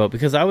same boat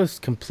because I was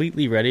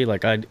completely ready.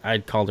 Like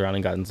I'd called around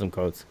and gotten some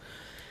quotes,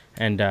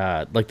 and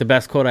like the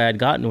best quote I had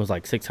gotten was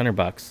like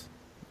 $600.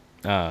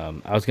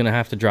 I was gonna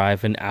have to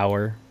drive an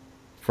hour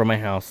from my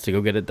house to go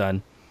get it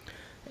done,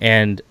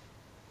 and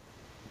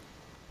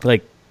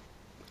like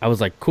I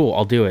was like, cool,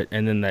 I'll do it.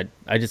 And then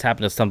I just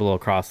happened to stumble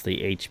across the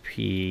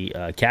HP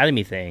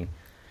Academy thing,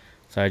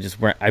 so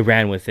I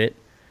ran with it.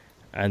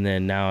 And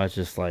then now it's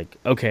just like,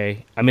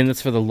 okay, I'm in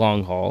this for the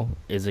long haul.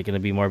 Is it going to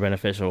be more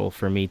beneficial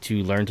for me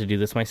to learn to do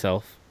this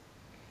myself,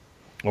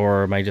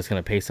 or am I just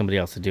going to pay somebody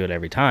else to do it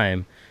every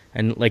time?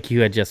 And like you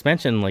had just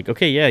mentioned, like,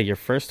 okay, yeah, your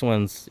first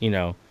one's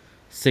 $600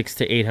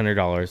 to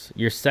 $800.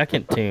 Your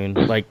second tune,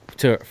 like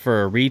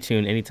for a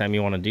retune, anytime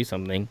you want to do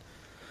something,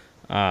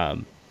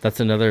 that's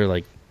another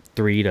like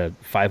 $300 to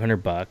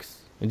 $500,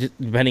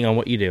 just depending on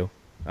what you do.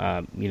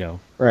 Right.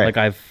 Like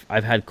I've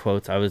had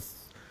quotes.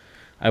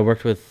 I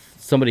worked with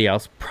somebody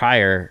else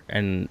prior,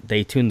 and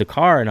they tuned the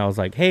car, and I was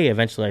like, hey,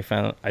 eventually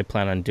I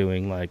plan on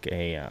doing like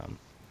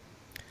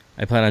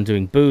I plan on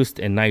doing boost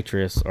and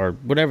nitrous or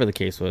whatever the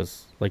case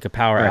was, like a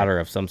power adder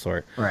of some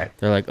sort. Right.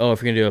 They're like, oh,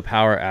 if you're gonna do a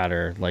power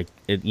adder, like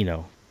it's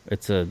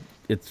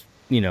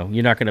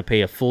you're not gonna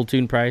pay a full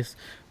tune price,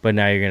 but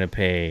now you're gonna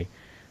pay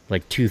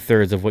like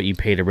 2/3 of what you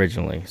paid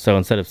originally. So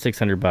instead of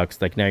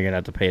 $600, like now you're gonna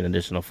have to pay an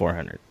additional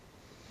 $400.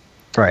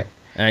 Right.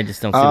 And I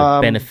just don't see the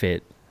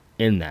benefit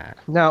in that.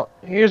 Now,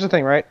 here's the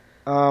thing, right?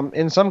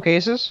 In some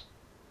cases,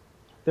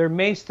 there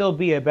may still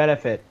be a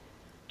benefit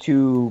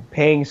to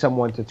paying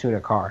someone to tune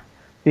a car,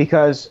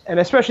 and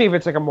especially if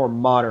it's like a more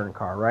modern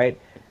car, right?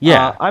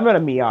 Yeah. I'm at a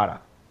Miata,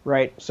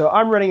 right? So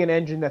I'm running an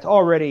engine that's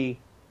already,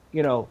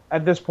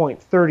 at this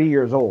point, 30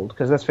 years old.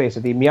 Because let's face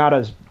it, the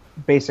Miata's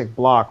basic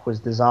block was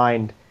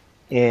designed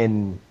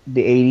in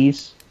the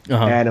 80s,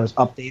 and it was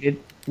updated,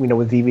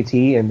 with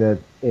VVT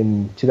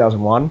in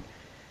 2001.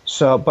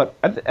 So, but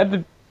at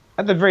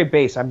the very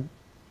base, I'm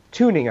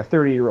tuning a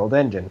 30-year-old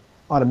engine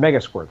on a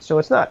Megasquirt, so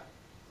it's not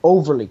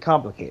overly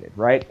complicated,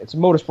 right? It's a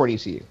motorsport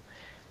ECU.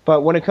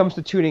 But when it comes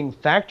to tuning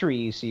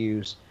factory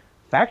ECUs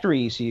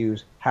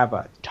have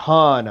a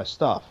ton of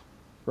stuff,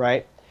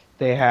 right?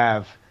 They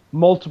have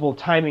multiple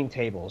timing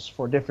tables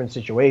for different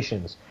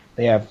situations.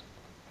 They have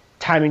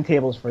timing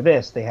tables for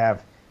this.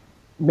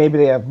 Maybe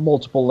they have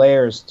multiple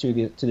layers to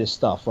this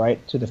stuff,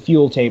 right? To the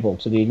fuel table,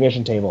 to the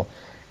ignition table.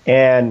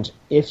 And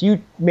if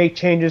you make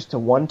changes to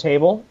one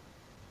table,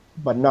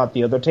 but not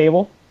the other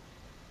table,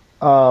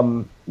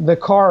 the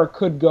car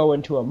could go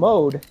into a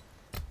mode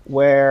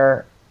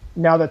where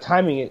now the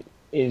timing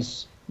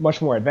is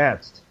much more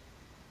advanced,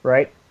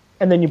 right?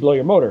 And then you blow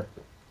your motor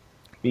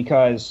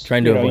because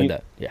trying to avoid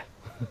that. Yeah.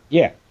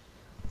 Yeah.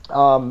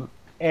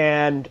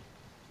 And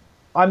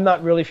I'm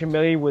not really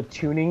familiar with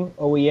tuning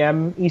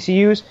OEM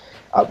ECUs.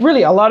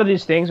 Really, a lot of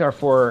these things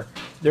are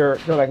they're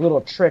like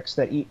little tricks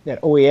that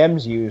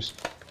OEMs use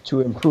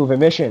to improve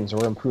emissions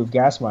or improve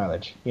gas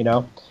mileage, you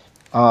know?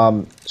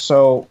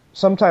 So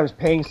sometimes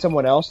paying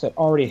someone else that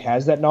already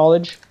has that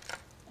knowledge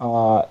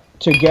to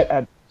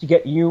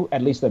get you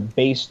at least a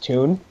base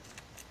tune,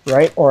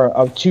 right? Or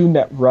a tune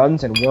that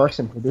runs and works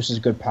and produces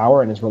good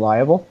power and is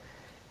reliable,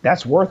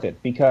 that's worth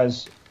it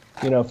because,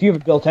 if you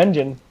have a built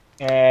engine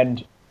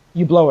and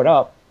you blow it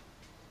up,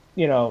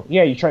 you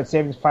tried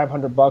saving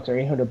 $500 or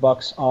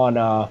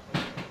 $800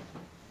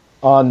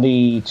 on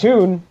the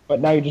tune, but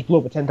now you just blew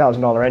up a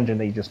 $10,000 engine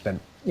that you just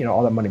spent,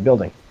 all that money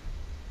building.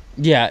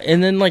 Yeah,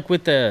 and then like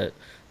with the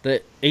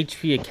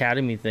HP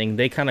Academy thing,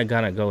 they kind of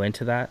gonna go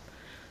into that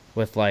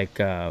with like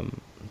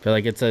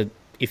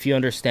if you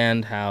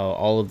understand how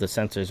all of the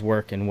sensors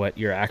work and what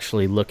you're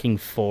actually looking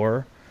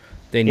for,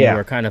 then you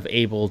are kind of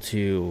able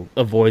to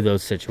avoid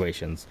those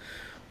situations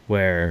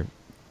where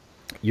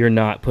you're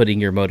not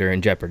putting your motor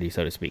in jeopardy,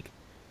 so to speak.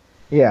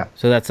 Yeah.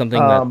 So that's something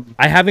that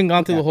I haven't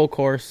gone through the whole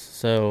course,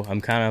 so I'm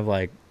kind of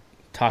like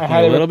talking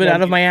a little bit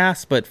out of my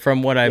ass. But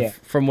from what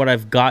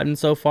I've gotten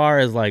so far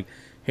is like,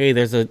 hey,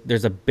 there's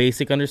a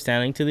basic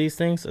understanding to these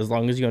things. As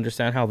long as you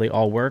understand how they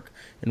all work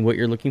and what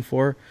you're looking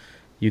for,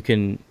 you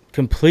can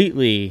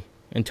completely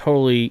and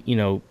totally,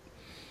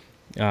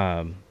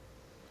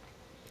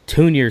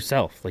 tune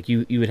yourself. Like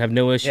you would have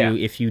no issue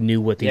if you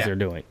knew what these are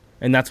doing,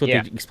 and that's what they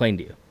explained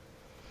to you.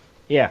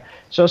 Yeah.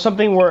 So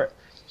something like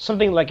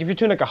if you're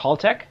tuning like a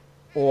Haltech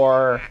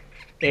or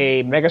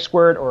a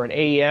Megasquirt or an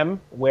AEM,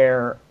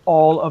 where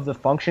all of the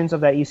functions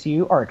of that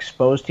ECU are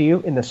exposed to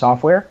you in the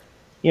software,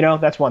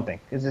 that's one thing.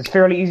 Because it's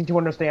fairly easy to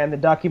understand the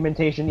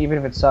documentation. Even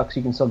if it sucks,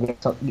 you can still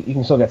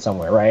get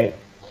somewhere, right?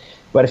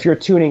 But if you're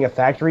tuning a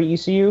factory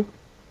ECU,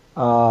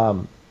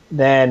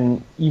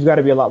 then you've got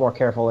to be a lot more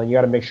careful, and you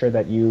got to make sure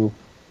that you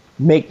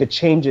make the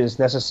changes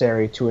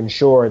necessary to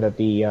ensure that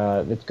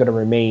it's going to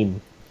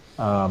remain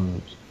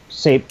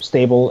safe,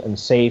 stable, and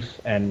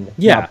safe, and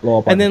not blow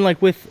up. And then like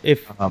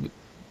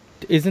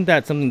isn't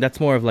that something that's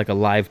more of like a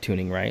live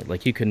tuning, right?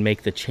 Like you can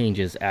make the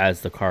changes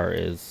as the car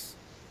is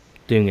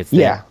doing its thing.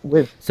 Yeah,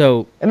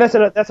 and that's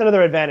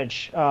another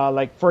advantage.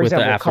 Like for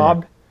example,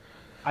 Cobb.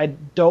 I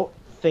don't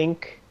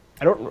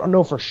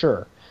know for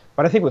sure,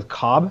 but I think with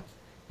Cobb,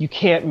 you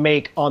can't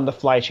make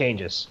on-the-fly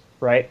changes,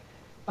 right?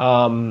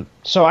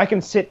 So I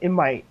can sit in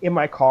my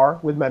car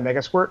with my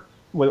Megasquirt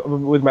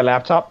with my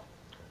laptop,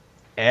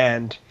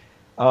 and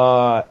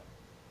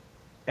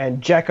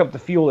jack up the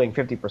fueling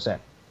 50%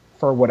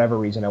 for whatever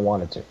reason I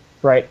wanted to,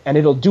 right? And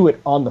it'll do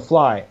it on the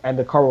fly, and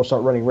the car will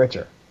start running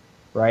richer,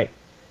 right?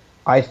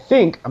 I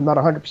think, I'm not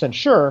 100%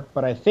 sure,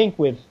 but I think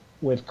with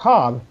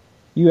Cobb,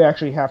 you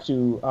actually have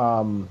to,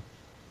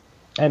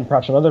 and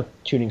perhaps some other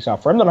tuning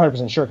software, I'm not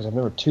 100% sure because I've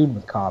never tuned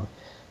with Cobb,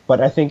 but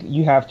I think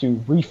you have to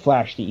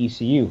reflash the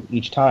ECU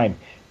each time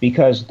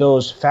because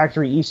those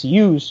factory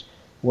ECUs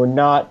were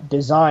not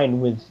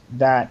designed with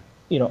that,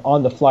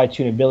 on-the-fly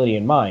tunability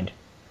in mind.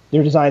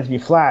 They're designed to be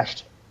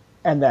flashed,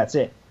 and that's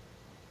it.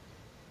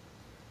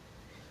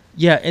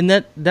 Yeah, and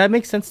that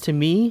makes sense to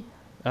me.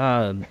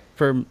 I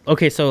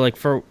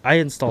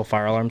install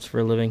fire alarms for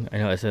a living. I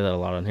know I say that a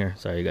lot on here.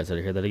 Sorry, you guys had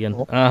to hear that again.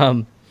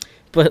 Cool.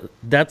 But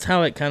that's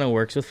how it kind of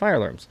works with fire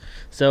alarms.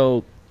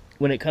 So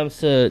when it comes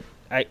to,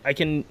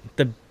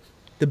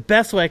 the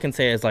best way I can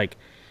say is like,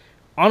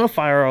 on a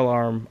fire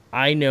alarm,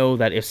 I know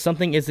that if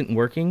something isn't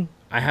working,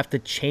 I have to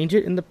change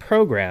it in the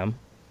program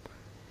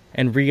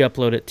and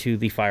re-upload it to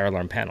the fire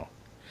alarm panel.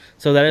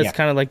 So that is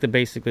kind of like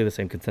basically the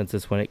same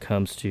consensus when it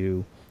comes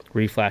to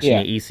reflashing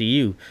an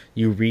ECU.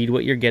 You read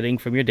what you're getting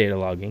from your data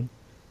logging,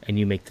 and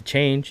you make the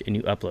change and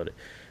you upload it.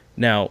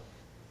 Now,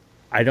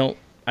 I don't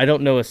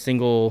know a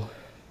single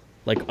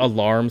like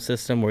alarm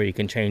system where you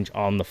can change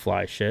on the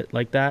fly shit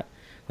like that.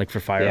 Like for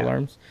fire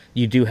alarms,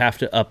 you do have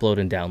to upload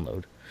and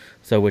download.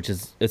 So which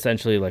is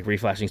essentially like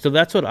reflashing. So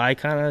that's what I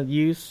kind of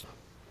use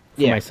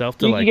for myself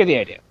to you get the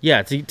idea.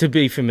 Yeah, to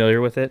be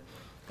familiar with it.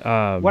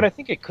 What I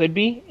think it could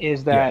be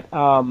is that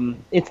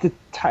it's the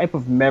type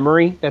of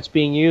memory that's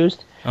being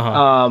used.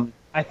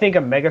 I think a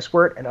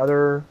Megasquirt and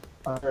other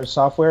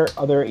software,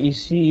 other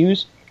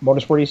ECUs,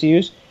 motorsport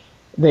ECUs,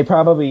 they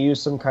probably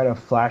use some kind of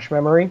flash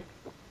memory,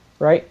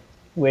 right?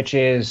 Which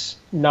is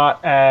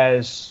not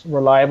as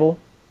reliable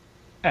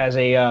as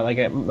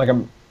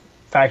a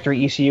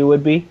factory ECU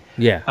would be.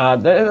 Yeah.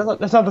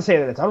 That's not to say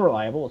that it's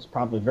unreliable. It's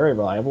probably very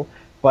reliable,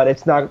 but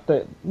it's not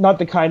the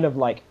kind of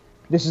like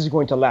this is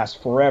going to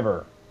last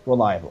forever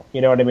reliable.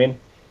 You know what I mean?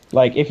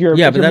 Like Yeah, if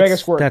but your Mega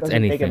Squirt that's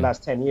doesn't make it anything.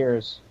 last 10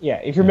 years, yeah,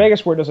 if your Mega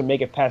Squirt doesn't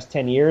make it past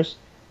 10 years,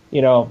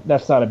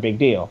 that's not a big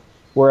deal.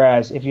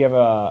 Whereas if you have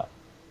a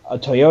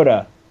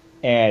Toyota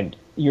and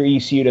your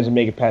ECU doesn't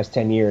make it past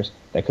 10 years,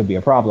 that could be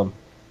a problem.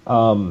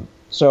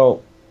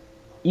 So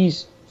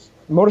E's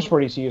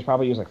motorsport ECUs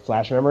probably use like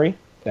flash memory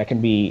that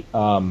can be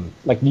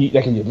like a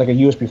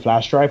USB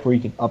flash drive where you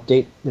can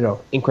update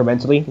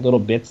incrementally little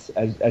bits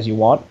as you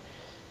want.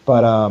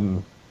 But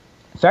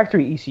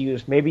factory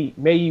ECUs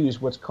may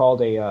use what's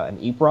called an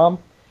EEPROM,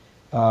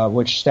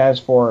 which stands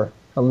for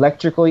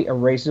electrically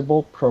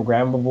erasable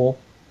programmable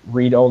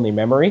read-only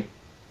memory,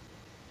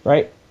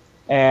 right?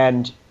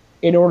 And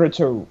in order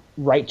to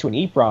write to an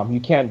EEPROM, you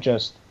can't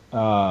just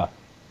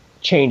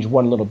change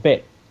one little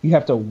bit. You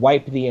have to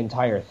wipe the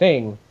entire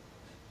thing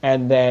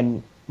and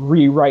then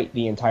rewrite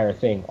the entire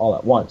thing all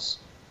at once.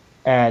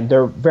 And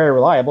they're very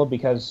reliable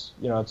because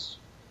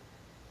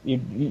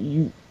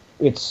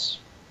it's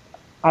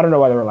I don't know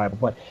why they're reliable,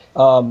 but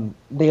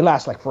they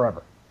last like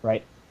forever,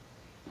 right?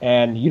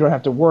 And you don't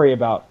have to worry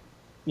about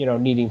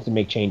needing to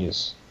make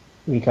changes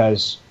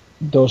because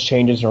those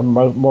changes are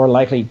more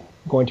likely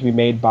going to be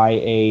made by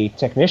a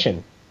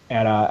technician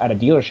at a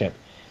dealership,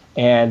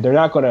 and they're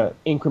not going to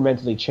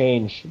incrementally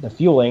change the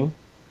fueling.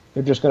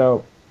 They're just going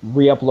to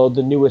re-upload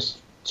the newest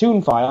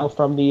tune file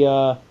from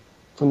the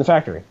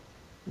factory,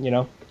 you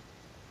know.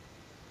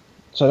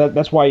 So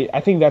that's why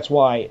I think that's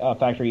why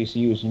factory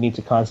ECUs you need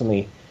to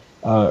constantly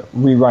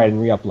rewrite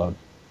and re-upload,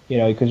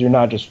 because you're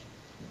not just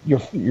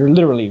you're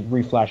literally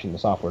reflashing the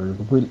software,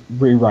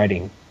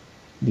 rewriting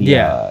the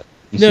Yeah.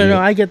 ECU. No,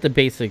 I get the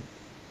basic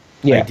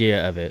Yeah.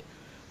 idea of it.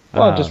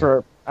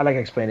 Well, I like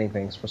explaining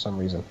things for some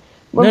reason.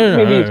 Well, No,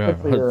 maybe no, it's no, good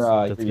for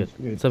no. That's good.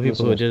 your Some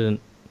people who listeners. didn't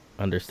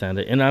understand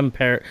it, and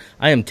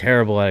I am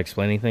terrible at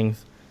explaining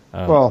things.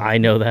 Well, I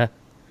know that.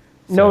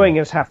 So, knowing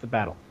is half the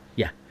battle.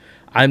 yeah,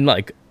 I'm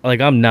like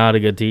I'm not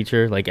a good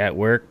teacher. Like at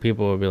work,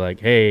 people will be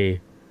like,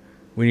 "Hey,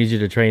 we need you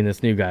to train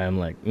this new guy." I'm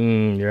like,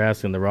 "You're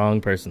asking the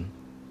wrong person,"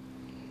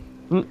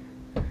 Mm.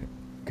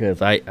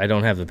 because I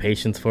don't have the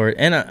patience for it,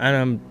 and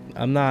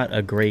I'm not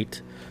a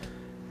great.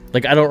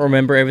 Like I don't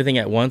remember everything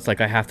at once.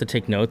 Like I have to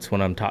take notes when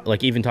I'm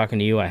like even talking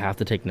to you. I have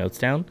to take notes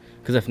down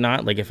because if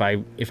not, like if I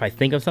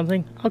think of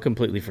something, I'll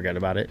completely forget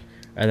about it,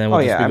 and then Oh we'll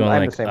just yeah, be going I'm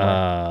like, the same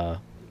way.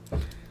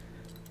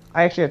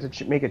 I actually had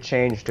to make a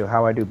change to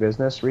how I do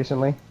business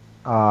recently,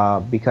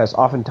 because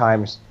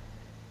oftentimes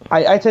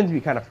I tend to be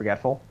kind of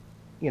forgetful,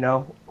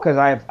 because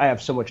I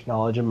have so much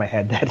knowledge in my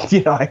head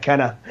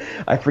that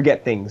I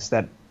forget things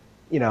that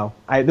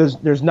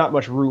there's not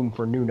much room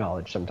for new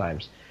knowledge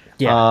sometimes.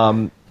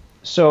 yeah,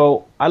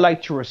 So I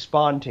like to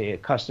respond to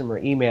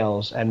customer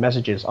emails and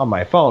messages on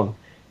my phone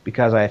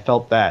because I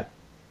felt that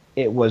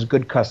it was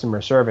good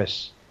customer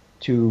service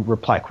to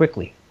reply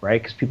quickly,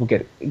 right? Because people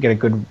get a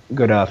good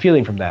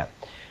feeling from that.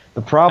 The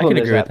I problem can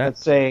is agree with that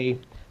that.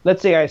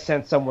 let's say I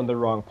sent someone the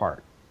wrong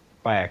part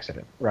by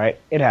accident, right?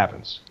 It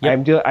happens.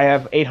 Yep. I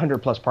have 800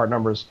 plus part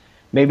numbers.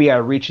 Maybe I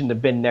reach in the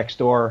bin next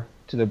door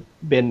to the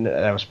bin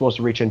that I was supposed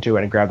to reach into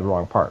and grab the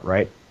wrong part,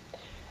 right?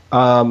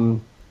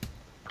 And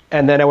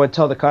then I would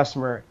tell the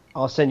customer,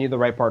 I'll send you the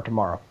right part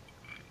tomorrow,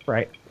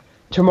 right?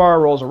 Tomorrow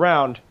rolls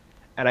around,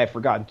 and I've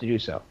forgotten to do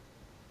so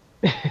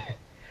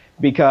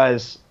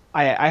because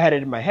I had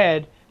it in my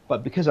head,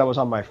 but because I was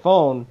on my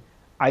phone,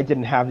 I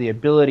didn't have the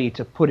ability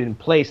to put in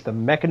place the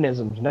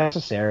mechanisms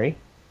necessary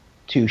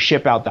to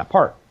ship out that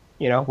part,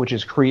 which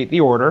is create the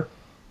order,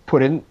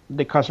 put in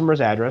the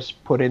customer's address,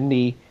 put in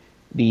the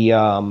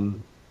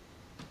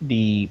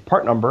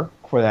part number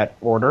for that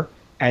order,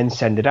 and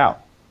send it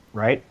out,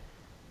 right?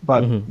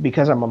 But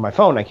because I'm on my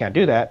phone, I can't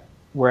do that.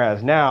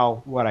 Whereas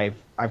now, what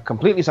I've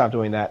completely stopped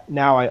doing that.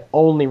 Now I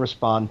only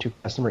respond to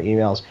customer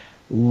emails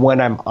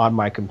when I'm on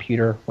my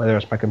computer, whether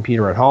it's my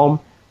computer at home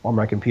or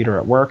my computer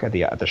at work at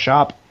the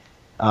shop.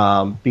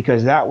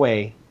 Because that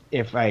way,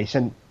 if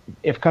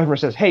customer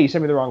says, "Hey, you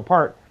sent me the wrong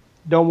part,"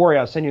 don't worry,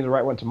 I'll send you the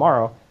right one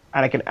tomorrow,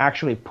 and I can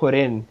actually put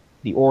in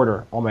the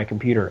order on my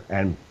computer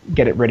and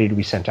get it ready to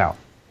be sent out.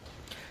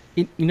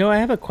 I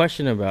have a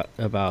question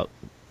about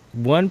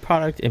one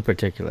product in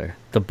particular,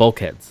 the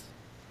bulkheads.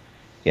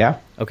 Yeah.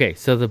 Okay,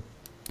 so the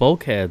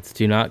bulkheads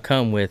do not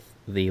come with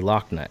the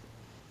lock nut.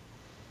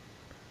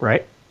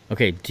 Right.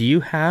 Okay, do you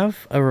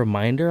have a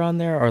reminder on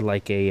there or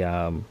like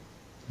yeah,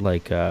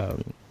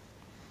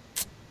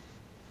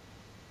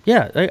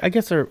 I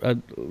guess a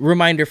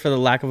reminder for the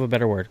lack of a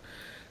better word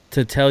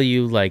to tell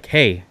you like,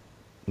 hey,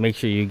 make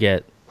sure you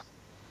get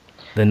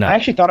the I nut.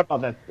 actually thought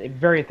about that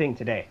very thing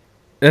today.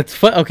 That's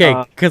fun. Okay,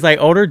 Uh, because I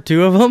ordered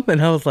two of them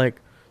and I was like,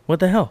 what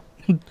the hell?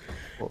 What's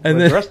And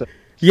the then rest of it?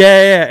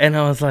 yeah, and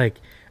I was like,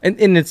 and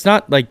it's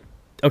not like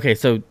okay.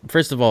 So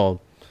first of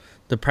all,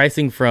 the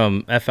pricing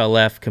from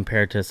FLF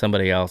compared to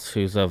somebody else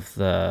who's of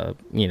the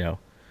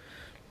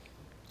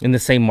in the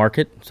same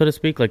market, so to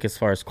speak, like as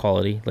far as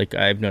quality, like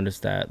I've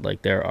noticed that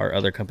like there are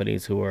other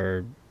companies who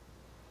are,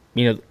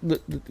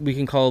 we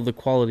can call the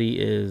quality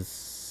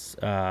is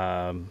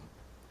not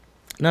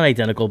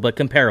identical but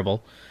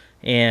comparable,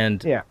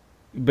 and Yeah.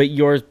 but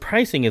your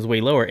pricing is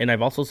way lower. And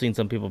I've also seen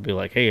some people be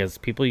like, hey, as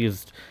people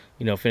used,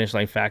 Finish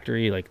Line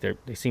Factory, like they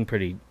seem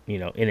pretty,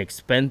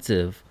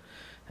 inexpensive.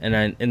 And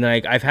then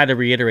I've had to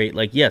reiterate,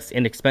 like, yes,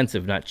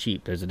 inexpensive, not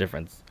cheap. There's a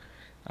difference.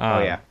 Oh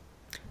yeah.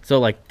 So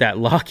like that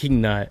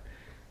locking nut,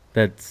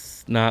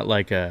 that's not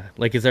like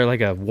is there like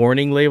a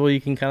warning label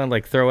you can kind of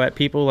like throw at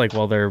people like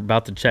while they're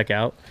about to check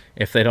out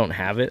if they don't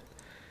have it?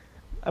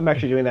 I'm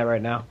actually doing that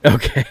right now.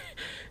 Okay.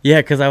 Yeah,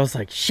 because I was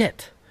like,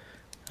 shit.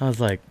 I was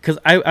like, because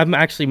I'm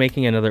actually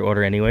making another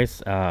order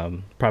anyways.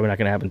 Probably not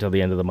going to happen until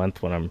the end of the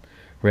month when I'm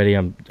ready.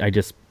 I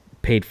just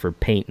paid for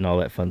paint and all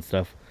that fun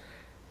stuff.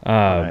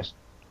 Nice.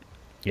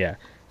 Yeah.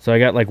 So I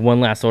got like one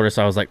last order,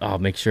 so I was like, oh,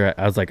 make sure.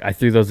 I was like, I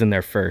threw those in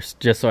there first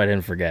just so I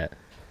didn't forget.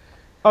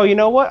 Oh, you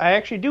know what? I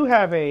actually do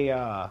have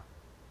a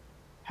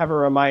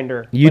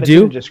reminder. You but do?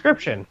 It's in the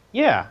description.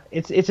 Yeah,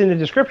 it's in the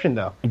description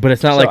though. But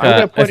it's not So like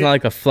I'm gonna it's not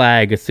like a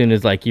flag as soon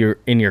as like you're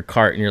in your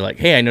cart and you're like,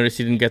 hey, I noticed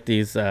you didn't get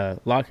these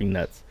locking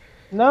nuts.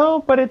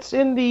 No, but it's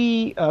in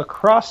the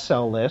cross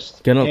sell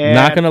list.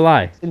 Not gonna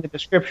lie. It's in the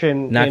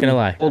description. Not gonna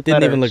lie.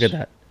 Didn't even look at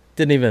that.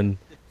 Didn't even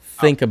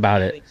think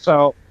about it.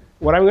 So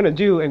what I'm gonna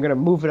do, I'm gonna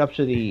move it up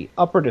to the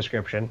upper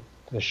description,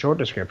 to the short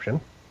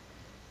description,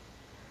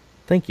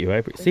 Thank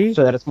you. See,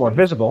 so that it's more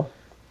visible.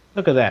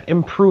 Look at that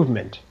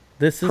improvement.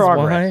 this is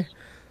progress. why.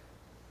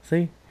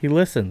 See, he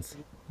listens.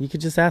 You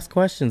could just ask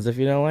questions if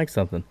you don't like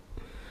something.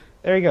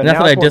 There you go. Not Now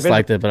that I it's more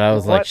disliked visible. it, but I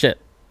was You know like, what? shit.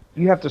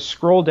 You have to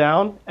scroll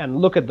down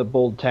and look at the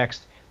bold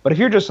text. But if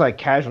you're just like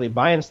casually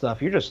buying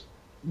stuff, you're just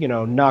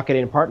knocking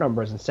in part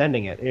numbers and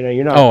sending it.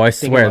 You're not. Oh, I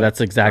thinking swear about that's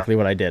it. exactly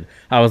what I did.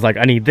 I was like,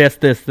 I need this,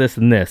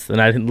 and this,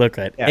 and I didn't look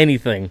at Yeah.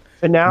 anything.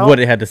 So now what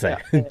it had to say.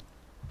 Yeah.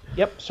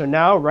 Yep. So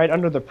now, right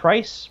under the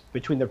price,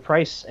 between the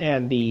price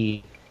and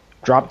the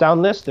drop-down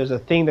list, there's a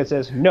thing that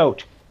says,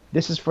 "Note: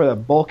 This is for the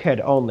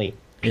bulkhead only.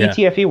 Yeah.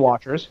 PTFE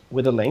washers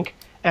with a link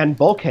and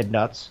bulkhead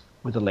nuts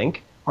with a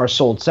link are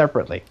sold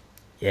separately."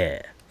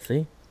 Yeah.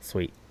 See,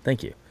 sweet.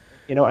 Thank you.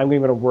 I'm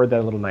going to word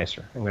that a little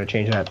nicer. I'm going to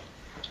change that.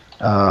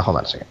 Hold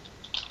on a second.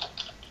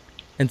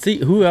 And see,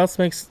 who else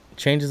makes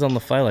changes on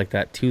the fly like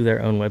that to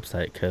their own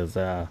website? Because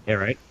Yeah.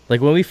 Right. like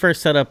when we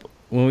first set up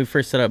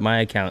my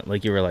account,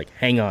 like you were like,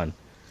 hang on,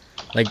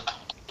 like,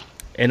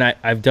 and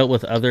I've dealt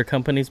with other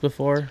companies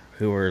before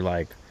who were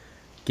like,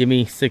 give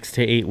me 6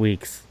 to 8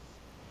 weeks,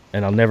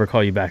 and I'll never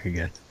call you back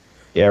again.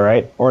 Yeah.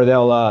 Right. Or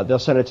they'll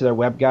send it to their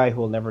web guy who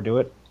will never do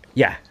it.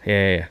 Yeah.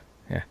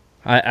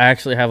 I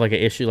actually have like an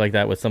issue like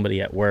that with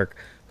somebody at work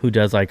who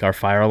does like our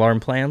fire alarm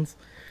plans,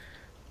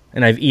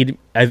 and I've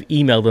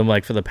emailed them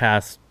like for the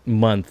past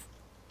month,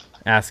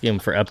 asking him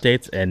for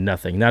updates and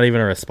nothing, not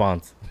even a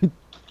response.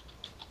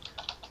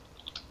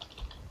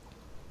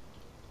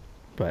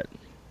 But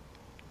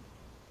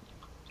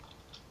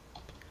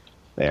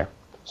There.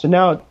 So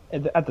now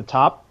at the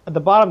top, at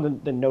the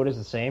bottom, the note is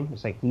the same.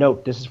 It's like,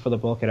 note, this is for the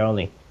bulkhead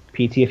only.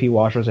 PTFE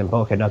washers and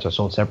bulkhead nuts are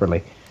sold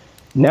separately.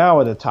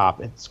 Now at the top,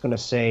 it's going to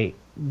say,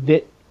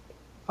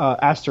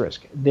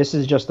 asterisk, this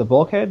is just the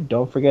bulkhead.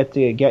 Don't forget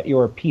to get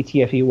your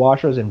PTFE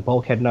washers and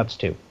bulkhead nuts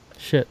too.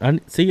 shit, I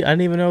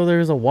didn't even know there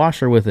was a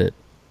washer with it.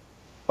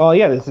 Oh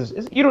yeah,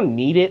 you don't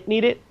need it.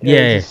 Yeah.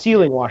 It's a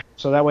sealing washer.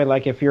 So that way,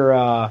 like if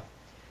you're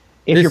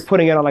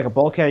putting it on like a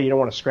bulkhead, you don't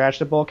want to scratch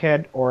the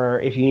bulkhead, or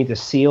if you need to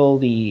seal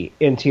the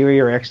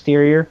interior or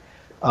exterior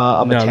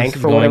of a tank this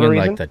is for going whatever in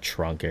reason. like the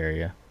trunk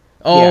area.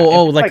 Yeah,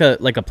 Oh,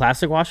 it's like a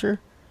plastic washer.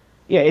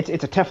 Yeah, it's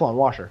a Teflon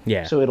washer.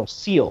 Yeah. So it'll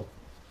seal.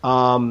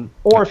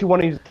 Or if you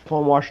want to use a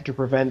Teflon washer to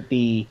prevent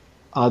the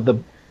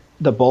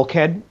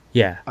bulkhead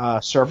Yeah.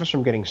 surface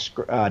from getting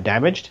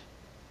damaged,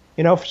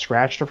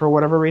 scratched or for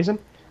whatever reason,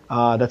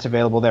 that's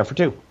available there for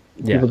too.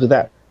 Yeah. People do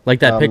that. Like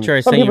that picture I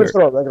some sent you. people just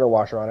throw a regular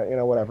washer on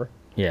it, whatever.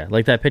 Yeah,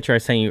 like that picture I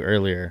sent you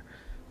earlier.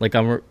 Like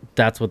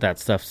that's what that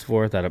stuff's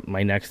for. That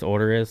my next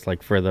order is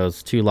like for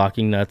those 2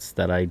 locking nuts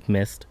that I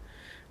missed,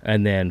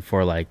 and then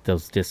for like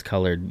those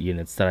discolored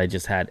units that I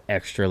just had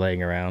extra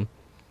laying around.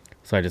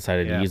 So I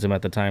decided to use them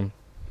at the time.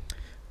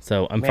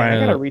 So I'm Man, I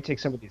finding gotta retake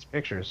some of these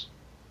pictures.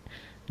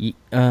 which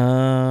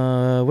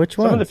Some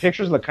one? of the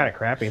pictures look kind of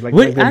crappy. Like,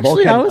 Wait, the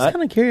actually, bulkhead I was nut.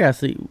 kind of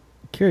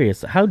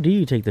curious. How do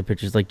you take the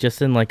pictures? Like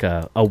just in like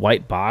a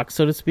white box,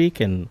 so to speak,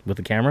 and with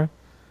a camera?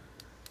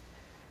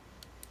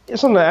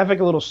 It's I have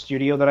like a little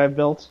studio that I've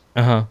built.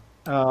 Uh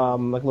huh.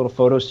 Like a little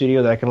photo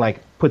studio that I can like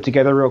put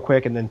together real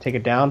quick and then take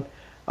it down.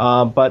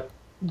 But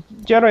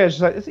generally,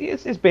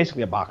 it's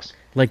basically a box,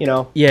 Like,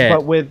 Yeah.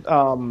 But with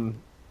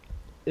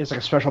it's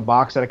like a special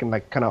box that I can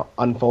like kind of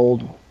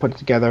unfold, put it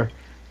together,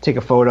 take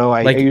a photo.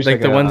 I use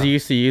like the ones you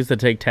used to use to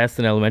take tests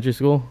in elementary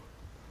school.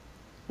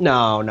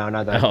 No,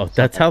 not that. Oh,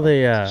 that's how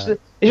they. It's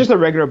just a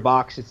regular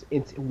box.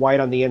 It's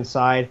white on the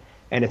inside,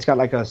 and it's got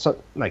like a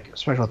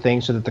special thing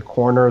so that the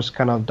corners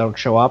kind of don't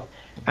show up.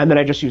 And then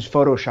I just use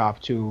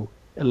Photoshop to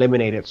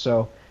eliminate it.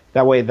 So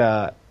that way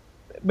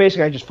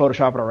basically I just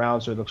Photoshop it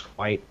around so it looks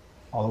white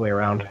all the way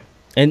around.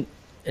 And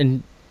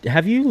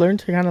have you learned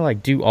to kind of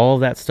like do all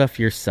of that stuff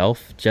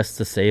yourself just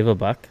to save a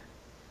buck?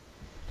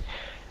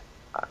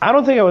 I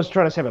don't think I was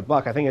trying to save a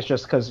buck. I think it's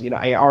just because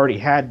I already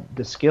had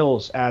the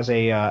skills as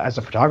a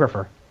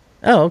photographer.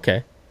 Oh,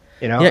 okay.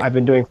 You know, Yeah. I've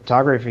been doing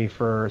photography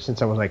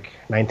since I was like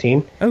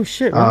 19. Oh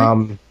shit,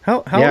 really? How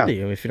old Yeah, are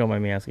you, if you don't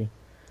mind me asking?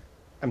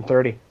 I'm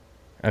 30.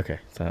 Okay,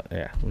 so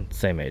yeah,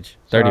 same age.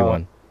 So,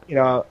 31. you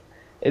know,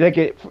 like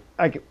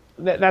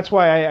that's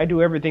why I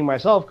do everything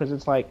myself, because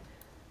it's like,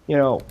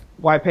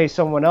 why pay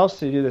someone else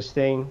to do this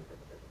thing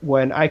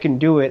when I can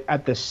do it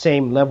at the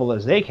same level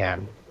as they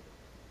can,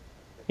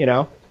 you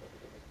know?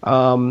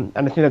 And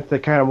I think that the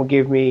kind of what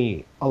gave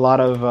me a lot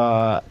of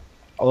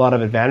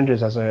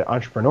advantages as an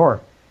entrepreneur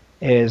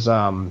is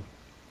I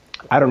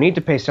don't need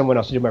to pay someone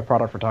else to do my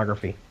product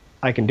photography.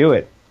 I can do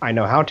it. I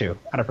know how to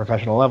at a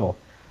professional level.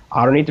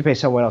 I don't need to pay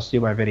someone else to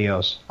do my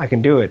videos. I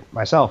can do it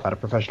myself at a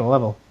professional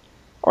level,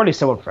 or at least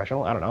somewhat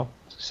professional. I don't know,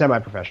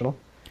 semi-professional.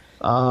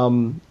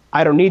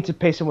 I don't need to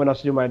pay someone else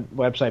to do my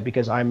website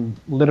because I'm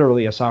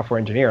literally a software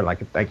engineer. Like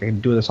I can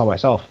do this all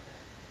myself.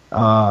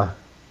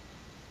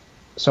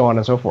 So on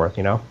and so forth.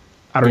 I don't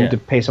Yeah. need to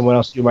pay someone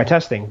else to do my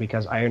testing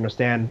because I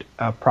understand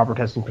proper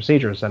testing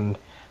procedures, and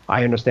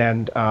I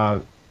understand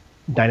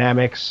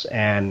dynamics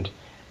and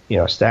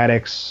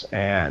statics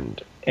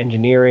and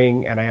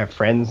engineering, and I have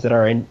friends that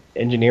are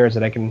engineers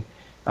that I can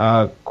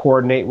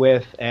coordinate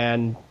with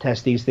and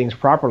test these things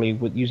properly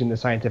with using the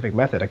scientific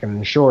method. I can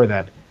ensure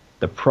that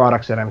the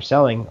products that I'm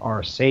selling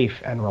are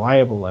safe and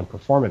reliable and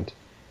performant.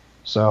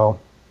 So,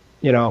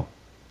 you know,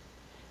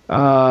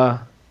 uh,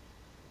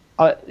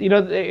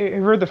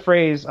 you've heard the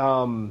phrase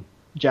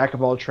 "jack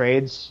of all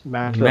trades,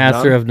 master of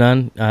Master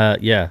none." of none.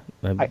 Yeah.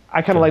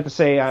 I kind of like to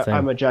say Same.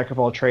 I'm a jack of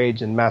all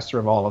trades and master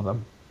of all of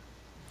them,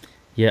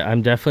 Yeah,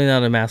 I'm definitely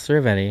not a master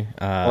of any.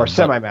 or But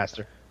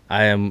semi-master.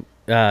 I am.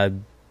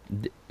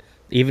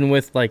 Even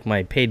with like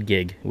my paid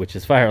gig, which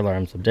is fire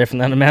alarms, I'm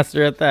definitely not a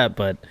master at that.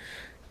 But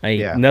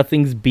Yeah,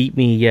 nothing's beat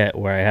me yet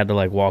where I had to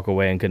like walk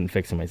away and couldn't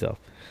fix it myself.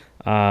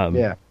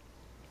 yeah.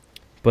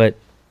 But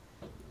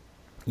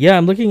yeah,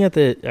 I'm looking at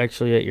at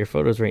your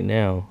photos right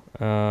now.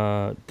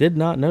 Did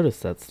not notice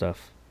that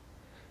stuff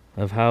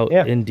of how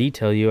Yeah. in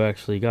detail you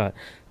actually got.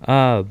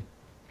 Uh,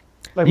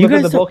 Like you look at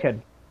the guys don't,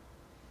 bulkhead.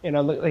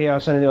 Look, I'll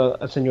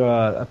send you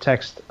a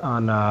text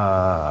on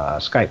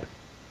Skype.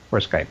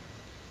 Where's Skype?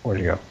 Where'd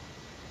you go?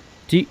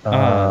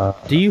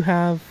 do you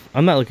have?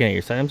 I'm not looking at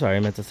your site. I'm sorry. I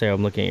meant to say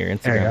I'm looking at your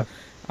There you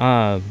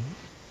Instagram. Um,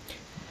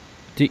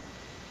 do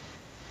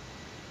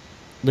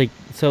like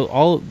so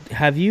all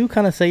have you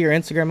kind of set your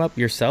Instagram up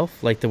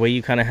yourself, like the way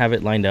you kind of have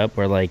it lined up,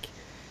 where like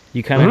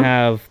you kind go. of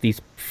have these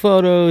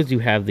photos, you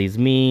have these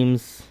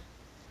memes,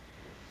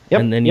 Yep.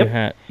 and then you Yep.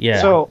 have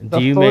yeah. So Do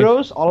the you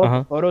photos, all make?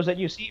 of the photos that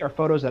you see are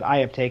photos that I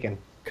have taken.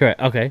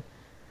 Correct. Okay.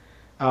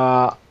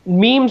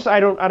 Memes, I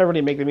don't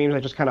really make the memes. I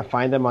just kind of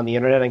find them on the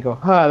internet and go,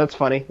 that's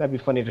funny. That'd be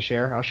funny to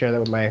share. I'll share that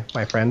with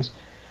my friends.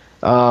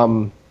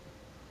 Um,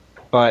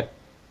 but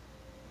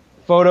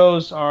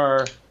photos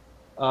are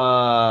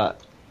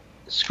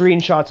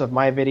screenshots of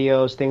my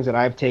videos, things that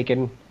I've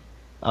taken,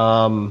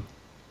 um,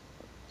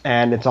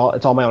 and it's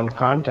all my own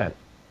content,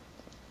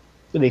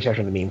 with the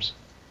exception of the memes.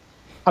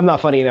 I'm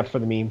not funny enough for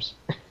the memes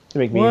to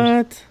make memes.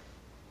 What?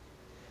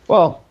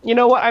 Well, you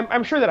know what?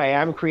 I'm sure that I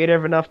am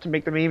creative enough to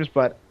make the memes,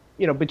 but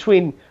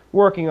between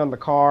working on the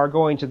car,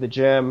 going to the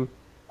gym,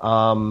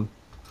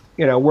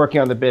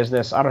 working on the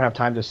business, I don't have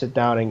time to sit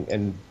down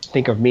and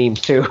think of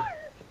memes too.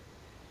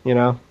 you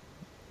know?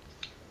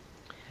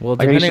 Well,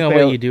 Like I used depending to on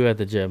play- what you do at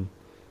the gym,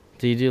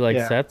 do you do like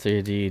Yeah. sets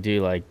or do you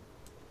do like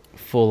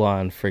full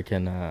on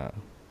freaking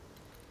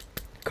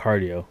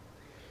cardio?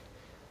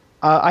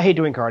 I hate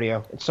doing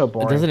cardio. It's so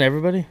boring. Doesn't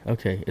everybody?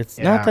 Okay, it's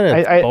Yeah. not that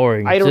it's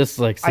boring. I It's don't- just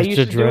like I such used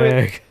a to do it-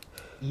 drag.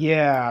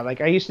 Yeah,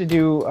 like I used to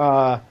do.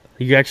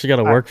 You actually got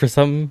to work for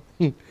something.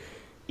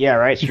 Yeah,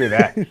 right. Screw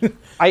that.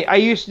 I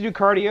used to do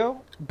cardio,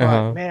 but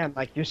Uh-huh. man,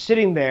 like you're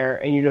sitting there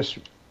and you just,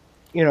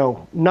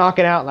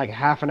 knocking out like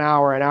half an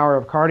hour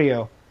of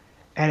cardio,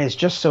 and it's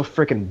just so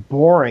freaking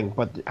boring.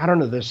 But I don't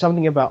know. There's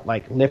something about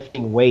like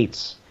lifting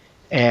weights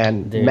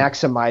and Dude.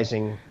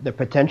 maximizing the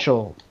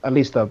potential, at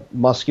least the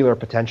muscular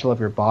potential of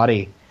your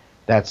body,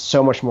 that's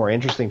so much more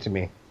interesting to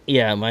me.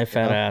 Yeah, my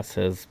fat ass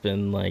has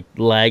been like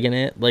lagging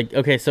it. Like,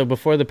 okay, so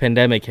before the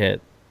pandemic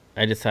hit,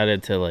 I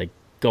decided to like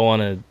go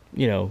on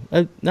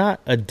not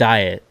a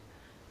diet.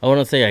 I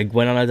wouldn't say I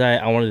went on a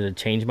diet. I wanted to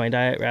change my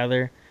diet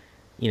rather.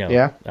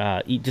 Yeah.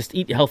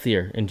 Eat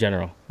healthier in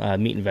general,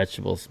 meat and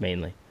vegetables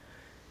mainly.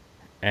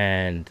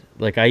 And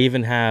like I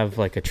even have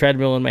like a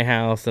treadmill in my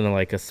house and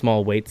like a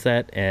small weight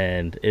set,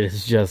 and it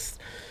is just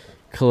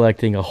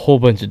collecting a whole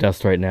bunch of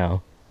dust right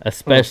now.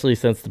 Especially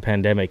since the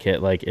pandemic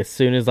hit. Like as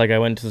soon as like I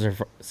went to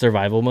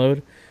survival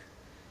mode,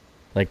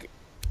 like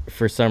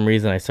for some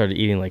reason I started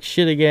eating like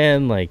shit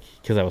again, like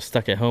because I was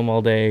stuck at home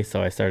all day.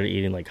 So I started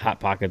eating like Hot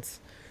Pockets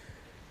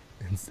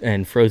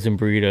and frozen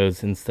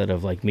burritos instead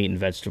of like meat and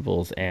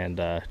vegetables, and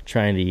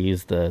trying to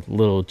use the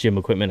little gym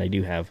equipment I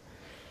do have.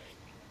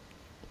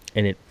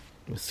 And it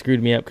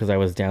screwed me up because I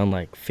was down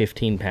like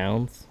 15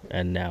 pounds,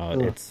 and now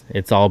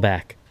it's all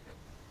back.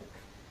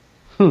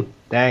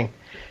 Dang.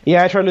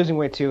 Yeah, I tried losing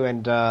weight too,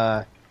 and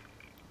I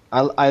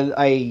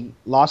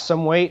lost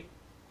some weight,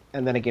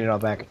 and then I gained it all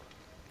back.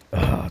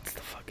 Oh, it's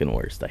the fucking fucking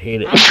worst. I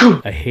hate it.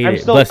 I hate I'm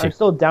it. still Bless you. I'm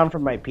still down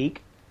from my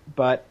peak,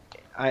 but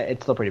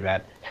it's still pretty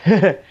bad.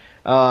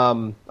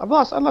 I've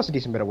lost a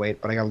decent bit of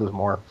weight, but I gotta lose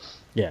more.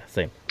 Yeah,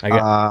 same. I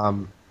got.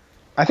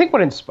 I think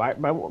what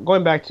inspired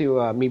going back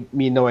to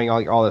me knowing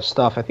all this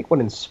stuff. I think what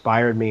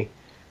inspired me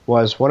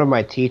was one of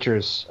my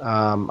teachers.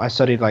 I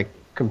studied like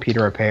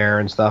computer repair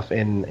and stuff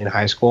in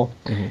high school,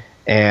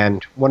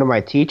 and one of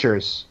my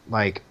teachers,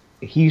 like,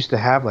 he used to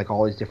have like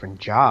all these different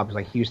jobs.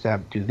 Like, he used to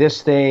do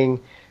this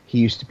thing. He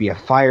used to be a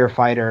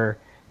firefighter.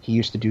 He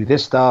used to do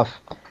this stuff.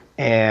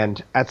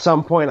 And at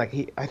some point,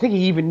 like, I think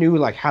he even knew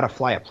like how to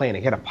fly a plane.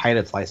 He had a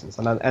pilot's license.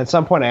 And at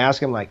some point, I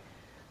asked him, like,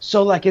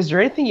 so, like, is there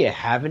anything you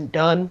haven't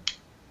done?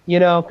 You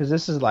know, because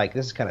this is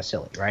kind of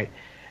silly, right?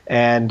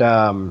 And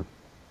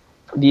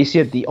you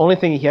see, the only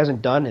thing he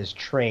hasn't done is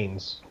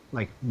trains,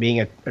 like being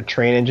a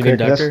train engineer.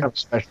 Conductor?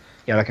 That's kind of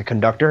yeah, like a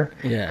conductor.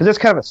 Yeah. Because that's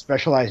kind of a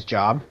specialized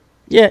job.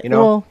 Yeah. You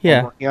know, Well,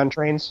 yeah. working on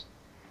trains.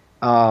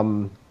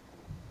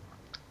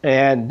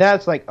 And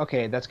that's like,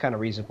 okay, that's kind of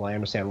reasonable. I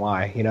understand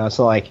why. You know,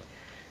 so like,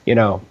 you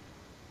know,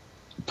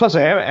 plus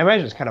I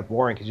imagine it's kind of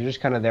boring because you're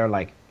just kind of there,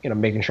 like, you know,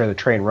 making sure the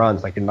train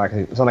runs. Like, it's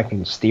not like you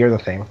can steer the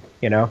thing,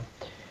 you know.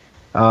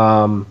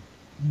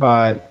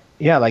 But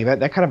yeah, like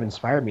that kind of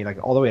inspired me,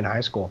 like, all the way in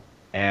high school.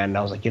 And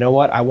I was like, you know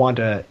what, I want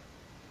to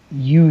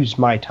use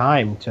my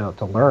time to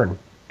learn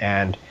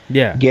and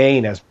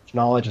gain as much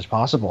knowledge as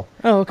possible.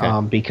 Oh,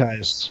 okay.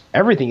 Because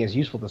everything is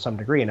useful to some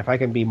degree, and if I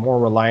can be more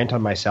reliant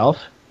on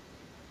myself,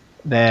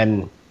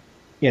 then,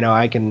 you know,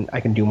 I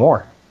can do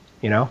more.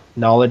 You know,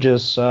 knowledge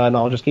is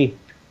key.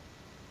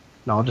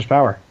 Knowledge is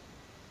power.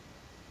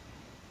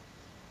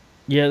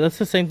 Yeah, that's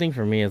the same thing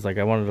for me. Is like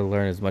I wanted to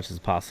learn as much as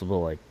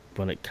possible, like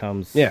when it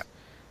comes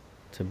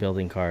to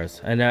building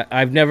cars. And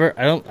I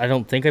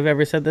don't think I've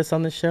ever said this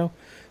on this show,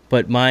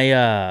 but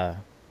my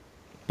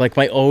my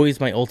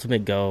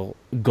ultimate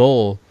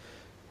goal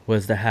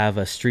was to have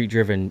a street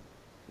driven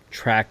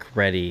track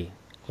ready.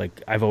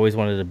 Like, I've always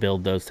wanted to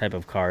build those type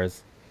of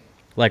cars.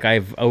 Like,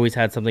 I've always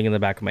had something in the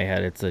back of my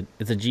head. It's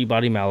a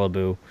G-body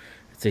Malibu.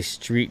 It's a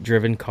street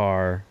driven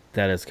car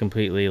that is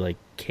completely like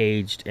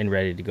caged and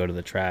ready to go to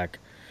the track.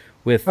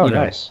 With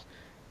nice.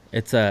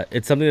 It's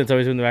something that's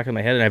always been in the back of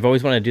my head, and I've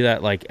always wanted to do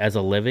that, like, as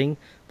a living.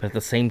 But at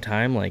the same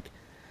time, like,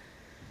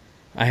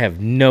 I have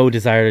no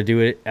desire to do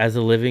it as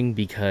a living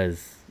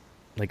because,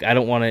 like, I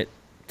don't want it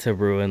to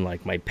ruin,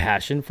 like, my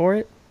passion for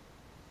it.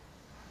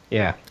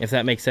 Yeah. If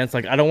that makes sense.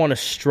 Like, I don't want to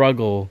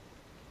struggle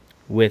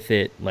with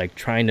it, like,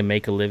 trying to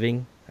make a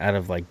living out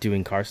of, like,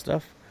 doing car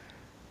stuff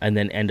and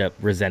then end up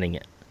resenting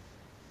it.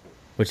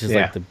 Which is,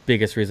 like, the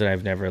biggest reason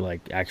I've never,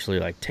 like, actually,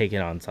 like,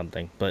 taken on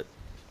something. But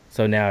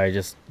so now I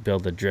just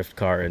build a drift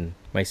car in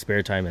my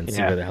spare time and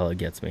see where the hell it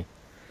gets me.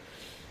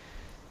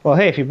 Well,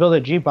 hey, if you build a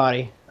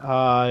G-body,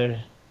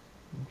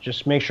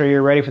 just make sure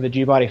you're ready for the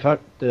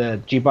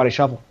G-body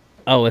shuffle.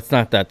 Oh, it's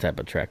not that type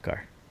of track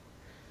car.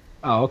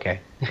 Oh, okay.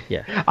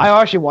 Yeah. I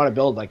actually want to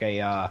build like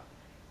a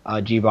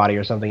G-body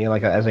or something,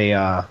 like as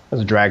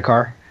a drag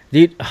car.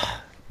 Dude,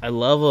 I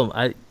love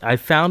them. I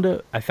found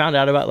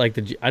out about, like,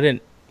 the I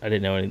didn't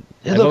know any.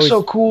 It looks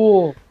so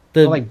cool.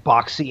 They're like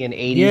boxy and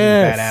 80s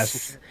and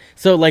badass.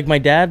 So, like, my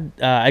dad,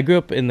 I grew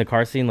up in the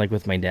car scene, like,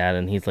 with my dad,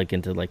 and he's, like,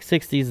 into, like,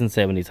 60s and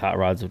 70s hot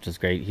rods, which is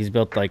great. He's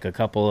built, like, a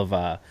couple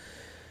of,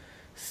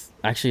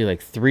 actually, like,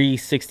 3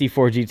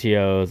 64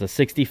 GTOs, a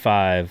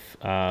 65,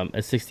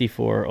 a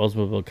 64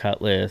 Oldsmobile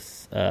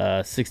Cutlass,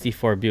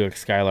 64 Buick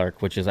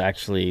Skylark, which is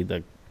actually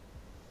the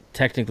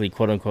technically,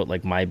 quote-unquote,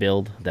 like, my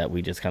build that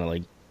we just kind of,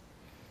 like,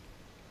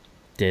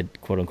 did,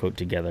 quote-unquote,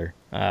 together.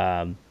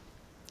 And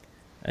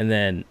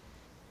then,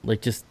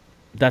 like, just...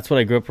 That's what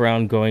I grew up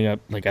around growing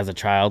up. Like, as a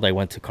child, I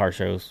went to car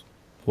shows,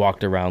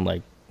 walked around.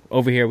 Like,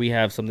 over here we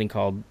have something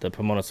called the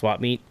Pomona Swap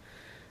Meet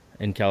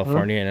in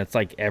California, and it's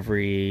like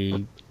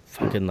every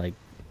fucking, like,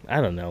 I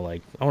don't know,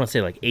 like, I want to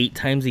say like 8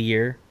 times a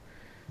year.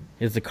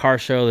 There's a car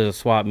show, there's a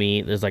swap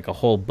meet, there's like a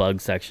whole bug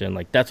section.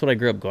 Like, that's what I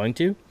grew up going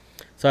to.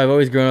 So I've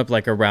always grown up,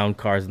 like, around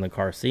cars in the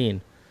car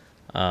scene.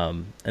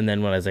 And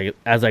then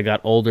as I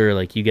got older,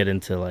 like, you get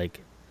into,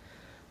 like,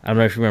 I don't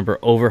know if you remember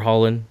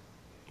Overhauling,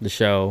 the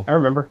show. I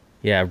remember.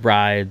 Yeah,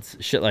 rides,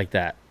 shit like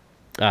that.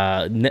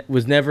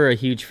 Was never a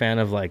huge fan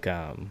of, like,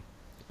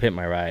 Pimp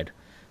My Ride.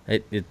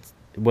 It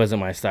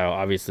wasn't my style.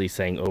 Obviously,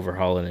 saying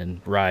Overhauling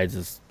and rides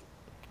is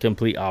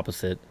complete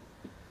opposite.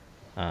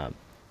 But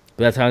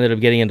that's how I ended up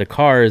getting into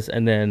cars,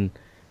 and then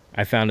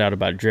I found out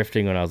about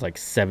drifting when I was like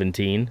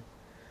 16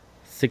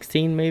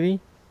 maybe.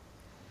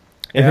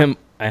 And then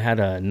I had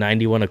a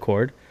 91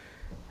 Accord.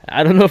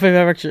 I don't know if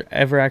I've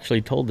ever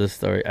actually told this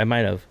story. I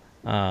might have.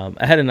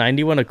 I had a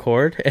 91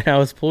 Accord, and I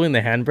was pulling the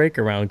handbrake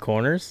around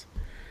corners,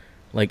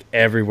 like,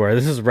 everywhere.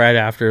 This is right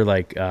after,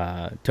 like,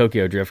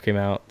 Tokyo Drift came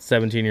out.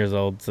 17 years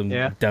old, some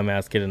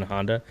dumbass kid in a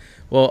Honda.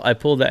 Well, I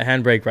pulled that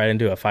handbrake right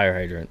into a fire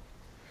hydrant.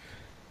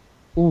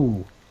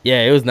 Ooh.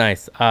 Yeah, it was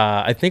nice.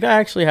 I think I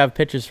actually have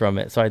pictures from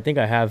it, so I think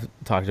I have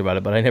talked about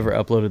it, but I never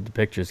uploaded the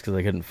pictures because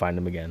I couldn't find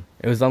them again.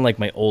 It was on, like,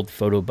 my old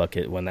photo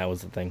bucket when that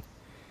was the thing.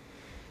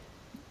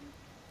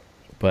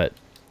 But,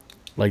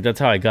 like, that's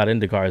how I got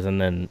into cars, and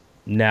then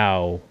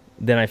now,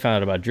 then I found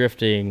out about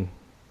drifting,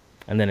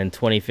 and then in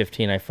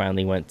 2015 I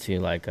finally went to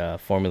like a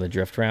Formula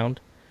Drift round,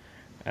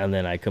 and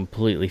then I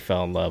completely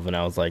fell in love, and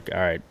I was like, all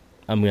right,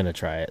 I'm gonna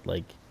try it.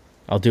 Like,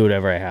 I'll do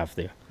whatever I have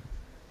to.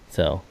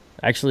 So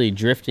actually,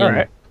 drifting, All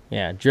right.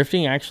 yeah,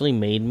 drifting actually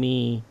made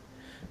me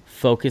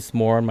focus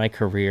more on my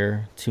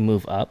career to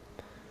move up,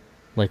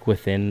 like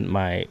within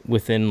like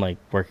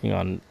working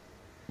on,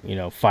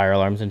 fire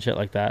alarms and shit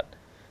like that,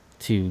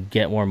 to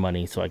get more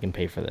money so I can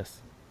pay for this.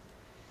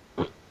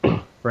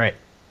 Right.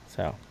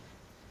 So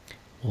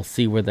we'll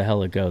see where the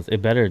hell it goes.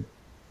 It better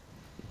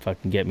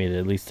fucking get me to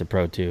at least to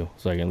Pro 2,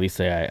 so I can at least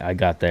say I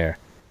got there.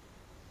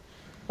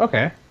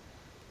 Okay.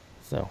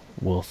 So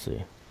we'll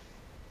see.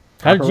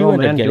 How did Rock and you roll,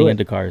 end up man. getting Do it.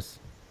 into cars?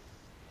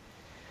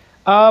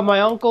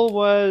 My uncle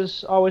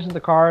was always into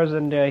cars,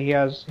 and he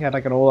had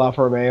like an old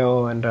Alfa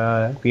Romeo and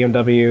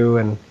BMW,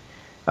 and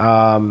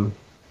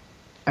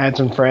I had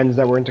some friends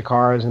that were into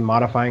cars and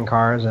modifying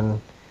cars,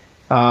 and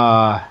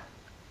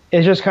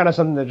it's just kind of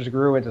something that just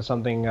grew into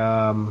something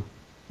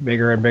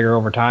bigger and bigger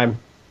over time.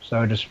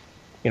 So just,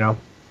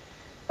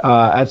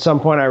 at some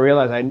point I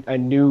realized I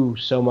knew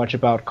so much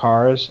about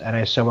cars and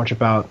I so much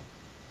about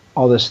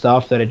all this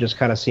stuff that it just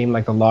kind of seemed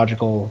like the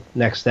logical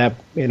next step.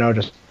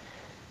 Just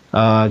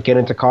get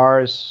into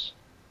cars,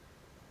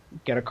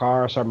 get a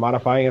car, start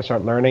modifying it,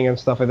 start learning and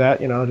stuff like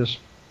that. Just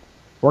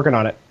working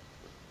on it.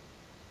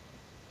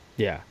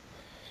 Yeah.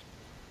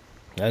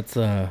 That's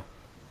how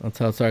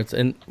it starts.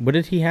 And what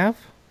did he have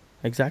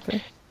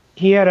exactly?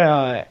 He had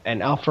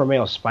an Alfa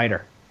Romeo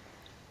Spider.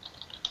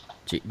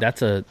 Gee,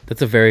 that's a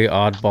very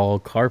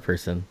oddball car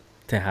person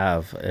to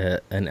have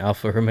an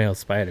Alfa Romeo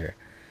Spider.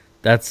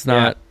 That's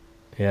not,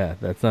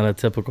 that's not a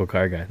typical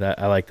car guy.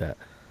 I like that.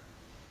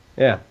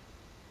 Yeah,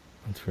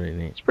 That's pretty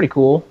neat. it's pretty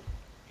cool.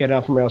 He had an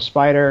Alfa Romeo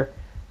Spider.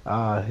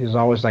 He was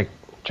always like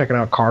checking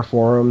out car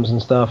forums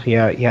and stuff. He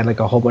had like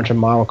a whole bunch of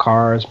model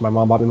cars. My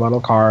mom bought me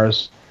model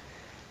cars.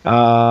 It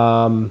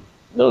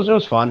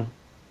was fun.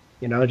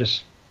 It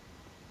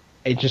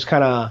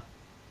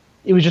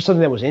was just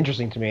something that was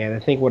interesting to me, and I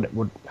think what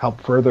would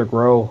help further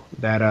grow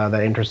that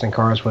interest in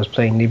cars was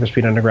playing Need for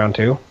Speed Underground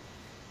 2.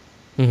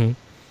 Mm-hmm.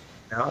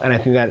 And I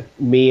think that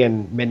me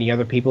and many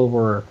other people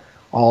were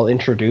all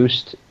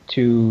introduced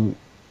to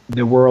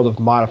the world of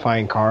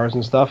modifying cars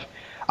and stuff.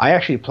 I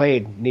actually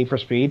played Need for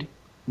Speed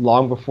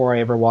long before I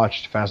ever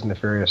watched Fast and the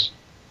Furious.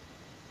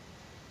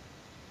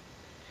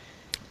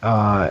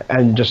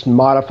 And just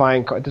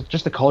modifying,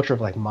 just the culture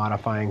of like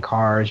modifying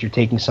cars. You're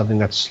taking something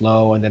that's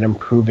slow and then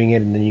improving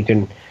it, and then you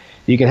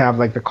can have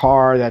like the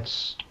car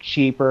that's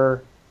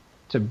cheaper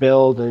to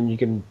build, and you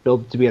can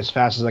build it to be as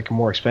fast as like a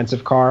more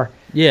expensive car.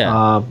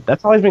 Yeah.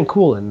 That's always been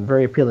cool and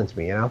very appealing to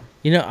me.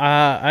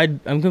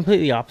 I'm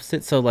completely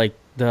opposite. So like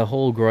the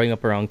whole growing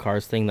up around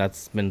cars thing,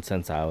 that's been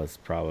since I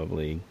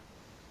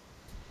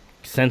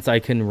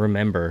can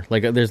remember.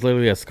 Like there's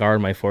literally a scar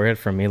on my forehead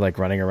from me like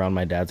running around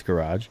my dad's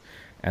garage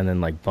and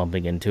then like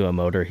bumping into a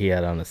motor he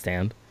had on a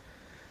stand.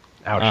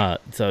 Ouch.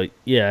 So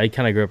yeah, I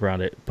kind of grew up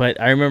around it. But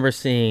I remember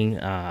seeing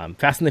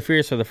Fast and the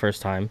Furious for the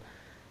first time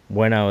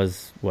when I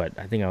was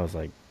I think I was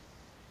like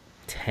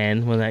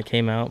 10 when that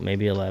came out,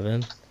 maybe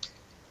 11.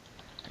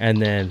 And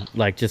then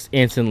like just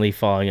instantly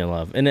falling in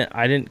love. And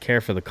I didn't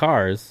care for the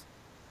cars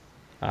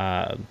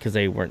because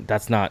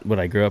that's not what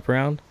I grew up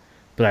around.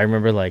 But I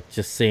remember like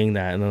just seeing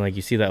that, and then like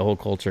you see that whole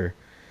culture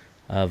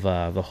of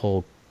the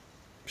whole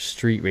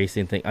street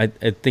racing thing. I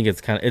think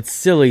it's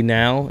silly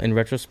now in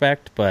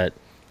retrospect, but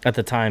at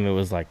the time it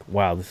was like,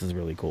 wow, this is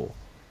really cool.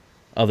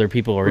 Other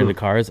people are into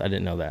cars. I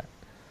didn't know that.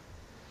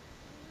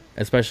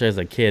 Especially as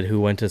a kid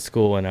who went to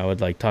school and I would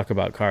like talk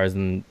about cars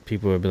and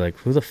people would be like,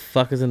 who the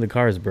fuck is into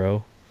cars,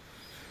 bro?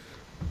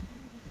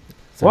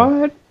 So,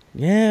 What?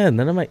 yeah,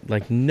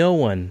 no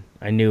one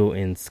I knew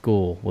in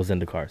school was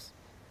into cars.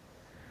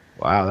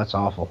 Wow, that's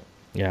awful.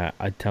 Yeah,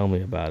 tell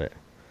me about it.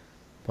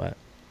 But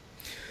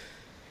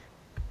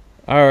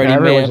alrighty,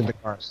 Everyone's man. into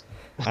cars.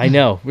 I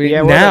know.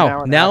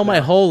 Yeah, now my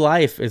whole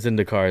life is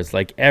into cars.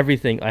 Like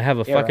everything. I have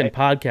a fucking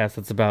right. podcast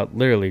that's about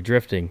literally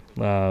drifting,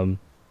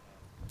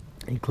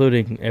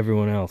 including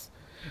everyone else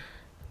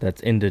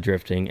that's into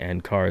drifting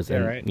and cars. Yeah,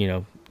 And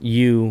right.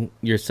 you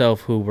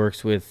yourself who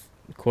works with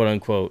quote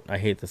unquote, I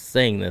hate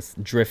saying this,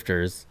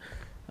 drifters,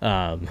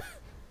 like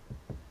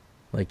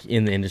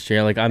in the industry.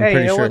 Like I'm Hey,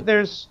 pretty you know sure. what?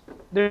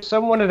 There's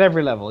someone at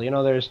every level.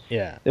 There's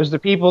Yeah. the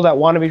people that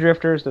want to be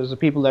drifters. There's the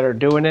people that are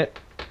doing it.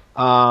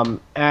 And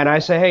I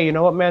say, hey, you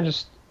know what, man?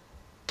 Just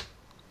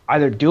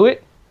either do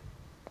it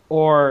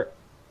or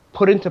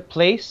put into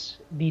place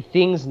the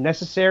things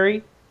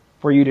necessary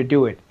for you to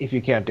do it if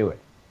you can't do it,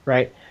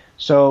 right?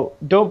 So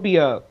don't be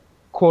a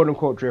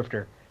quote-unquote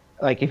drifter.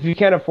 Like, if you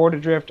can't afford to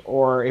drift,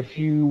 or if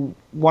you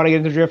want to get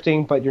into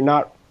drifting but you're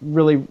not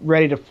really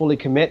ready to fully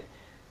commit,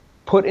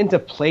 put into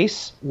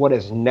place what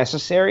is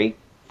necessary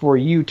for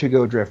you to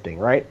go drifting,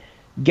 right?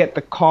 Get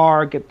the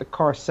car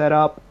set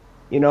up,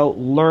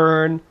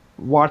 learn,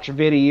 watch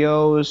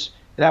videos.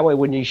 That way,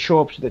 when you show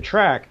up to the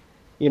track,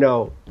 you're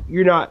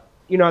not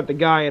the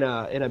guy in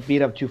a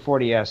beat up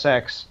 240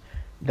 SX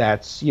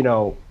that's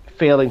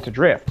failing to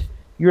drift.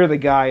 you're the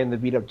guy in the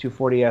beat up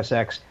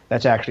 240SX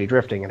that's actually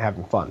drifting and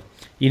having fun.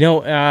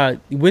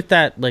 With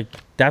that, like,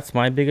 that's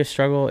my biggest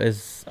struggle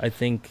is, I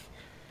think,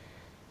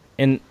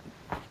 and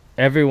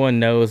everyone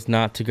knows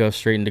not to go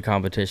straight into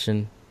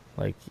competition.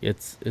 Like,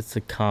 it's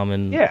a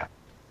common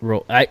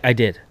role. I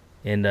did,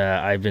 and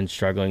I've been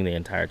struggling the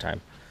entire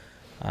time.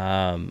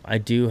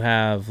 I do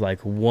have like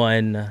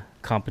one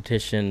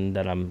competition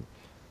that I'm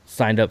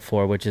signed up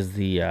for, which is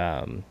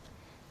the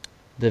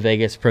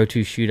Vegas Pro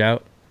 2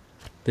 Shootout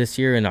this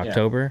year in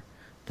October,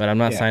 but I'm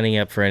not signing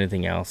up for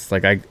anything else.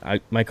 Like,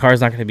 I my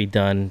car's not going to be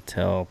done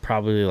till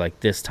probably like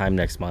this time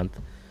next month,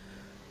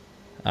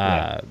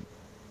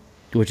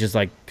 which is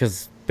like,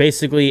 because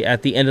basically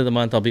at the end of the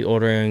month I'll be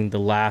ordering the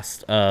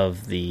last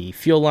of the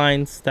fuel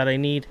lines that I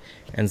need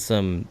and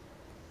some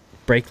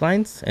brake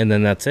lines, and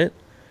then that's it.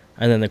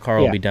 And then the car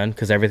will be done,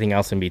 because everything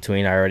else in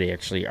between I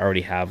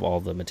already have all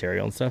the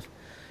material and stuff.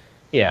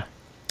 Yeah.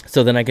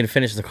 So then I can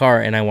finish the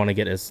car, and I want to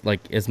get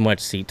as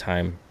much seat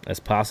time as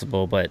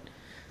possible. But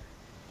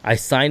I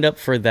signed up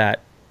for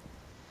that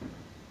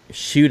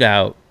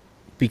shootout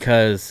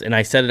because, and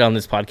I said it on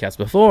this podcast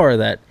before,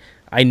 that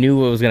I knew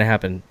what was going to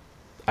happen.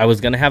 I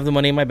was going to have the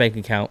money in my bank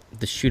account.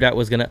 The shootout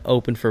was going to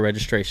open for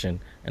registration,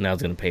 and I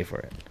was going to pay for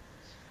it.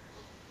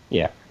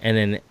 Yeah. And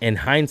then in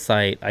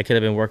hindsight, I could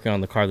have been working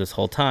on the car this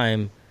whole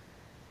time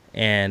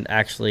and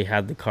actually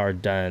had the car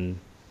done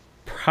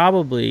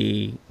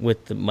probably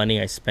with the money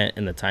I spent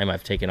and the time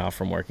I've taken off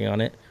from working on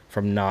it,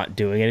 from not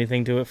doing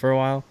anything to it for a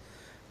while.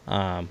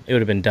 It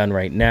would have been done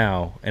right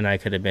now, and I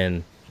could have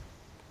been,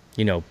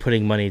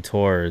 putting money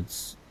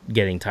towards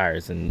getting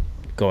tires and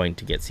going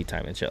to get seat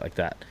time and shit like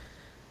that.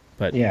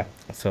 But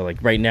so like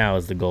right now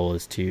the goal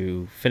is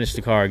to finish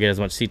the car, get as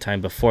much seat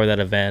time before that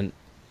event.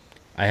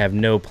 I have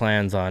no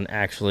plans on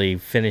actually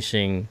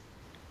finishing,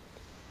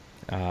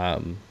 I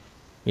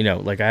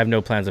have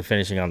no plans of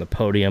finishing on the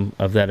podium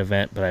of that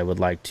event, but I would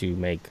like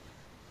to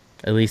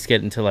at least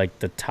get into like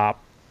the top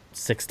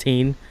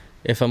 16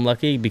 if I'm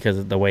lucky, because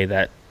of the way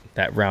that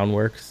round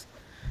works.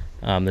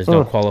 There's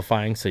no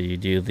qualifying, so you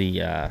do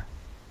the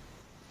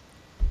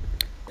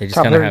they just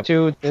top kind of have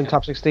 32 and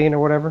top 16 or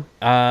whatever.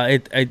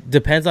 It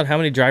depends on how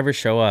many drivers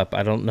show up.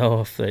 I don't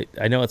know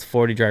I know it's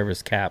 40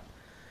 drivers cap.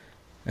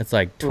 It's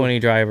like 20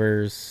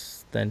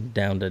 drivers, then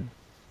down to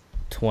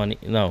 20.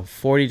 No,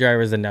 40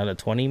 drivers, then down to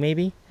 20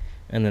 maybe.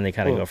 And then they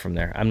kind of go from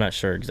there. I'm not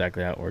sure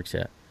exactly how it works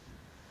yet.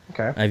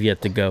 Okay. I've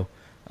yet to go.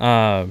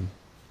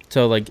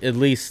 So, like, at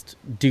least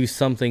do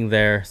something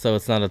there so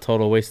it's not a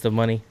total waste of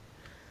money.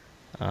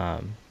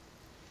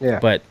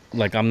 But,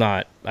 like,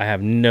 I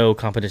have no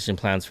competition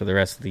plans for the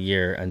rest of the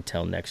year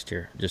until next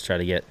year. Just try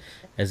to get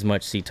as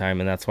much seat time,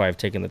 and that's why I've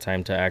taken the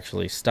time to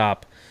actually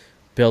stop,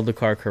 build the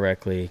car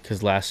correctly,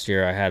 because last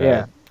year I had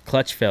a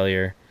clutch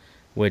failure,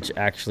 which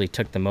actually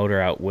took the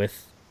motor out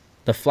with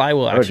the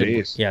flywheel.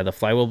 The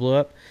flywheel blew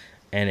up,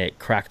 and it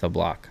cracked the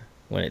block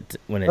when it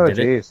did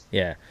it.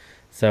 Yeah.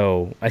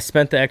 So I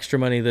spent the extra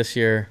money this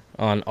year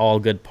on all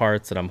good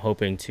parts, and I'm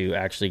hoping to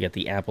actually get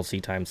the ample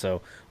seat time.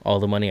 So all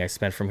the money I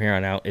spent from here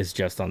on out is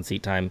just on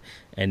seat time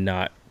and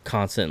not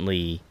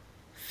constantly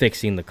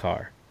fixing the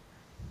car.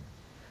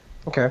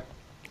 Okay.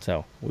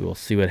 So we will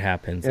see what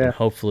happens. And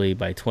hopefully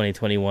by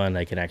 2021,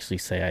 I can actually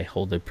say I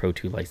hold a Pro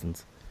 2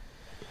 license.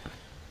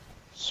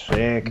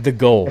 Sick. The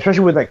goal.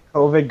 Especially with like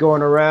COVID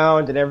going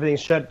around and everything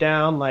shut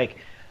down. Like,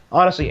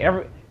 honestly,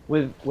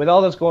 with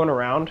all this going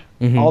around,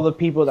 all the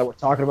people that were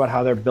talking about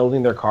how they're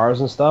building their cars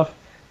and stuff,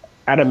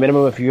 at a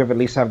minimum, if you at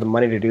least have the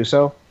money to do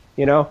so,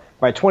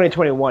 by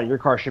 2021, your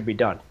car should be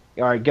done.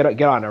 All right, get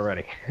on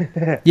already.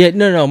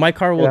 No, my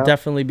car will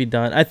definitely be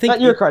done. I think not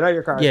your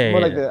car. Yeah,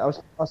 more like I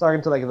was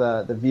talking to like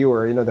the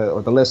viewer,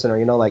 or the listener.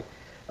 There's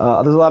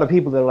a lot of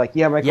people that are like,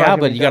 my car. Yeah,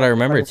 but you got to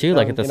remember too,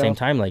 like at the same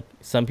time, like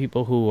some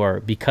people who are,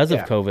 because of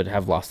COVID,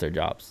 have lost their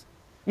jobs.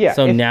 Yeah.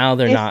 So now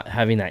they're not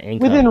having that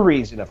income. Within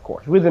reason, of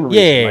course. Within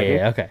reason.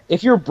 Yeah, okay.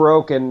 If you're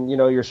broke and,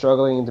 you're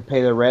struggling to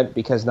pay the rent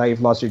because now you've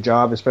lost your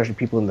job, especially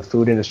people in the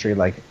food industry,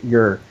 like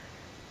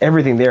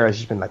everything there has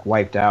just been like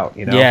wiped out,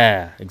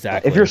 Yeah,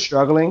 exactly. If you're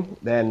struggling,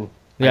 then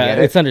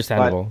it's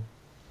understandable.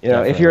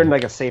 But, if you're in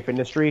like a safe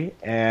industry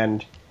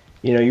and,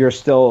 you're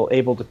still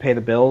able to pay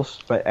the bills,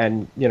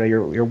 and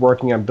you're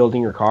working on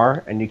building your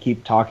car and you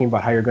keep talking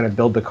about how you're going to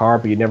build the car,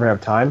 but you never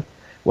have time.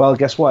 Well,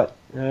 guess what?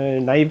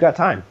 Now you've got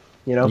time.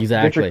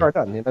 Exactly. Get your car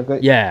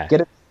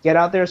done. Get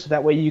out there so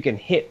that way you can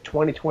hit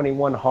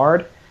 2021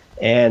 hard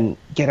and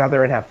get out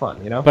there and have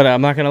fun. But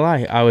I'm not gonna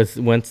lie,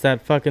 once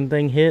that fucking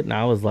thing hit and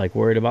I was like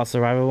worried about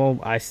survival,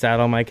 I sat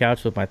on my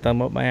couch with my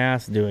thumb up my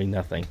ass doing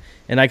nothing,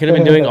 and I could have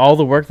been doing all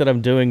the work that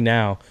I'm doing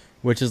now,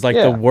 which is like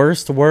the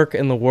worst work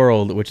in the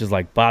world, which is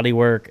like body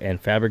work and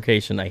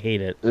fabrication. I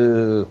hate it.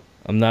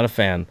 I'm not a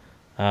fan.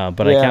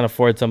 But I can't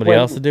afford somebody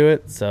else to do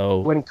it. So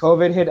when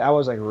COVID hit, I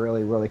was like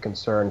really, really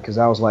concerned because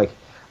I was like,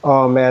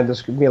 oh man,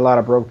 there's gonna be a lot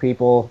of broke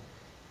people.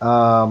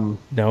 No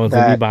one's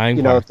gonna be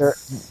buying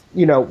parts.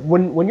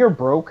 When you're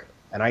broke,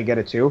 and I get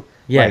it too.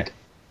 Yeah. Like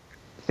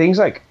things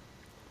like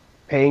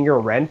paying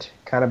your rent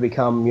kind of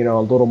become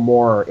a little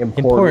more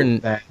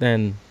important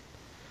than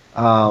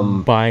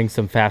Buying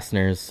some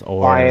fasteners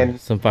or buying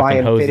some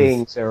fucking hoses.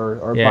 fittings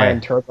or Yeah. buying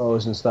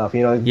turbos and stuff.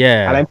 You know,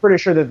 Yeah. and I'm pretty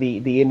sure that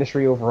the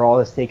industry overall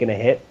has taken a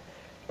hit.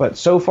 But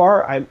so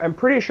far, I'm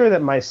pretty sure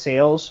that my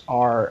sales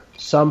are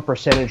some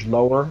percentage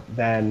lower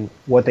than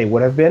what they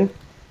would have been.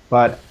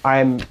 But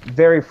I'm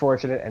very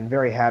fortunate and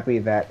very happy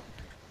that,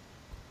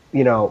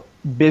 you know,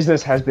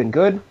 business has been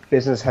good.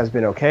 Business has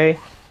been okay.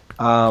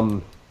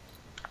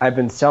 I've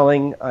been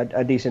selling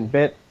a decent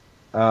bit.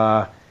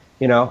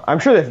 You know, I'm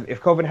sure that if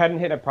COVID hadn't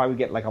hit, I'd probably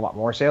get like a lot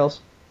more sales.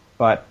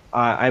 But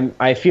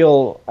I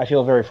feel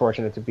very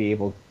fortunate to be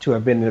able to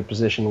have been in a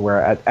position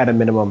where at a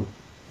minimum,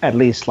 at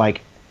least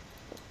like,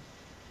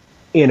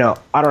 you know,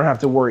 I don't have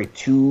to worry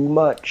too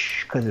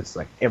much because it's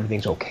like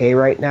everything's okay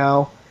right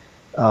now.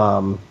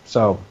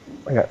 So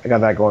I got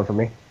that going for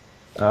me.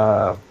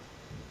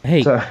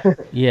 Hey, So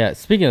yeah,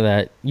 speaking of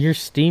that, your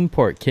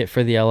Steamport kit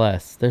for the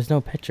LS, there's no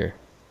picture.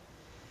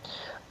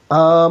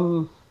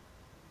 I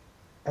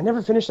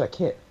never finished that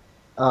kit.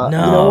 No. You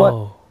know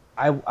what?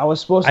 I was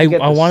supposed to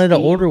get I the wanted to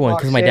Steam order one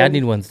box because my dad in.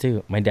 needed ones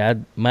too. My I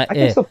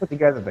can still put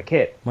together the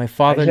kit. my I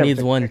father just haven't needs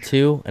taken one pictures.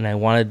 too, and I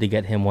wanted to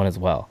get him one as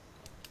well.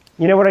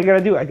 You know what I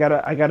gotta do? I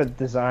gotta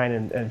design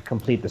and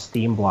complete the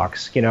Steam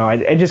blocks. You know,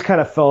 I just kind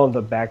of fell on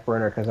the back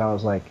burner because I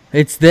was like,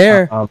 It's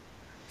there. um,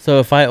 So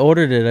if I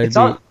ordered it, I'd it's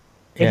be. on.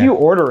 If yeah. you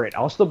order it,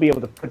 I'll still be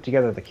able to put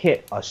together the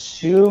kit,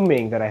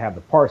 assuming that I have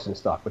the parts in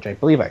stock, which I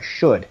believe I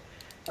should.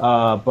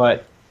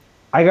 But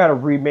I gotta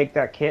remake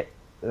that kit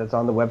that's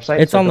on the website.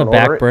 It's so on the don't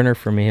order back it. burner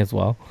for me as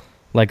well.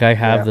 Like I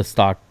have Yeah. the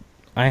stock.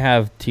 I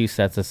have 2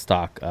 sets of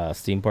stock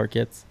Steamport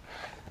kits.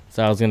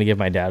 So I was gonna give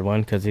my dad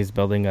one because he's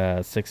building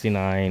a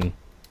 '69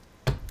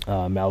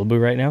 Malibu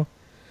right now.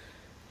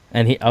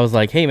 And I was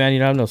like, "Hey man, you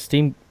don't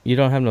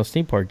have no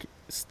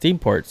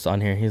Steamports on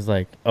here." He's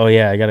like, "Oh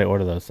yeah, I gotta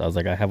order those." I was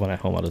like, "I have one at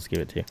home. I'll just give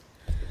it to you."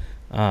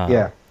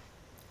 Yeah.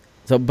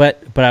 So, but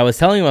I was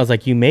telling him, I was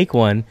like, "You make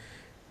one,"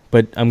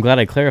 but I'm glad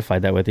I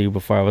clarified that with you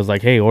before. I was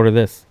like, "Hey, order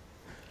this."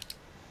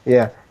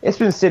 Yeah, it's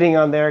been sitting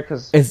on there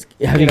because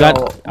Have you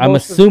got? I'm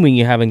assuming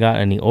you haven't got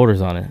any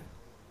orders on it.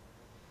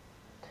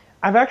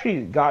 I've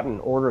actually gotten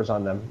orders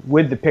on them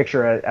with the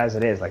picture as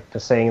it is, like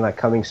just saying like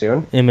coming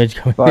soon. Image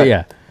coming. But-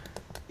 Yeah.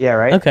 Yeah,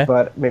 right. Okay.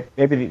 But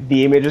maybe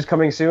the image is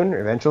coming soon,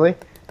 eventually.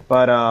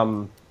 But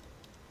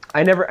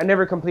I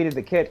never completed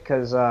the kit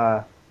because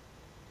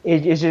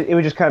it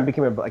would just kind of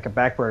become like a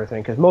back burner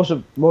thing. Because most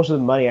of the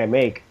money I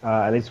make,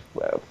 at least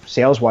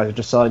sales wise, is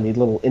just selling these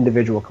little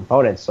individual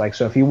components. Like,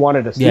 so if you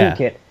wanted a Steam Yeah.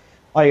 kit,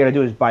 all you gotta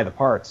do is buy the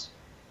parts.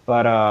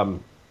 But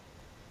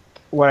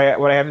what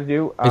I have to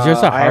do Is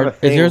yours I have a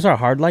thing. Is yours a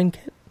hardline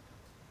kit?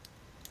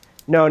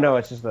 No,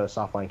 it's just the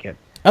softline kit.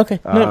 Okay.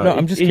 No,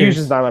 I'm just it curious.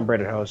 uses nylon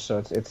braided hose, so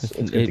it's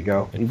good to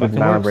go. it With fucking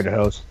nylon works. braided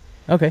hose.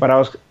 Okay. But I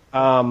was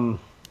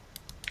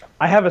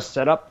I have a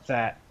setup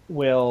that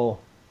will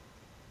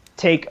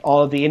take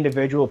all of the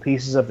individual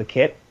pieces of the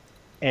kit,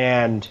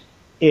 and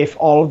if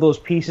all of those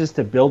pieces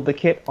to build the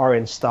kit are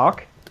in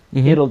stock,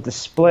 Mhm. it'll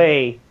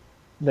display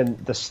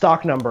the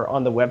stock number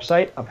on the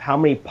website of how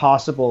many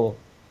possible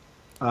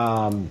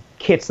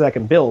kits that I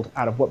can build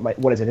out of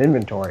what is in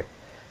inventory.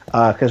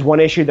 Because one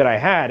issue that I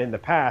had in the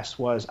past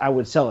was I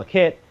would sell a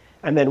kit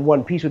and then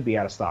one piece would be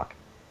out of stock.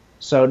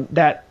 So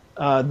that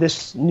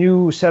this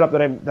new setup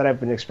that I've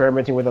been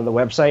experimenting with on the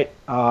website,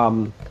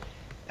 and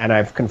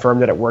I've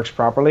confirmed that it works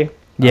properly,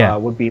 Yeah.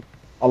 would be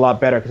a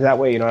lot better because that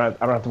way, you know,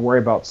 I don't have to worry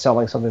about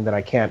selling something that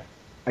I can't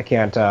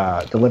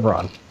deliver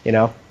on. You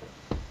know.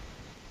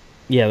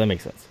 Yeah, that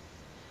makes sense.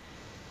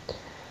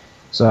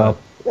 So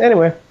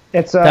anyway,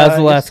 it's That was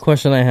the last it's-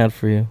 question I had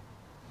for you.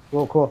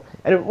 Well, cool.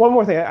 And one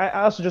more thing,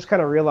 I also just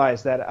kind of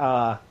realized that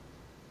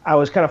I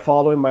was kind of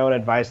following my own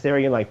advice there.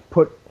 You know, like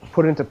put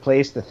into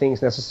place the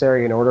things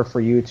necessary in order for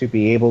you to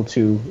be able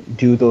to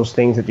do those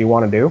things that you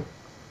want to do,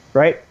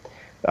 right?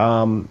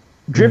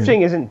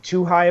 Drifting isn't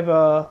too high of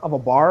a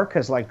bar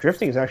because like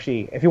drifting is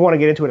actually, if you want to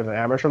get into it at an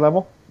amateur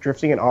level,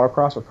 drifting and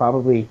autocross are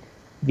probably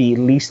the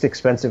least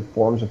expensive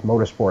forms of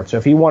motorsport. So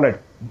if you want to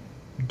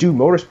do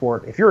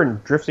motorsport, if you're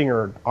in drifting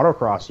or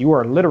autocross, you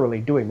are literally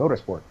doing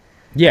motorsport.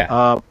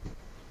 Yeah.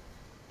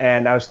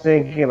 And I was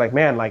thinking, like,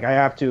 man, like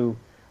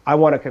I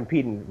want to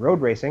compete in road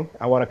racing.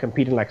 I want to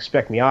compete in like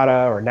Spec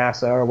Miata or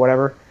NASA or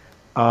whatever.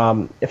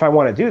 If I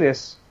want to do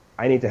this,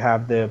 I need to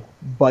have the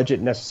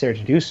budget necessary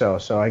to do so.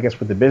 So I guess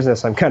with the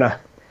business, I'm kind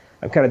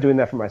of doing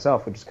that for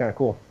myself, which is kind of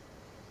cool.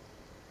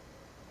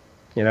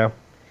 You know,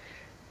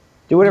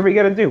 do whatever you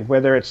got to do.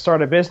 Whether it's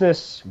start a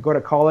business, go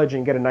to college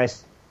and get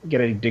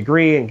a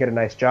degree and get a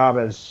nice job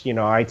as, you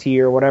know, IT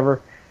or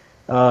whatever.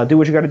 Do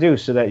what you got to do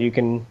so that you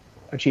can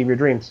achieve your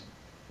dreams.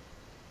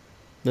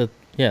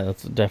 Yeah,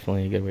 that's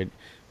definitely a good way.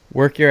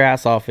 Work your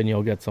ass off and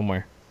you'll get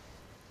somewhere.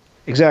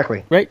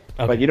 Exactly. Right?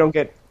 Okay. But you don't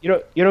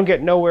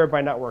get nowhere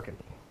by not working.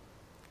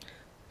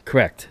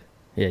 Correct.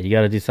 Yeah, you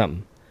got to do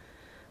something.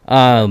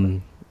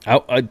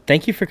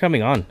 Thank you for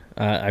coming on.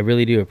 I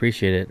really do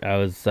appreciate it. I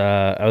was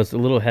a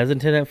little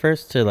hesitant at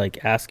first to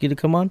like ask you to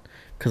come on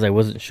because I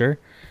wasn't sure.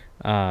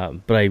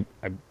 But I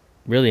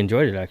really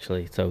enjoyed it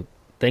actually. So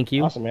Thank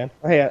you. Awesome, man.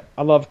 Hey,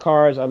 I love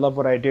cars. I love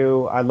what I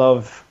do. I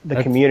love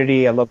the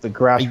community. I love the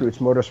grassroots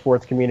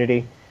motorsports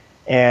community,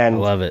 I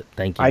and love it.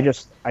 Thank you. I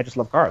just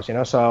love cars.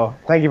 So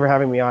thank you for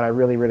having me on. I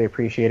really really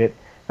appreciate it.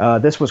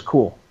 This was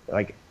cool.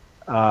 Like,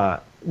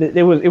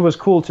 it was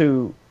cool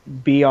to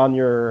be on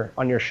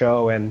your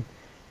show and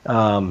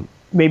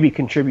maybe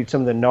contribute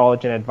some of the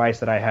knowledge and advice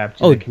that I have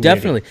to the community.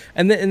 Definitely.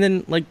 And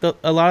then like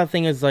a lot of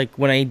thing is like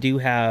when I do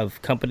have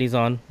companies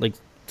on, like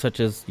such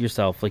as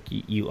yourself, like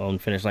you own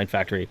Finish Line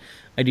Factory,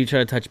 I do try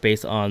to touch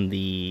base on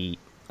the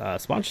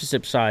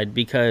sponsorship side,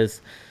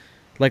 because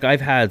like I've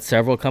had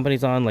several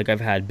companies on. Like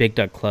I've had Big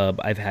Duck Club,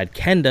 I've had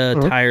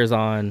Kenda Tires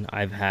on,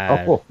 I've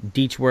had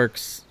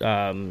Deechworks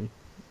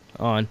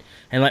on,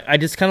 and like I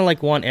just kind of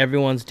like want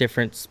everyone's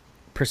different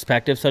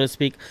perspective, so to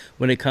speak,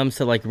 when it comes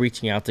to like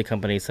reaching out to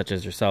companies such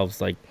as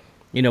yourselves. Like,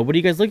 what are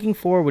you guys looking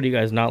for? What are you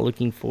guys not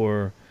looking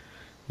for?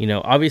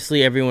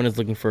 Obviously everyone is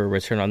looking for a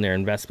return on their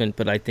investment,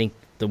 but I think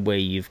the way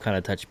you've kind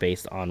of touched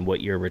base on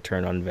what your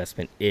return on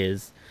investment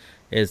is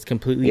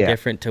completely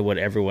different to what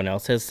everyone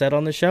else has said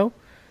on the show.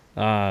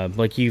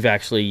 Like you've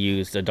actually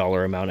used a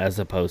dollar amount as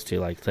opposed to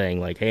like saying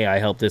like, hey, I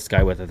helped this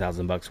guy with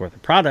 $1,000 worth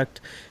of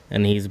product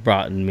and he's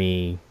brought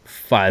me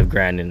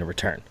 $5,000 in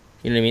return.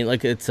 You know what I mean?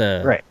 Like it's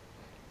Right.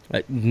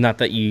 Like, not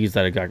that you use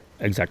that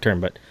exact term,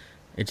 but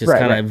it's just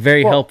kind of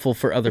very helpful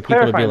for other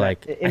people to be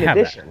like, in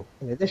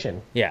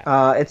addition,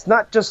 yeah, it's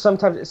not just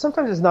sometimes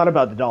it's not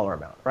about the dollar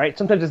amount, right?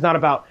 Sometimes it's not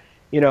about,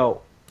 a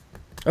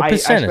I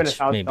spent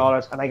percentage,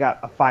 $1,000 and I got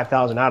a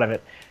 5,000 out of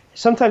it.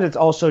 Sometimes it's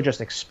also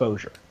just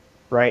exposure,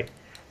 right?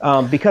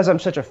 Because I'm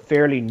such a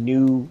fairly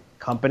new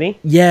company.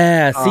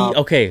 Yeah. See,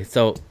 okay.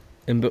 So,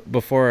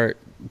 before,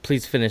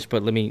 please finish,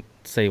 but let me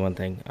say one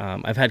thing.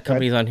 I've had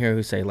companies on here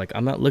who say like,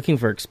 I'm not looking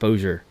for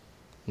exposure.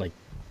 Like,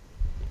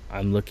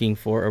 I'm looking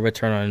for a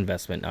return on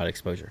investment, not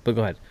exposure. But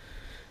go ahead.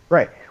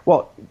 Right.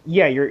 Well,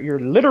 yeah, you're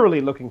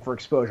literally looking for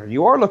exposure.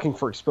 You are looking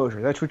for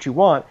exposure. That's what you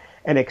want.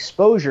 And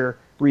exposure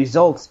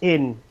results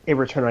in a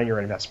return on your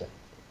investment,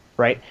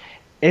 right?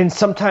 And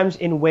sometimes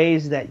in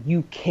ways that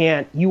you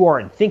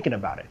aren't thinking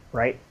about it,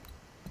 right?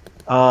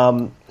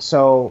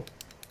 So,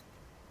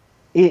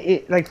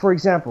 like for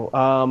example,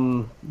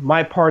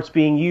 my parts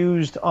being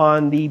used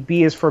on the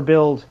B is for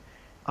Build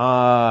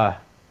LS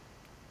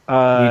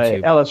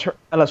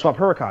Swap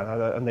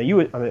Huracan on the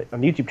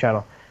YouTube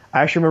channel.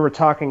 I actually remember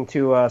talking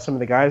to some of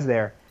the guys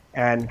there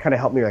and kind of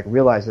helped me like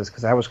realize this,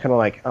 because I was kind of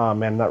like, oh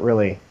man,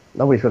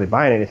 nobody's really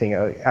buying anything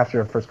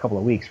after the first couple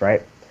of weeks,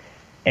 right?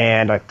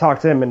 And I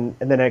talked to him, and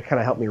then it kind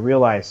of helped me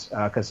realize,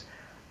 because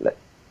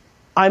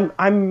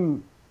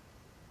I'm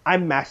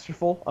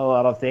masterful at a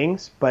lot of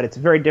things, but it's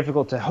very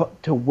difficult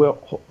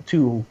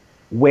to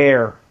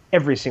wear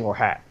every single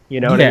hat. You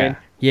know what I mean?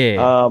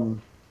 Yeah.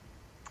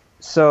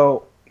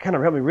 So it kind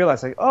of helped me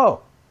realize, like, oh,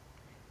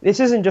 this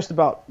isn't just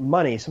about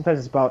money. Sometimes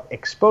it's about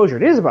exposure.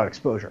 It is about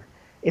exposure.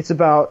 It's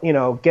about,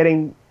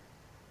 getting.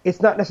 It's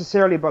not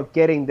necessarily about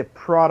getting the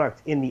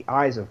product in the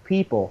eyes of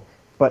people,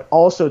 but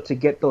also to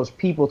get those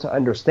people to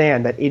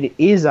understand that it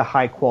is a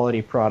high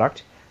quality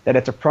product, that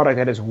it's a product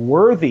that is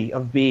worthy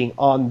of being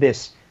on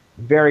this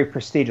very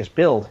prestigious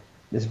build,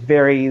 this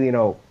very,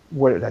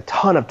 where a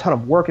ton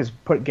of work is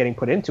getting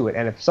put into it.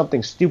 And if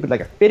something stupid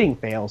like a fitting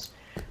fails,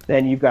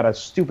 then you've got a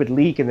stupid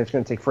leak and it's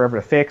going to take forever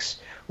to fix,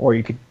 or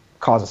you could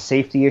cause a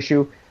safety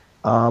issue.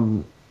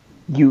 I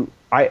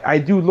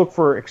do look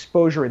for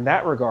exposure in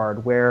that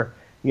regard, where,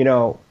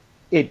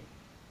 it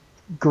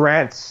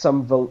grants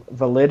some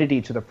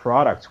validity to the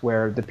product,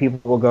 where the people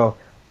will go,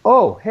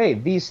 oh, hey,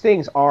 these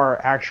things are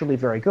actually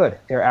very good.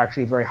 They're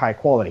actually very high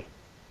quality,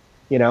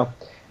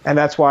 and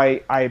that's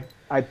why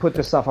I put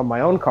this stuff on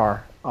my own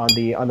car, on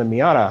the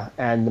Miata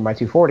and my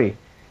 240,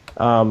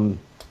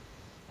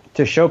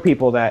 to show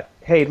people that,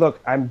 hey,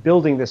 look, I'm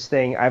building this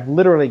thing. I've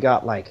literally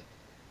got like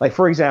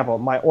for example,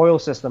 my oil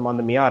system on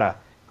the Miata,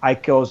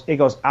 it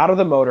goes out of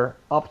the motor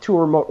up to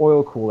a remote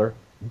oil cooler,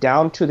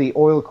 down to the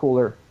oil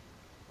cooler,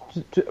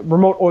 to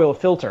remote oil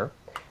filter,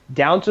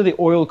 down to the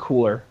oil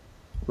cooler,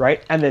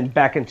 right, and then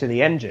back into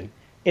the engine.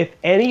 If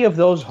any of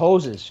those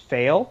hoses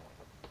fail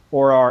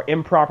or are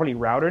improperly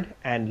routed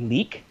and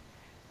leak,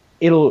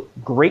 it'll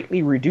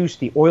greatly reduce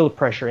the oil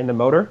pressure in the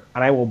motor,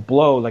 and I will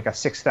blow like a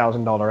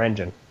 $6,000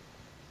 engine.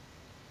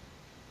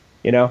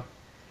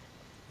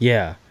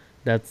 Yeah,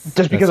 that's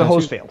just because a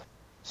hose failed.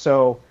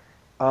 So,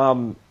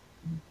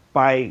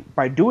 by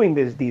doing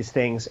these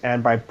things,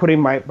 and by putting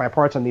my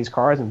parts on these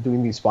cars and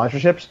doing these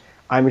sponsorships,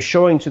 I'm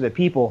showing to the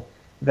people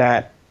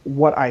that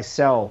what I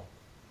sell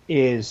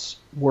is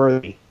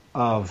worthy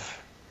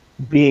of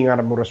being on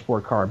a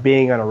motorsport car,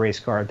 being on a race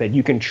car, that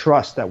you can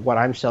trust that what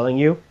I'm selling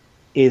you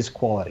is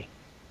quality.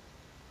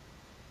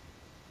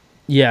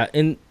 Yeah,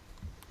 and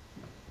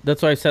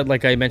that's why I said,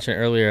 like I mentioned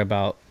earlier,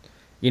 about,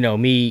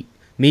 me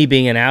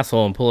being an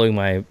asshole and pulling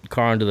my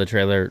car onto the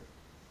trailer,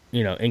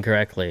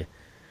 incorrectly,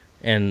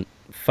 and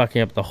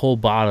fucking up the whole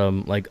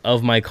bottom, like,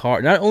 of my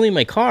car. Not only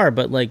my car,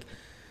 but, like,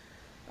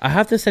 I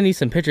have to send you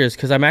some pictures,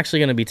 because I'm actually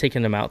going to be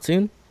taking them out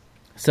soon.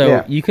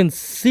 So you can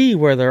see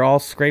where they're all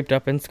scraped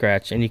up and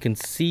scratched, and you can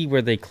see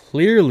where they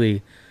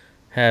clearly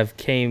have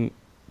came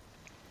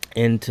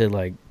into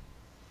like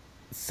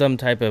some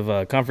type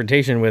of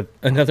confrontation with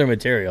another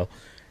material,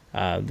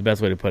 the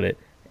best way to put it,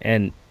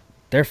 and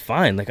they're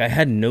fine. Like I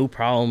had no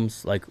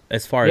problems like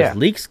as far as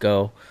leaks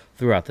go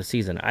throughout the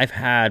season. I've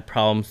had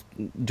problems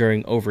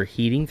during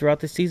overheating throughout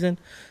the season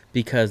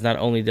because not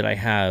only did I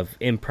have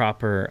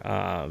improper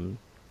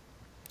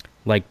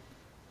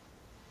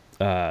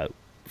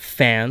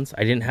fans,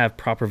 I didn't have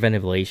proper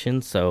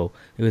ventilation, so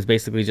it was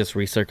basically just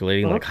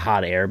recirculating like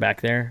hot air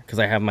back there because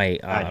I have my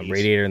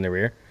radiator in the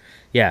rear.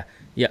 Yeah,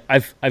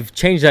 I've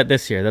changed that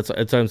this year. That's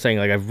what I'm saying.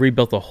 Like I've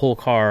rebuilt the whole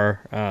car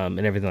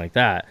and everything like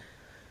that.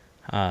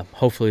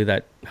 Hopefully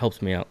that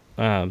helps me out.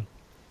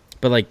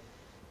 But like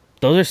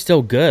those are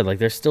still good. Like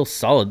they're still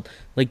solid.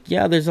 Like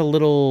yeah, there's a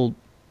little.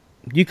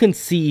 You can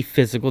see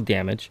physical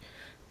damage,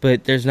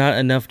 but there's not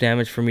enough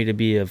damage for me to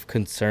be of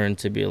concern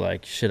to be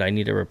like, should I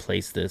need to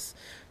replace this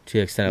to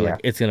the extent of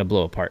like it's gonna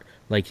blow apart.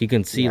 Like you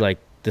can see like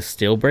the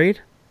steel braid,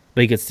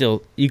 but you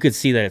could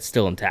see that it's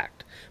still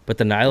intact, but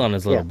the nylon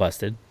is a little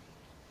busted.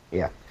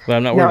 Yeah, but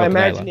I'm not worried about the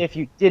nylon. Now imagine if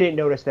you didn't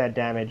notice that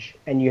damage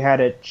and you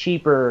had a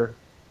cheaper,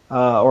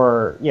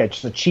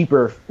 just a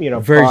cheaper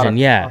version,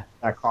 that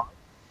car,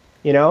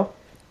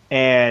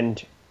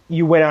 and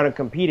you went out and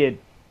competed,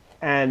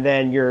 and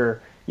then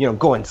you're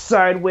going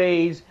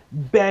sideways,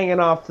 banging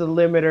off the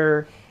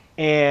limiter,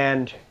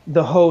 and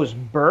the hose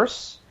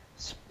bursts,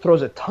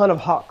 throws a ton of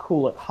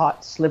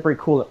hot slippery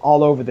coolant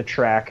all over the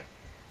track,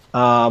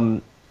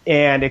 and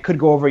it could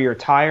go over your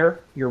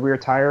rear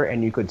tire,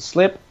 and you could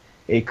slip.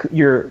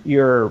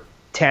 Your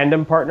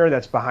tandem partner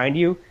that's behind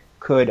you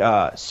could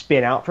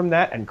spin out from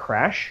that and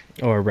crash,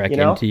 or wreck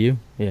into you.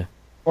 Yeah,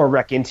 or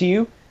wreck into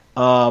you.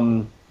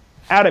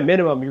 At a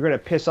minimum, you're going to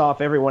piss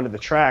off everyone at the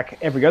track,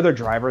 every other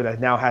driver that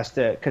now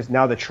because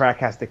now the track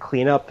has to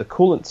clean up the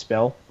coolant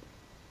spill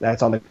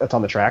that's on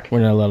the track. We're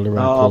not allowed to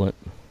run coolant.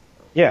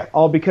 Yeah,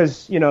 all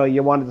because you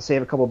wanted to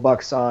save a couple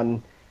bucks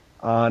on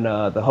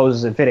the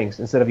hoses and fittings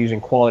instead of using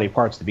quality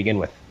parts to begin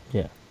with.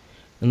 Yeah,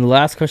 and the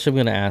last question I'm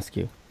going to ask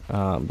you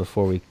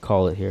before we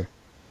call it here: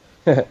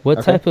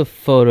 what type of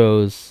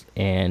photos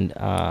and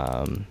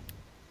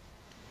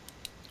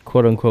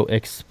quote unquote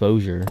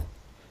exposure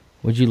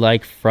would you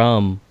like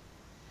from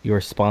your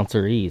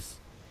sponsorees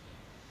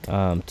to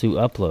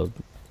upload?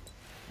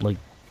 Like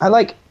I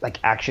like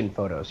action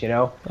photos,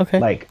 Okay.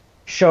 Like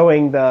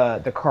showing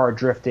the car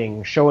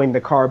drifting, showing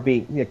the car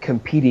being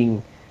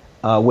competing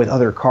with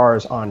other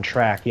cars on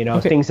track,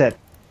 things that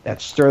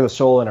stir the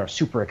soul and are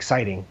super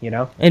exciting,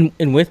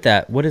 And with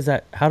that,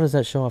 how does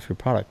that show off your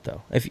product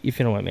though? If you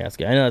don't mind me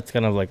asking. I know that's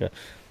kind of like a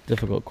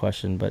difficult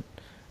question, but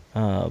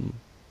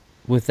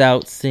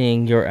without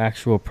seeing your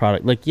actual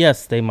product, like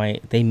yes, they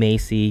may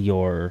see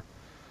your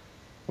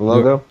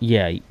logo.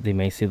 They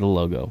may see the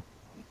logo,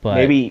 but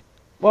maybe.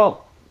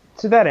 Well,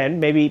 to that end,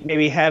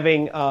 maybe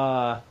having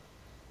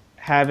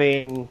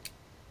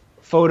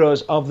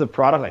photos of the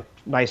product, like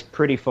nice,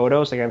 pretty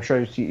photos. Like I'm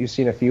sure you've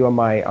seen a few on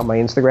my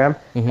Instagram.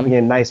 Having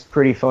a nice,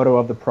 pretty photo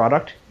of the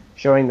product,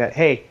 showing that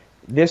hey,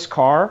 this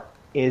car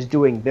is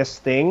doing this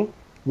thing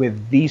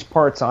with these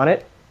parts on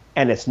it,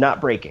 and it's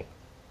not breaking.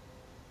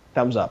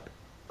 Thumbs up.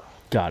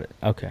 Got it.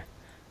 Okay.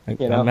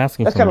 I'm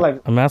asking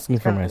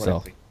for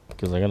myself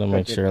because I got to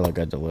make sure like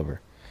I deliver.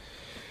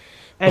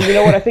 And you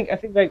know what? I think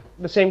like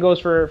the same goes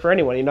for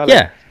anyone.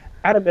 Like,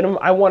 at a minimum,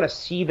 I want to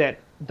see that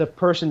the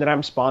person that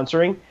I'm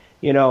sponsoring,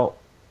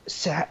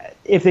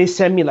 if they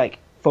send me like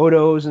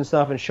photos and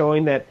stuff and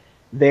showing that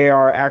they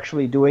are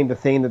actually doing the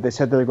thing that they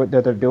said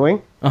that they're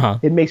doing,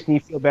 it makes me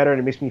feel better, and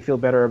it makes me feel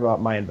better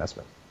about my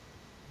investment.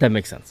 That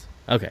makes sense.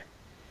 Okay,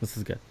 this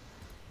is good.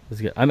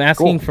 I'm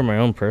asking for my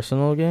own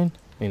personal gain,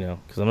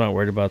 because I'm not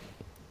worried about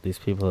these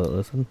people that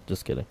listen.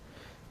 Just kidding.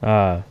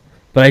 But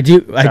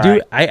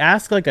I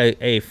ask like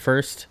a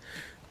first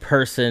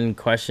person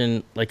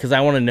question, like, because I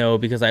want to know,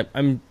 because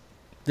I'm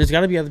there's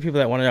got to be other people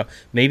that want to know.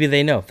 Maybe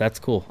they know. That's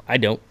cool. I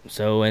don't.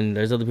 So, and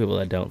there's other people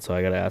that don't. So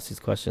I got to ask these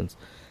questions.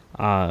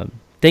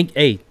 Thank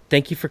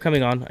you for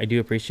coming on. I do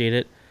appreciate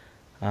it.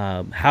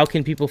 How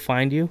can people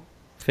find you,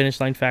 Finish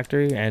Line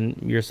Factory, and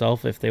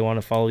yourself if they want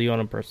to follow you on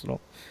a personal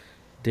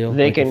deal?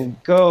 They can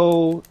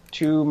go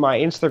to my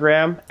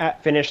Instagram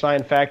at Finish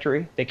Line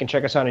Factory. They can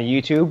check us out on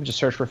YouTube. Just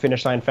search for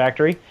Finish Line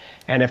Factory.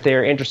 And if they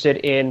are interested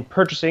in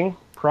purchasing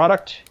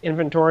product,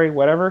 inventory,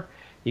 whatever,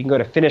 you can go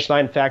to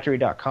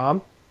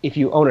finishlinefactory.com. If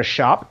you own a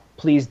shop,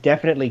 please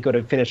definitely go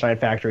to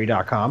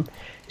finishlinefactory.com.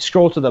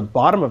 Scroll to the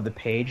bottom of the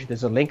page.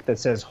 There's a link that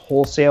says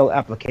wholesale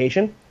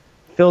application.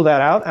 Fill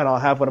that out, and I'll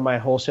have one of my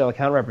wholesale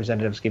account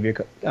representatives give you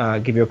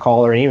a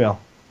call or an email.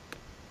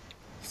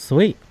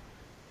 Sweet.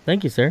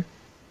 Thank you, sir.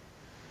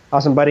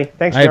 Awesome, buddy.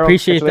 Thanks, Gerald. I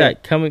appreciate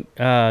that coming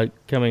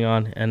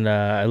on, and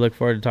I look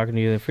forward to talking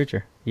to you in the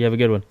future. You have a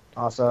good one.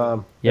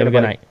 Awesome. You have a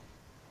good night.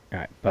 All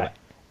right. Bye.